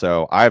 3rd.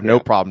 So I have no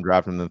problem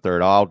drafting him in the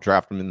 3rd. I'll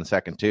draft him in the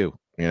 2nd too.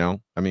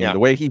 The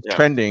way he's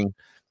trending.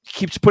 He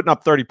keeps putting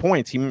up 30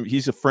 points.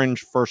 He's a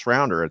fringe 1st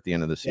rounder at the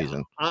end of the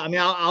season. I mean,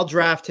 I'll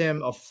draft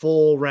him a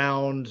full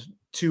round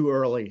too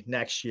early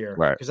next year,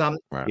 right? Because I'm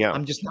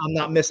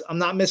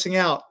not missing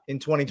out in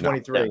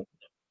 2023.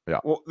 Yeah.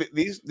 Well,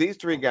 these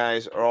 3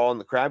 guys are all in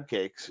the crab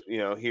cakes,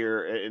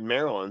 here in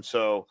Maryland.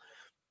 So,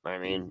 I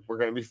mean, we're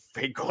gonna be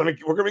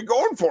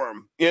going for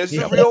them. It's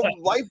a real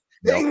life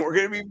thing. We're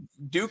gonna be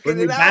duking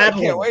it out. I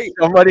can't wait.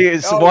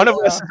 One of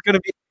us is gonna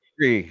be.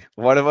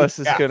 One of us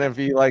is going to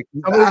be like,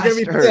 somebody's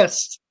going to be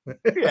pissed. One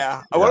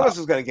of us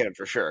is going to get him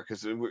for sure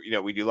because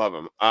we do love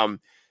him.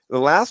 The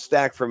last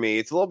stack for me,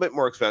 it's a little bit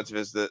more expensive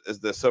is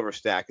the silver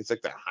stack. It's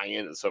like the high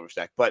end of the silver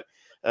stack, but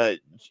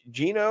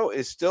Gino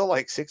is still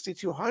like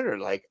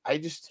 6,200. Like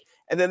and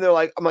then they're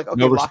like, I'm like,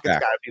 okay, Lockett's got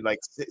to be like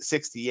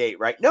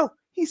 68, right? No,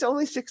 he's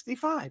only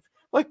 65.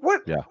 Like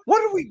what? Yeah.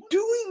 What are we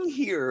doing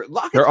here?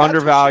 They're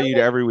undervalued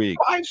every week.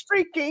 5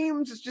 straight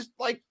games. It's just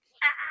like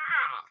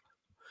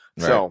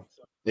Right. So.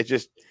 It's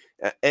just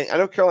And I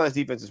know Carolina's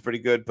defense is pretty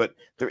good, but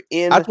they're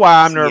in. That's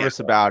why I'm Seattle. nervous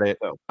about it.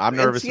 So, I'm in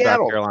nervous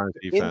Seattle. about Carolina's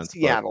defense.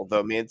 In Seattle,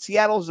 though, man,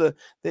 Seattle's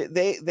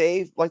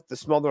they like to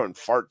smell their own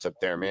farts up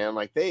there, man.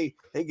 Like they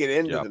get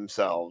into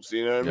themselves.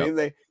 You know what I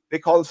mean? They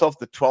call themselves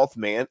the 12th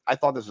man. I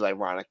thought this was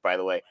ironic, by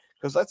the way,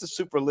 because that's a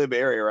super lib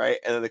area, right?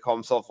 And then they call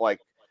themselves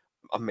like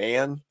a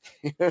man.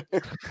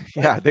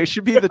 Yeah, they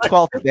should be the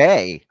 12th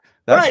day.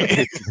 That's right. What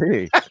they should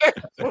be.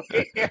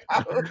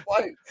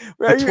 Like,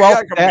 The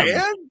 12th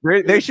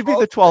them. They should be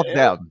the 12th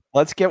them.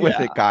 Let's get with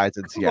it, guys,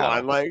 in Seattle. Come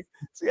on, like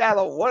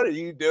Seattle, what are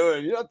you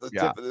doing? You're not the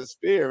tip of the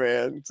spear,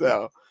 man.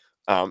 So,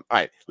 all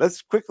right,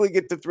 let's quickly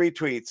get to 3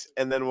 tweets,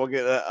 and then we'll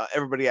get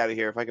everybody out of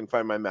here if I can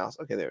find my mouse.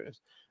 Okay, there it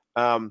is.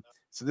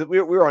 So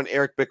we're on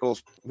Eric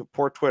Bickle's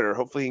poor Twitter.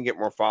 Hopefully, he can get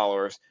more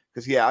followers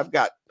because I've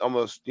got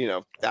almost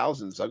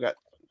thousands. I've got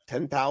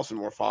 10,000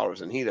 more followers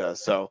than he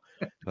does. So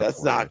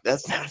that's not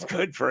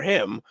good for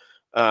him.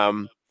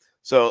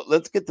 So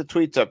let's get the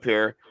tweets up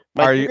here.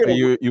 Mike,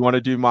 you want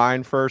to do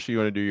mine first, or you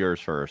want to do yours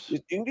first? You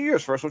can do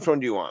yours first. Which one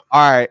do you want?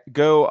 All right,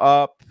 go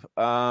up.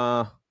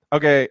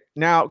 Okay,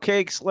 now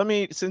Cakes,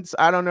 since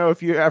I don't know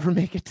if you ever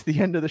make it to the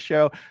end of the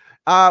show,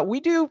 we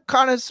do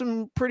kind of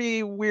some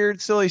pretty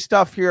weird, silly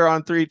stuff here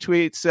on 3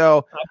 tweets.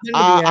 So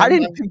I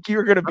didn't think you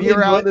were going to be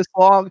around this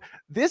long.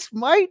 This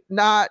might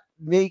not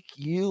make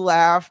you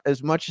laugh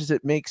as much as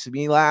it makes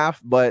me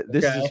laugh, but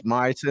this is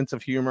my sense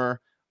of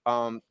humor.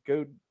 Go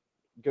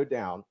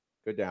down.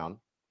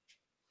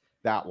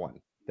 That one.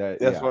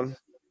 This one.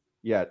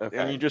 Yeah. Okay.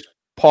 And you just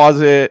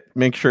pause it,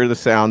 make sure the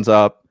sound's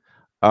up.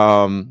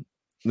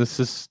 This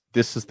is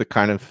the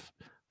kind of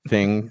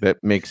thing that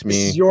makes me.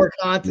 This is your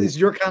content. This is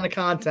your kind of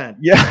content.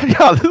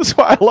 Yeah. This is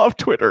why I love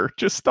Twitter.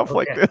 Just stuff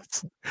like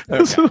this.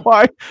 This is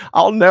why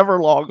I'll never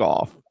log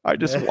off. I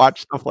just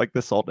watch stuff like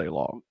this all day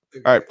long.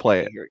 All right,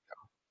 play it. Here we go.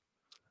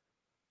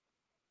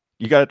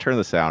 You got to turn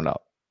the sound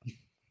up.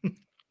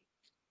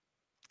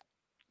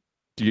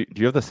 Do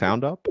you have the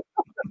sound up?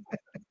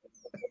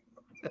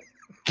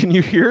 Can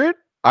you hear it?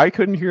 I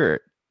couldn't hear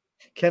it.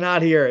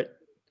 Cannot hear it.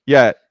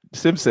 Yeah,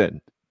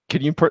 Simpson.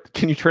 Can you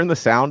turn the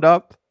sound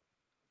up?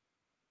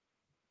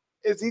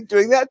 Is he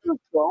doing that to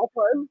himself?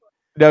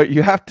 No,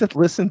 you have to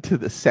listen to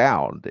the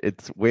sound.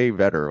 It's way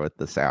better with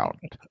the sound.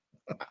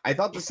 I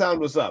thought the sound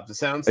was up. The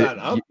sound's not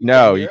up.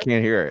 No, you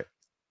can't hear it.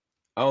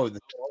 Oh, the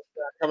sound's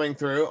not coming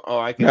through. Oh,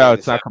 I can. No,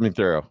 it's not coming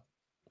through.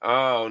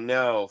 Oh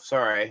no,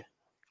 sorry.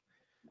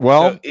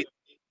 Well,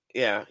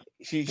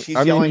 she's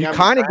I yelling. Mean, you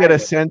kind of get a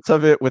sense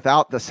of it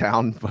without the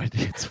sound, but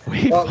it's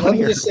way funnier. Let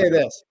me just say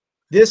this: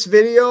 this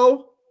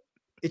video,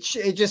 it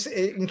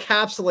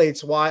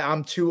encapsulates why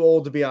I'm too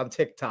old to be on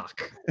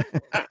TikTok.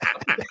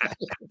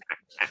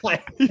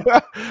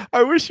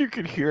 I wish you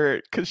could hear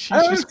it because she's.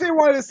 I don't understand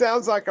why the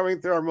sound's not coming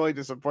through. I'm really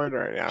disappointed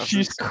right now.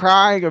 She's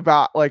crying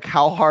about like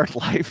how hard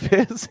life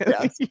is.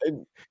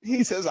 And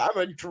he says, "I'm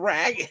a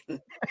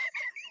dragon."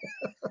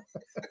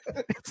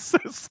 It's so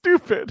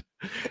stupid.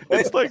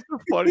 It's like the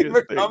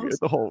funniest thing in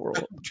the whole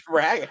world.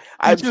 Dragon.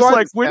 I'm just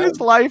like, when is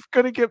life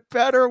gonna get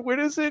better?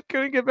 When is it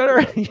gonna get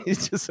better?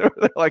 He's just over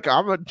there like,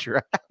 I'm a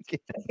dragon.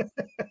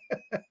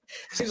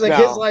 Seems like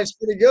his life's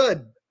pretty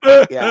good.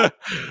 Yeah.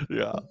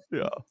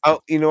 Oh,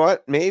 you know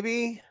what?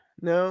 Maybe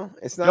no,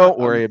 it's not. Don't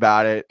worry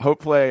about it.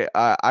 Hopefully,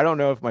 I don't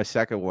know if my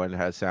second one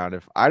has sound.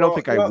 I don't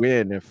think I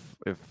win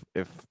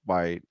if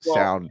my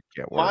sound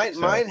can't work.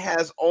 Mine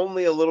has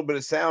only a little bit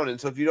of sound, and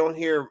so if you don't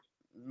hear,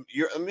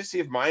 let me see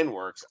if mine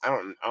works. I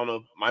don't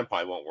know. Mine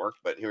probably won't work,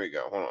 but here we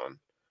go. Hold on.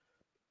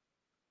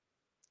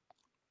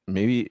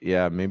 Maybe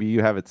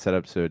you have it set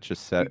up so it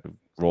just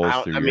rolls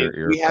through your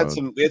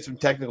earphone. We had some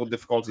technical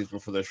difficulties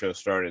before the show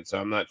started, so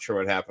I'm not sure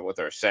what happened with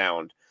our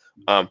sound.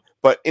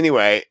 But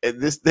anyway,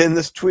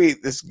 this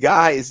tweet, this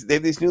guy they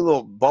have these new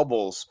little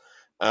bubbles,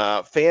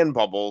 fan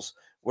bubbles,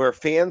 where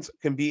fans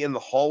can be in the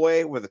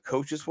hallway where the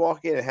coaches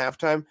walk in at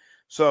halftime.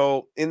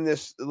 So in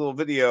this little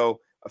video,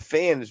 a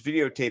fan is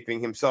videotaping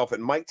himself,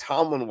 and Mike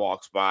Tomlin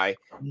walks by,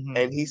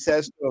 and he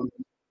says to him,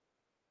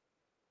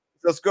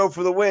 "Let's go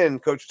for the win,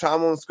 Coach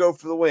Tomlin. Let's go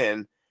for the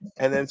win."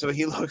 And then so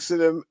he looks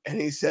at him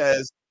and he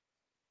says,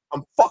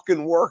 "I'm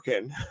fucking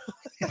working."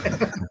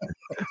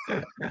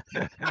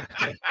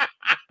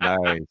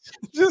 Nice.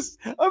 Just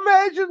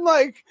imagine,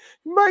 like,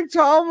 Mike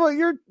Tomlin,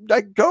 you're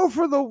like, go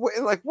for the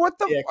win. Like, what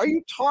the are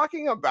you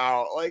talking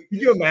about? Like, can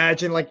you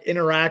imagine like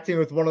interacting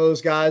with one of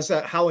those guys,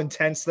 how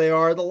intense they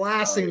are? The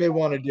last thing they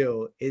want to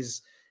do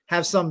is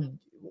have some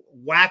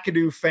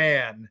wackadoo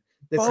fan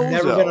that's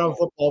never been on a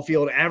football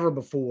field ever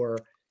before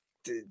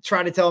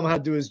try to tell him how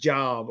to do his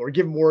job or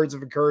give him words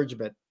of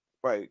encouragement.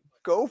 Right.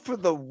 Go for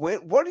the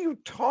win. What are you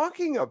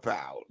talking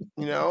about?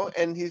 You know,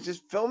 and he's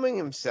just filming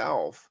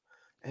himself.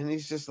 And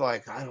he's just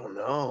like, I don't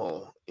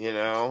know, you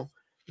know.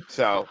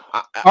 So,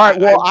 all right.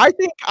 Well, I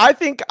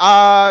think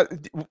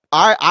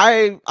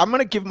I'm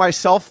gonna give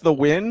myself the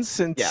win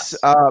since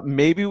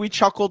maybe we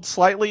chuckled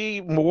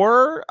slightly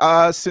more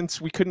since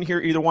we couldn't hear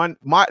either one.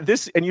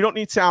 And you don't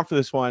need sound for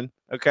this one,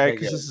 okay?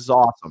 Because this is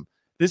awesome.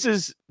 This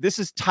is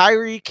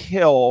Tyreek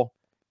Hill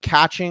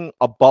catching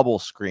a bubble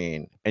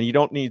screen, and you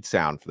don't need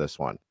sound for this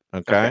one,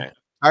 okay?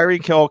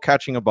 Tyreek Hill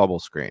catching a bubble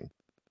screen.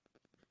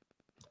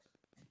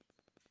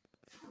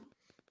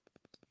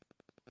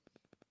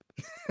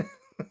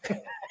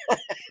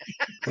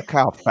 Look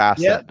how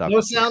fast Yeah, that duck.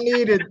 no sound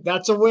needed.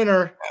 That's a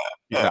winner.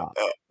 Yeah.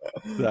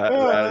 That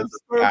Oh, is that's a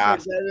perfect.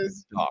 fast That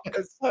is duck.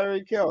 that's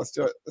Tyreek Hill. Let's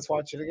do it. Let's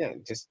watch it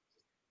again. Just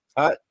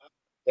down,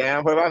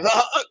 put it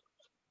back.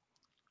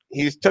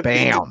 He just took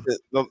Bam.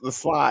 the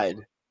slide.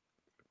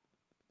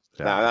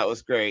 Yeah. No, that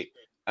was great.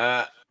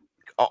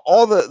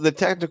 All the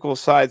technical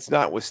sides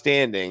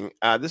notwithstanding,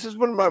 this is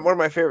one of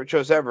my favorite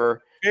shows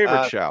ever.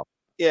 Favorite show.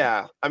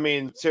 Yeah, I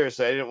mean,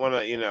 seriously, I didn't want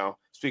to,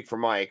 speak for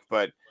Mike,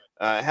 but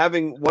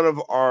having one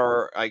of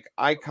our like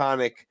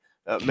iconic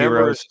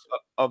members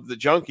of the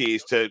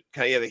Junkies to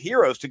the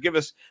heroes to give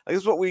us like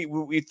this is what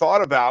we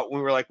thought about when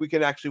we were like we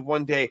can actually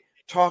one day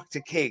talk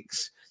to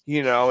Cakes,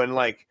 and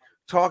like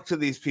talk to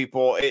these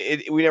people.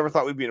 We never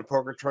thought we'd be in a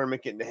poker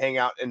tournament, getting to hang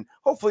out, and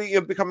hopefully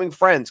becoming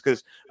friends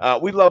because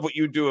we love what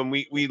you do and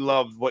we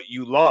love what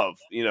you love.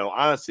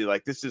 Honestly,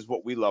 like this is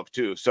what we love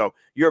too. So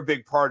you're a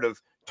big part of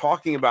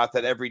talking about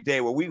that every day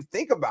where we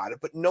think about it,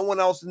 but no one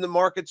else in the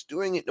market's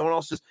doing it. No one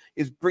else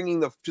is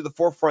bringing to the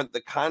forefront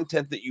the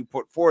content that you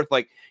put forth.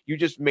 Like you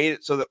just made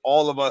it so that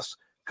all of us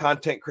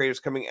content creators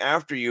coming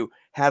after you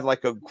had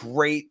like a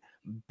great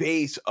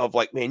base of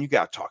like, man, you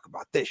got to talk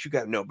about this. You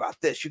got to know about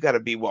this. You got to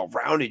be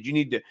well-rounded. You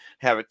need to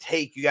have a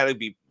take. You got to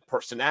be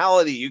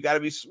personality. You got to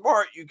be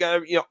smart. You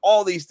got to,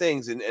 all these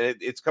things. And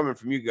it's coming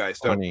from you guys.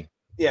 So Funny.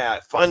 yeah,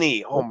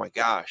 funny. Oh my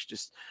gosh.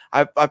 Just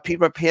I peed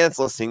my pants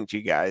listening to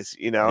you guys,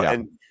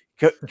 and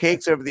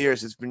Cakes over the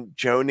years has been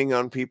joning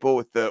on people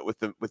with the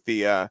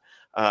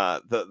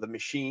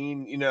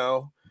machine,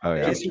 Oh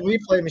yeah. It's a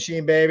replay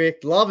machine, baby.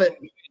 Love it.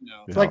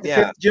 It's like the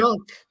fifth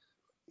junk.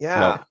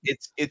 Yeah.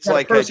 It's Got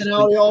like a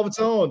personality all of its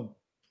own.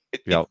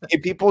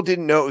 If people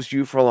didn't know it was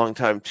you for a long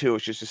time too,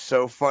 it's just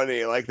so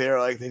funny. Like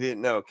they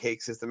didn't know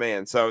Cakes is the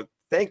man. So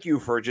thank you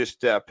for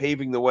just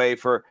paving the way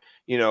for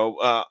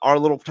our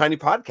little tiny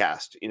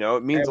podcast.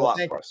 It means a lot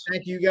for us.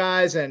 Thank you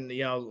guys, and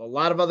a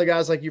lot of other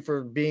guys like you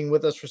for being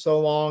with us for so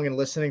long and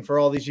listening for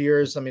all these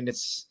years. I mean,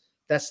 that's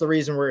the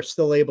reason we're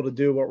still able to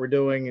do what we're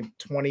doing in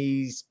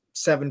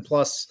 27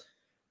 plus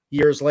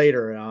years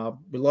later.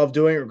 We love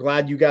doing it. We're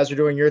glad you guys are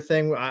doing your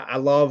thing. I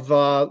love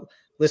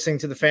listening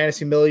to the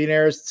Fantasy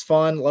Millionaires. It's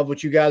fun. Love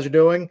what you guys are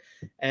doing.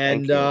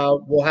 And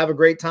we'll have a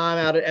great time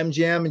out at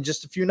MGM in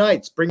just a few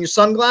nights. Bring your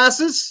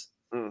sunglasses.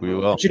 We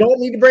will. But you don't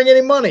need to bring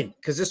any money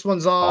because this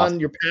one's on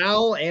your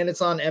PAL and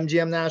it's on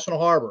MGM National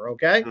Harbor.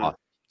 Okay. Awesome.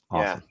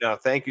 Yeah. No,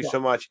 thank you so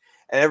much.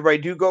 And everybody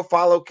do go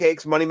follow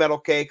Cakes, Money Metal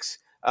Cakes.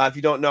 If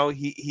you don't know,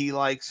 he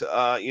likes,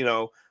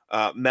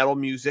 metal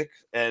music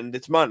and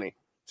it's money.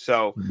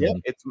 So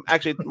it's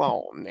actually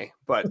money,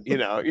 but you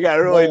got to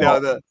really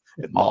know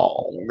it's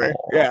money.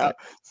 Yeah.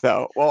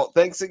 So, well,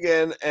 thanks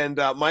again. And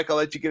Mike, I'll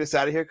let you get us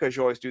out of here because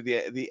you always do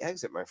the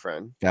exit, my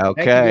friend.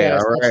 Okay.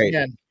 All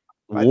right.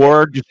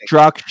 War,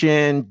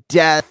 destruction,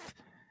 death,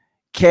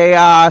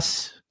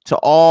 chaos to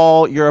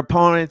all your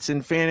opponents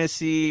in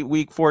fantasy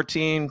week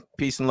 14.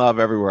 Peace and love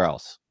everywhere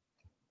else.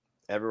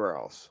 Everywhere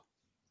else.